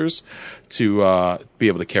characters to be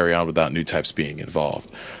able to carry on without new types being involved.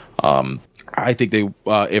 I think they,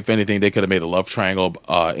 if anything, they could have made a love triangle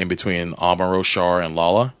in between Amuro, Char, and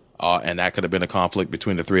Lala, and that could have been a conflict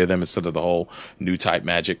between the three of them instead of the whole new type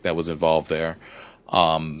magic that was involved there.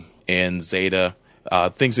 In Zeta,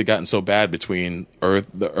 things had gotten so bad between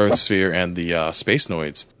the Earth sphere and the space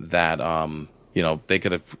noids that they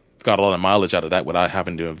could have got a lot of mileage out of that without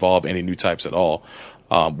having to involve any new types at all.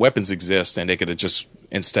 Weapons exist, and they could have just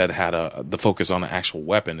instead had the focus on an actual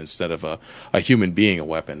weapon instead of a human being a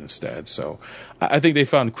weapon instead. So I think they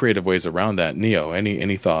found creative ways around that. Neo,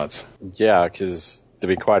 any thoughts? Yeah, because to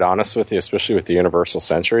be quite honest with you, especially with the Universal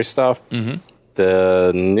Century stuff,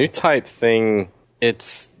 the new type thing,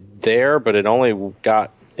 it's there, but it only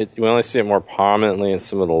got we only see it more prominently in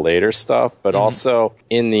some of the later stuff, but also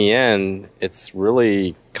in the end, it's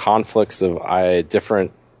really conflicts of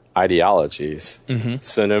different ideologies.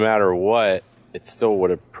 So no matter what, it still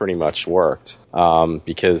would have pretty much worked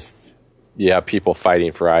because you have people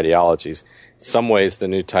fighting for ideologies. In some ways, the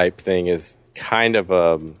new type thing is kind of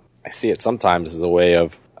I see it sometimes as a way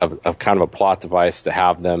of kind of a plot device to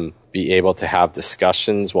have them be able to have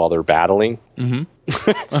discussions while they're battling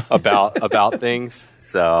about things.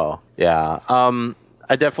 So yeah,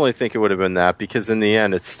 I definitely think it would have been that, because in the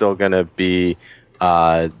end, it's still going to be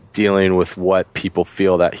dealing with what people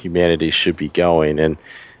feel that humanity should be going. And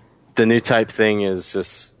the new type thing is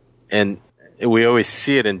just, and we always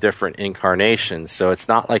see it in different incarnations. So it's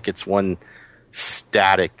not like it's one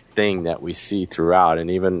static thing that we see throughout. And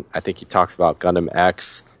even, I think he talks about Gundam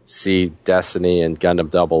X, Seed, Destiny, and Gundam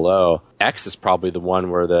 00. X is probably the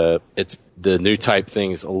one where the new type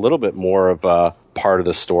thing is a little bit more of a part of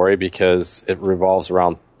the story, because it revolves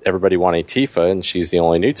around everybody wanting Tifa, and she's the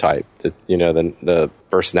only new type. The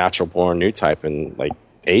first natural born new type in like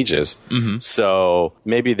ages. So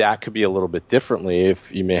maybe that could be a little bit differently if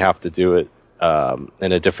you may have to do it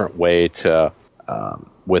in a different way to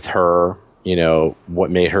with her. What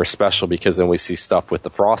made her special, because then we see stuff with the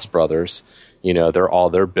Frost brothers. All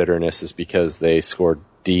their bitterness is because they scored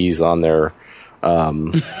D's on their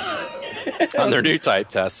on their new type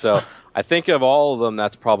test. So I think of all of them,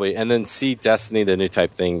 that's probably, and then see Destiny, the new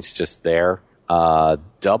type thing's just there.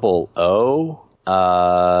 00,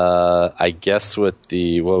 I guess with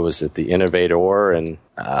the Innovator, and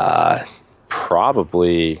it'd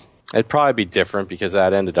probably be different, because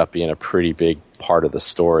that ended up being a pretty big part of the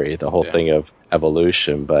story, the whole thing of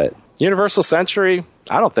evolution. But Universal Century,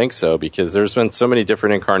 I don't think so, because there's been so many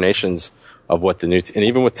different incarnations of what and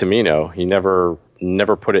even with Tamino, he never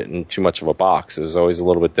put it in too much of a box. It was always a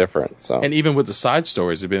little bit different. So, and even with the side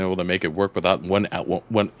stories, they've been able to make it work without one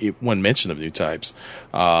mention of new types.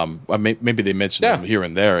 Maybe they mentioned them here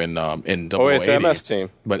and there in 8th MS team,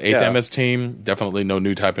 but 8th MS team, definitely no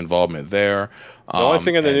new type involvement there. The only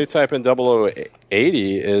thing in the new type in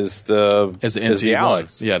 0080 is the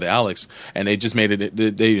Alex. Yeah, the Alex. And they just made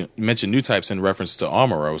it, they mentioned new types in reference to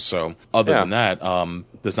Amuro. So other than that,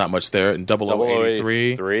 there's not much there. In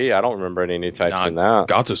 0083, I don't remember any new types in that.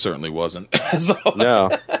 Gato certainly wasn't. No.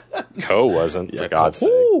 Ko wasn't, for God's sake.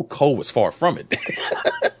 Ooh, Ko was far from it.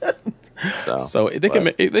 So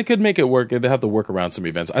they could make it work. They have to work around some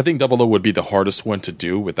events. I think 00 would be the hardest one to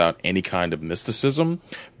do without any kind of mysticism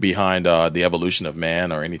behind the evolution of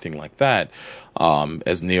man or anything like that.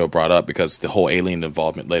 As Neo brought up, because the whole alien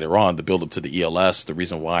involvement later on, the build up to the ELS, the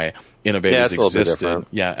reason why innovators existed.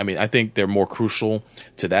 Yeah, I mean, I think they're more crucial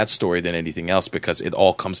to that story than anything else because it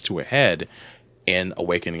all comes to a head in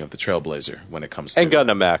Awakening of the Trailblazer when it comes to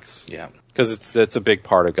Gundam X. Yeah, because it's a big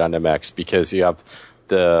part of Gundam X because you have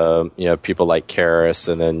the people like Karis,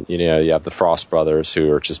 and then you have the Frost brothers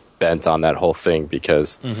who are just bent on that whole thing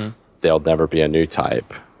because they'll never be a new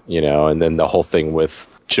type. And then the whole thing with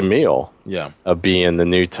Jamil, of being the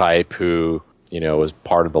new type who was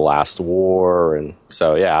part of the last war, and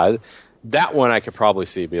so that one I could probably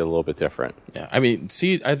see be a little bit different. Yeah, I mean,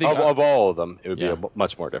 I think of all of them, it would be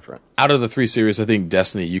much more different. Out of the 3 series, I think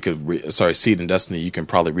Destiny, Seed and Destiny, you can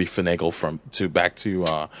probably refinagle back to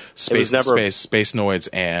Space Noids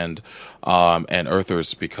and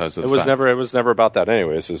Earthers because of it was never about that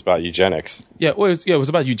anyways. It was about eugenics. Yeah, it was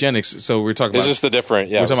about eugenics. So we're talking. It's just the different.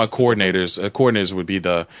 Yeah, we're talking about coordinators. Coordinators would be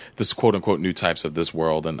this quote unquote new types of this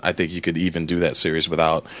world, and I think you could even do that series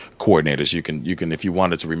without coordinators. You can if you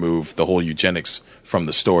wanted to remove the whole eugenics from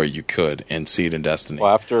the story, you could in Seed and Destiny.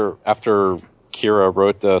 Well, after Kira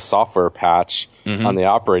wrote the software patch on the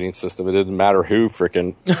operating system, it didn't matter who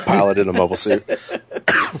freaking piloted a mobile suit.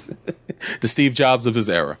 The Steve Jobs of his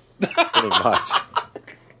era. Pretty much.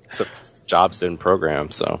 So Jobs didn't program,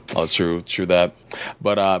 so. Oh, true that.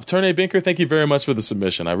 But Terne Binker, thank you very much for the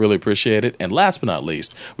submission. I really appreciate it. And last but not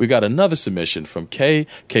least, we got another submission from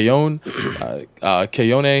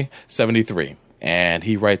Kayone73. And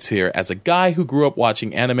he writes here, as a guy who grew up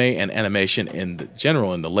watching anime and animation in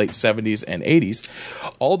general in the late 70s and 80s,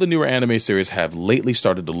 all the newer anime series have lately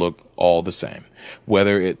started to look all the same.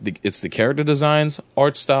 Whether it's the character designs,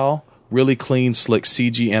 art style, really clean, slick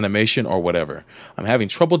CG animation, or whatever. I'm having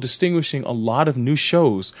trouble distinguishing a lot of new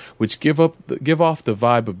shows which give off the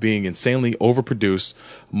vibe of being insanely overproduced,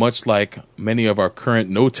 much like many of our current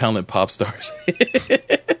no-talent pop stars.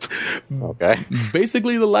 Okay.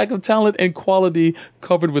 Basically, the lack of talent and quality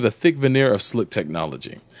covered with a thick veneer of slick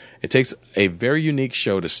technology. It takes a very unique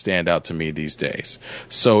show to stand out to me these days.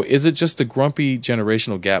 So is it just a grumpy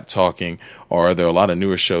generational gap talking, or are there a lot of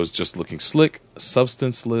newer shows just looking slick,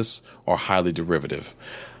 substanceless, or highly derivative?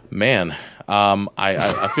 Man,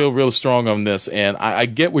 I feel real strong on this, and I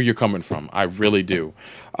get where you're coming from. I really do.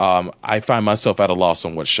 I find myself at a loss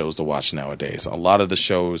on what shows to watch nowadays. A lot of the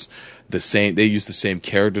shows, they use the same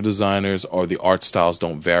character designers, or the art styles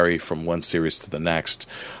don't vary from one series to the next.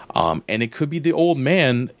 And it could be the old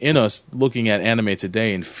man in us looking at anime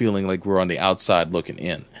today and feeling like we're on the outside looking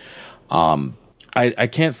in. I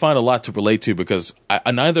can't find a lot to relate to because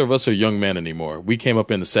neither of us are young men anymore. We came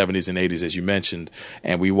up in the 70s and 80s, as you mentioned,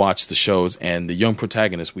 and we watched the shows, and the young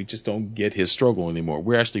protagonist, we just don't get his struggle anymore.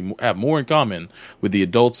 We actually have more in common with the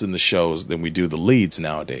adults in the shows than we do the leads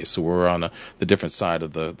nowadays. So we're on the different side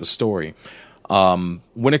of the story.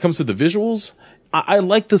 When it comes to the visuals, I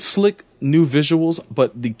like the slick new visuals,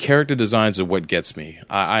 but the character designs are what gets me.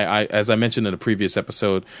 I as I mentioned in a previous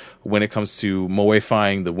episode, when it comes to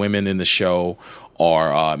moe-fying the women in the show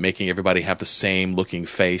or making everybody have the same looking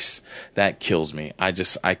face, that kills me. I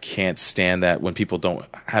can't stand that when people don't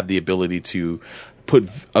have the ability to put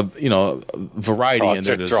variety in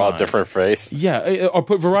their designs. Draw a different face. Yeah, or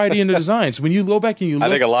put variety in their designs. When you go back and you look,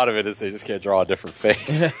 I think a lot of it is they just can't draw a different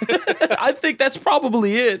face. I think that's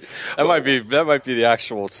probably it. That might be the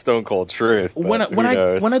actual stone cold truth. When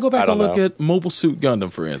I go back and look at Mobile Suit Gundam,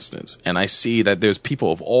 for instance, and I see that there's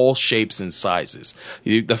people of all shapes and sizes,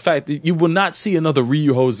 the fact that you will not see another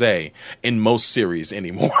Ryu Jose in most series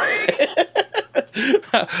anymore.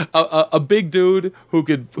 a big dude who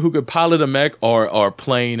could pilot a mech or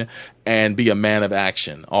plane and be a man of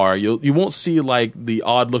action, or you won't see like the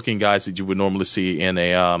odd looking guys that you would normally see in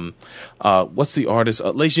a what's the artist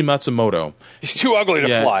Leiji Matsumoto. He's too ugly to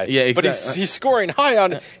fly. Yeah, exactly. But he's scoring high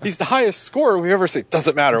on. He's the highest scorer we've ever seen.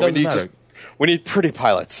 Doesn't matter. We need pretty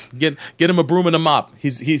pilots. Get him a broom and a mop.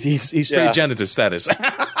 He's straight janitor status.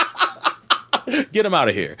 Get him out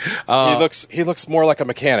of here. He looks more like a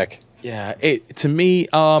mechanic. Yeah, to me,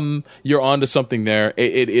 you're onto something there.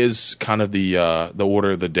 It is kind of the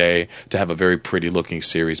order of the day to have a very pretty looking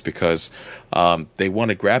series because they want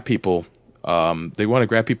to grab people. They want to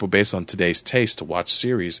grab people based on today's taste to watch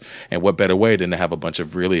series, and what better way than to have a bunch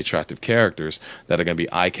of really attractive characters that are going to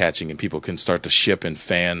be eye catching and people can start to ship and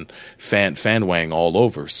fan wang all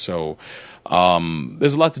over. So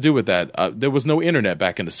there's a lot to do with that. There was no internet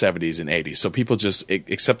back in the 70s and 80s, so people just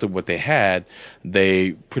accepted what they had.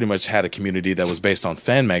 They pretty much had a community that was based on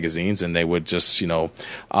fan magazines, and they would just,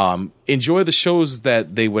 enjoy the shows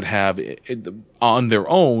that they would have on their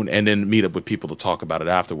own, and then meet up with people to talk about it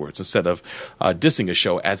afterwards, instead of dissing a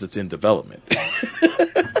show as it's in development.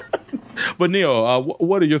 But Neil,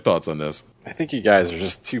 what are your thoughts on this? I think you guys are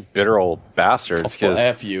just two bitter old bastards. Well,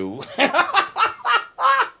 F you.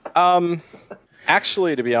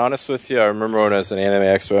 Actually, to be honest with you, I remember when I was at Anime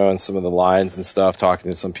Expo and some of the lines and stuff, talking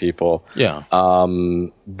to some people. Yeah.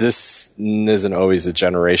 This isn't always a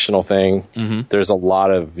generational thing. Mm-hmm. There's a lot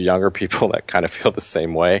of younger people that kind of feel the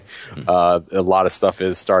same way. Mm-hmm. A lot of stuff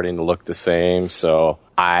is starting to look the same. So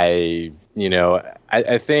I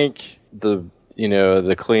think the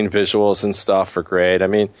clean visuals and stuff are great. I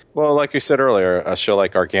mean, well, like you said earlier, a show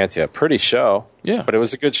like Gargantia, pretty show. Yeah. But it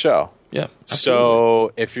was a good show. Yeah. Absolutely.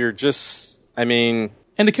 So if you're just, I mean,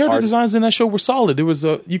 and the character designs in that show were solid. It was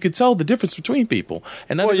you could tell the difference between people,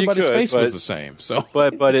 and not everybody's face was the same. So,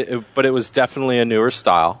 but it was definitely a newer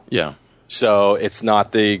style. Yeah. So it's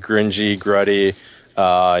not the grungy, gruddy,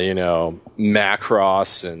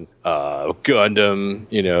 Macross and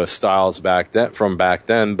Gundam, styles back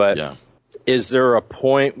then. But yeah. Is there a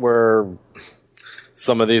point where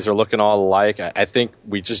some of these are looking all alike? I think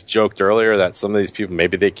we just joked earlier that some of these people,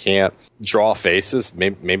 maybe they can't draw faces.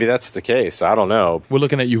 Maybe that's the case. I don't know. We're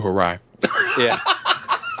looking at you, Harai. Yeah.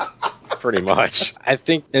 Pretty much. I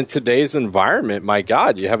think in today's environment, my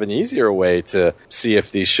God, you have an easier way to see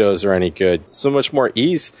if these shows are any good. So much more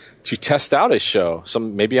ease to test out a show.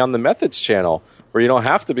 Maybe on the Methods channel, where you don't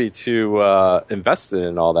have to be too invested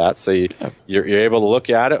in all that. So you're able to look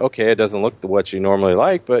at it. Okay, it doesn't look what you normally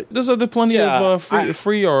like, but there's plenty of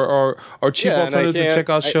free or cheap alternatives to check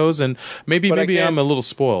out shows. And maybe I'm a little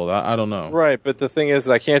spoiled. I don't know. Right, but the thing is,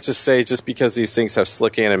 I can't just say just because these things have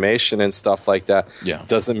slick animation and stuff like that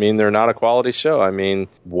doesn't mean they're not a quality show. I mean,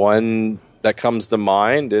 one that comes to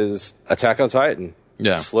mind is Attack on Titan.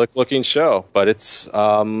 Yeah. Slick looking show, but it's,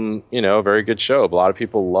 a very good show. A lot of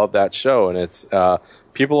people love that show, and it's,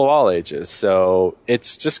 people of all ages. So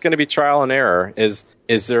it's just going to be trial and error. Is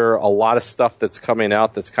there a lot of stuff that's coming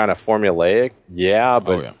out that's kind of formulaic? Yeah,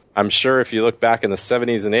 but I'm sure if you look back in the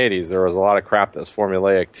 70s and 80s, there was a lot of crap that was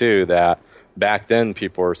formulaic too, that back then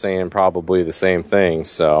people were saying probably the same thing.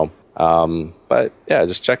 So, but yeah,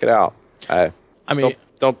 just check it out. I mean,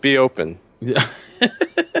 don't be open. Yeah.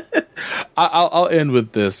 I'll end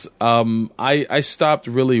with this. I stopped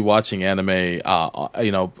really watching anime,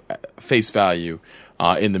 face value,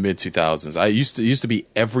 in the mid 2000s. I used to be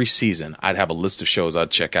every season I'd have a list of shows I'd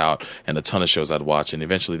check out and a ton of shows I'd watch, and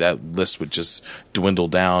eventually that list would just dwindle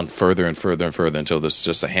down further and further and further until there's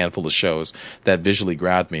just a handful of shows that visually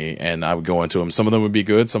grabbed me, and I would go into them. Some of them would be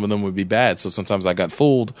good, some of them would be bad. So sometimes I got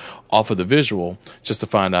fooled off of the visual just to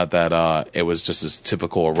find out that it was just as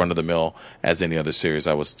typical or run of the mill as any other series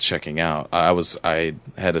I was checking out. I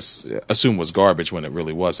had assumed was garbage when it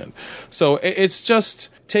really wasn't. So it's just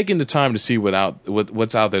taking the time to see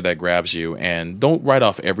what's out there that grabs you, and don't write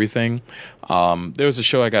off everything. There was a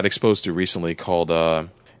show I got exposed to recently called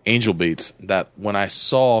Angel Beats that, when I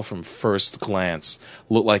saw from first glance,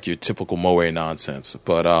 looked like your typical moe nonsense,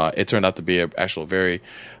 but it turned out to be an actual very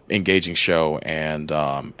engaging show, and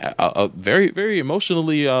a very, very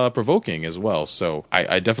emotionally provoking as well. So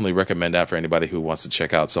I definitely recommend that for anybody who wants to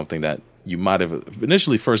check out something that you might have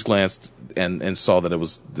initially first glanced and saw that it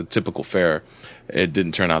was the typical fare. It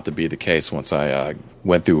didn't turn out to be the case once I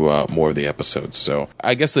went through more of the episodes. So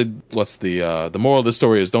I guess the moral of the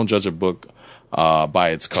story is, don't judge a book by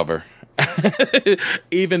its cover.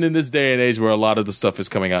 Even in this day and age where a lot of the stuff is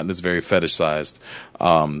coming out and it's very fetishized.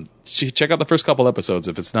 Check out the first couple episodes.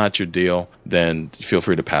 If it's not your deal, then feel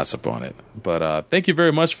free to pass up on it. But thank you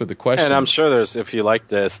very much for the question. And I'm sure if you like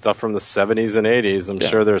the stuff from the 70s and 80s, I'm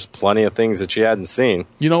sure there's plenty of things that you hadn't seen.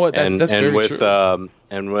 You know what? That's very true.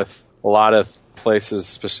 And with a lot of places,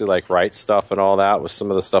 especially like Right Stuff and all that, with some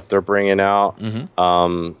of the stuff they're bringing out,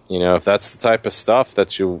 if that's the type of stuff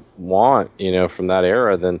that you want, from that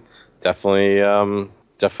era, then definitely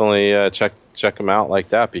check them out like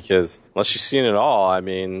that, because unless you've seen it all, I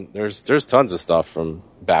mean, there's tons of stuff from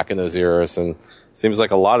back in those eras, and it seems like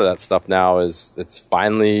a lot of that stuff now it's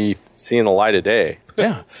finally seeing the light of day.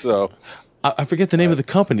 Yeah. So I forget the name of the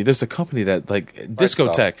company. There's a company that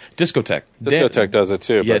Discotech. Discotech does it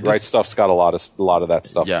too. But Right Stuff's got a lot of that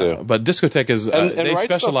stuff too. But Discotech is and they Right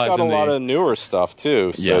specialize Stuff's got in a lot of newer stuff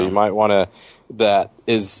too. So you might want to. That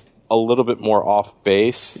is a little bit more off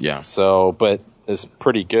base. Yeah. So, but is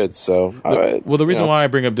pretty good. So, the reason why I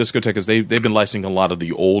bring up Discotek is they've been licensing a lot of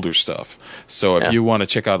the older stuff. So if you want to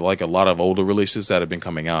check out like a lot of older releases that have been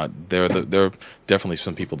coming out, they're definitely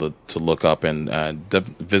some people to look up and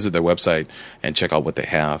visit their website and check out what they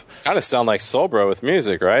have. Kind of sound like Soulbro with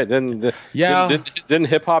music, right? Didn't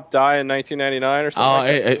hip hop die in 1999 or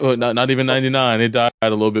something? Not even 99. It died a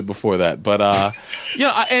little bit before that. But I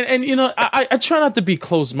try not to be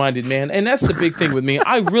closed-minded, man. And that's the big thing with me.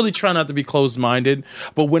 I really try not to be closed-minded.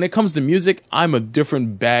 But when it comes to music, I'm a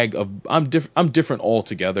different bag of. I'm different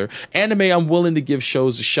altogether. Anime, I'm willing to give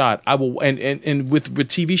shows a shot. I will, and with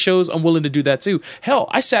TV shows, I'm willing to do that too. Hell,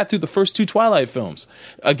 I sat through the first 2 Twilight films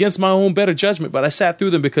against my own better judgment, but I sat through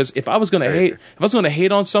them because if I was going to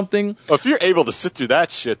hate on something, well, if you're able to sit through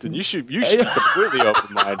that shit, then you should be completely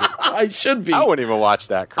open-minded. I should be. I wouldn't even watch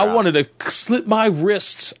that crap. I wanted to slit my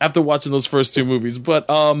wrists after watching those first 2 movies, but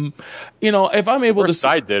if I'm able Worst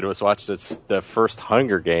I did was watch the first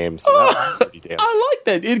Hunger Games. And that was pretty damn I like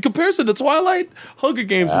that. In comparison to Twilight, Hunger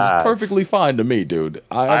Games is perfectly fine to me, dude.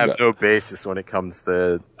 I have no basis when it comes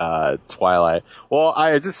to Twilight. Well,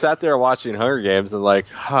 I just sat there watching Hunger Games and like,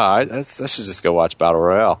 I should just go watch Battle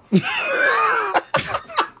Royale.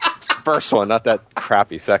 First one, not that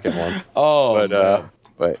crappy second one.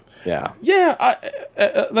 But yeah. Yeah,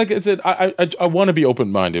 like I said, I want to be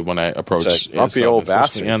open-minded when I approach the old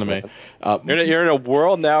bastards, anime. You're in a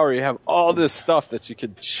world now where you have all this stuff that you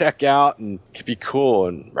could check out and could be cool,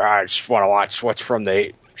 and I just want to watch what's from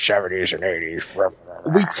the 70s and 80s.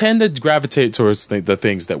 We tend to gravitate towards the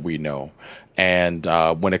things that we know. And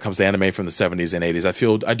when it comes to anime from the 70s and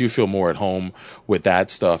 80s, I do feel more at home with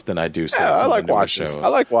that stuff than I do. I like watching. I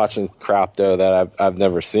like watching crap though that I've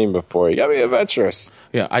never seen before. You gotta be adventurous.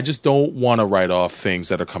 Yeah, I just don't want to write off things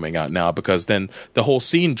that are coming out now because then the whole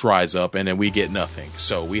scene dries up and then we get nothing.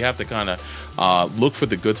 So we have to kind of look for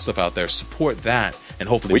the good stuff out there, support that, and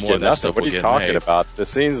hopefully more of that stuff will get made. What are you talking about? The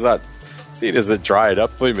scene's not. It isn't dried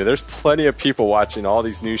up. Believe me, there's plenty of people watching all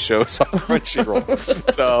these new shows on Crunchyroll.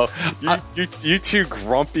 So you two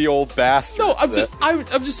grumpy old bastards. No, I'm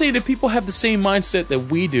just saying that people have the same mindset that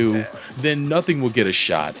we do. Then nothing will get a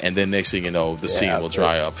shot, and then next thing you know, the scene will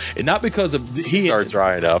dry up, and not because of scenes are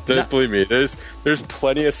drying up. Believe me, there's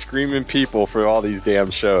plenty of screaming people for all these damn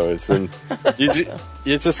shows, and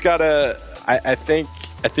you just gotta. I think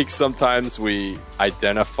sometimes we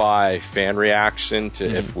identify fan reaction to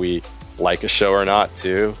if we like a show or not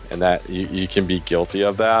too, and that you can be guilty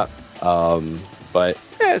of that. But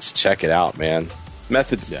let's check it out, man.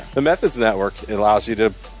 The Methods Network allows you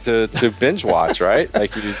to binge watch, right?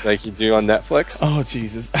 like you do on Netflix. Oh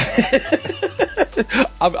Jesus!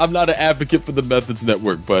 I'm not an advocate for the Methods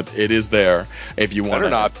Network, but it is there if you want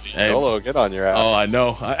to. Not Dolo, get on your ass. Oh, I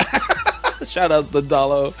know. Shout outs to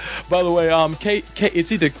Dolo. By the way,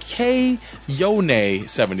 it's either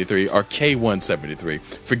K-Yone73 or K173.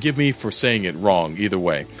 Forgive me for saying it wrong, either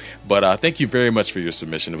way. But thank you very much for your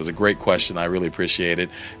submission. It was a great question. I really appreciate it.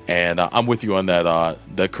 And I'm with you on that.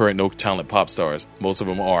 The current no talent pop stars, most of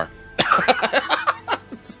them are.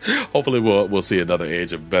 Hopefully we'll see another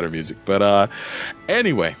age of better music. But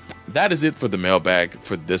anyway, that is it for the mailbag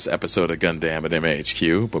for this episode of Gundam at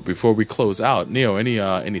MAHQ. But before we close out, Neo,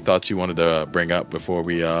 any thoughts you wanted to bring up before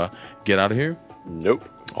we get out of here? Nope.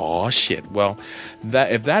 Oh shit. Well,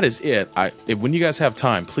 if that is it, when you guys have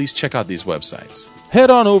time, please check out these websites. Head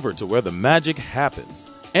on over to where the magic happens,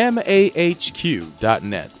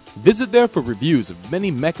 mahq.net. Visit there for reviews of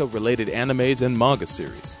many mecha-related animes and manga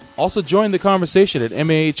series. Also join the conversation at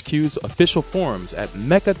MAHQ's official forums at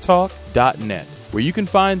mechatalk.net, where you can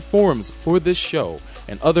find forums for this show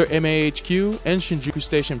and other MAHQ and Shinjuku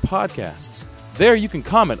Station podcasts. There you can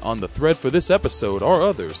comment on the thread for this episode or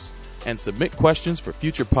others, and submit questions for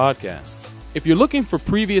future podcasts. If you're looking for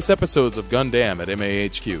previous episodes of Gundam at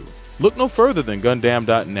MAHQ, look no further than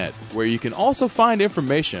Gundam.net, where you can also find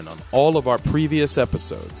information on all of our previous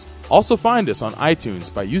episodes. Also find us on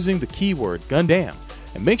iTunes by using the keyword Gundam,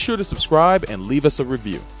 and make sure to subscribe and leave us a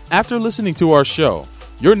review. After listening to our show,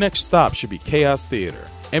 your next stop should be Chaos Theater,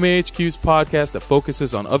 MAHQ's podcast that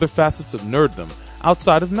focuses on other facets of nerddom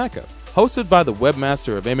outside of mecha. Hosted by the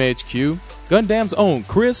webmaster of MAHQ, Gundam's own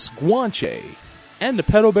Chris Guanche, and the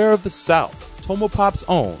pedal bear of the South, Tomopop's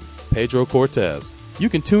own Pedro Cortez. You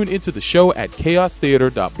can tune into the show at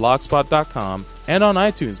chaostheater.blogspot.com and on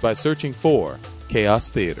iTunes by searching for Chaos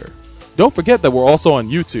Theater. Don't forget that we're also on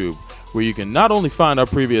YouTube, where you can not only find our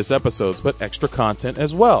previous episodes, but extra content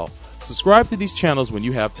as well. Subscribe to these channels when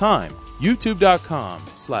you have time.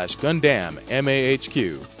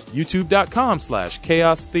 youtube.com/GundamMAHQ,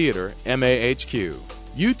 youtube.com/Chaos Theater MAHQ,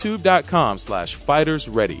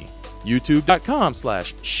 youtube.com/FightersReady.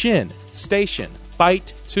 YouTube.com/Shin Station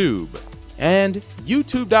Fight Tube, and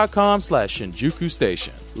YouTube.com/Shinjuku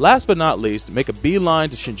Station. Last but not least, make a beeline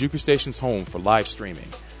to Shinjuku Station's home for live streaming.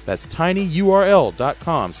 That's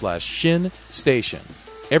tinyurl.com/Shin Station.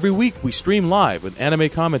 Every week we stream live with anime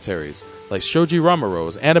commentaries like Shoji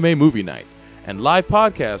Ramaro's Anime Movie Night, and live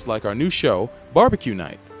podcasts like our new show, Barbecue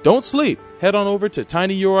Night. Don't sleep. Head on over to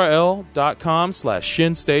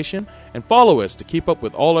tinyurl.com/Shin Station and follow us to keep up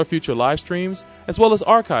with all our future live streams, as well as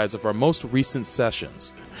archives of our most recent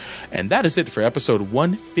sessions. And that is it for episode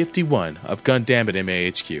 151 of Gundam at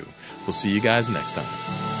MAHQ. We'll see you guys next time.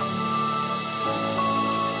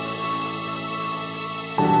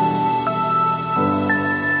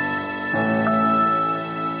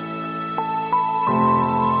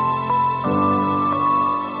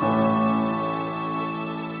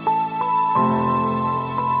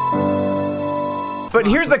 But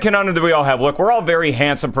here's the conundrum that we all have. Look, we're all very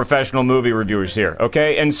handsome professional movie reviewers here,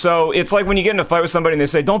 okay? And so it's like when you get in a fight with somebody and they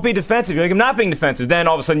say, don't be defensive. You're like, I'm not being defensive. Then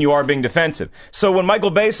all of a sudden you are being defensive. So when Michael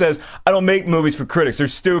Bay says, I don't make movies for critics, they're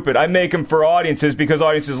stupid. I make them for audiences because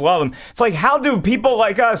audiences love them. It's like, how do people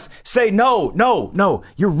like us say, no,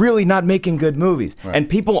 you're really not making good movies. Right. And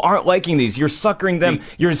people aren't liking these. You're suckering them.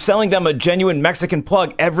 You're selling them a genuine Mexican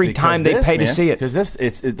plug every time they pay to see it. Because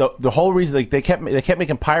the whole reason, like, they kept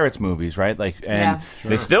making Pirates movies, right? Like, and Sure.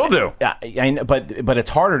 They still do. Yeah, but it's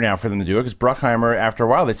harder now for them to do it because Bruckheimer, after a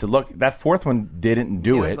while, they said, "Look, that fourth one didn't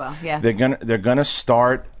do it. Well. Yeah. They're gonna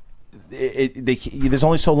start." There's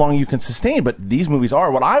only so long you can sustain, but these movies are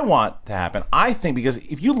what I want to happen. I think because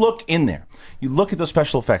if you look in there, you look at those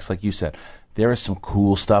special effects, like you said. There is some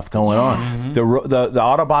cool stuff going on. Mm-hmm. The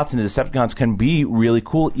Autobots and the Decepticons can be really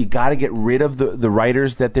cool. You got to get rid of the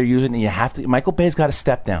writers that they're using, and you have to. Michael Bay's got to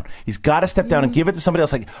step down. He's got to step down and give it to somebody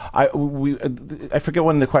else. Like I forget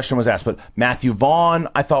when the question was asked, but Matthew Vaughn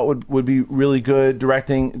I thought would be really good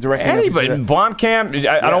directing. Anybody, Blomkamp.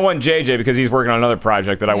 I don't want JJ because he's working on another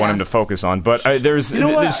project that I want him to focus on. But there's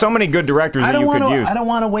so many good directors that you could use. I don't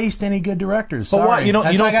want to waste any good directors. But what you don't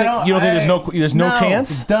think there's no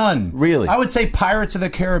chance? It's done. Really? I would say Pirates of the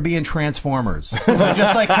Caribbean Transformers.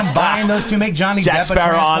 Just like combine those two, make Johnny Jack Depp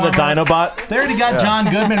Sparrow on the Dinobot. They already got John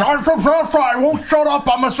Goodman. I won't shut up.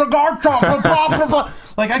 I'm a cigar chopper.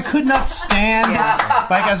 Like, I could not stand.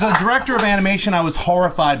 Like, as a director of animation, I was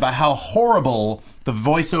horrified by how horrible the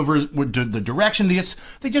voiceover, the direction.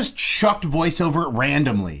 They just chucked voiceover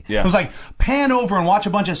randomly. Yeah. It was like, pan over and watch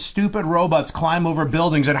a bunch of stupid robots climb over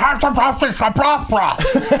buildings and talking. There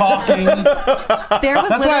was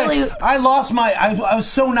That's literally... why I lost my... I was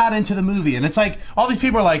so not into the movie. And it's like, all these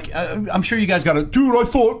people are like, I'm sure you guys got it. Dude, I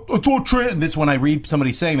thought this, when I read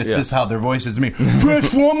somebody saying this, this is how their voice is to me.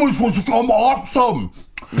 Transformers was awesome.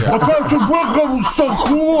 Yeah. I thought the workout was so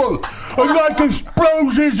cool. I like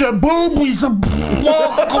explosions and boobies and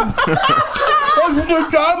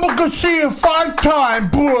I'm gonna see it 5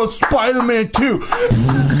 times, Spider-Man 2.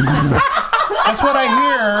 That's what I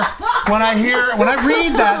hear when I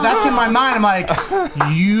read that. That's in my mind. I'm like,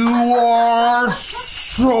 you are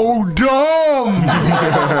so dumb.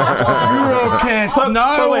 You can't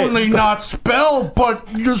not only not spell, but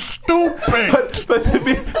you're stupid. But to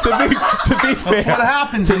be fair, that's what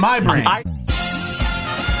happens in my brain.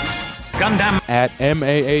 Gundam at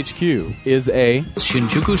MAHQ is a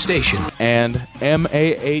Shinjuku Station and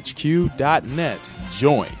MAHQ.net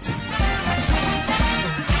joint.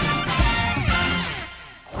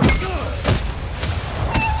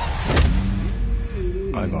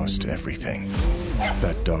 I lost everything.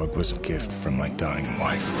 That dog was a gift from my dying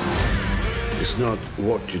wife. It's not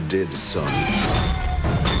what you did, son.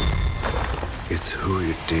 It's who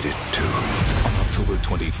you did it to. October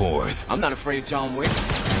 24th. I'm not afraid of John Wick.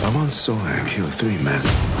 I once saw him kill 3 men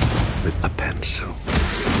with a pencil.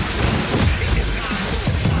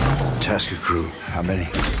 Task your crew. How many?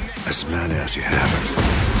 As many as you have.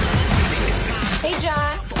 Hey,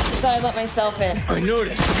 John. Thought I'd let myself in. I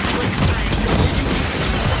noticed.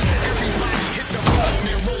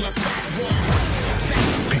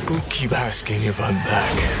 People keep asking if I'm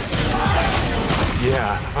back.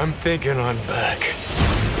 Yeah, I'm thinking I'm back.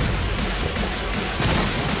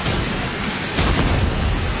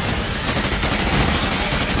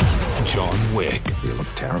 John Wick. You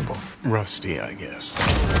look terrible. Rusty, I guess.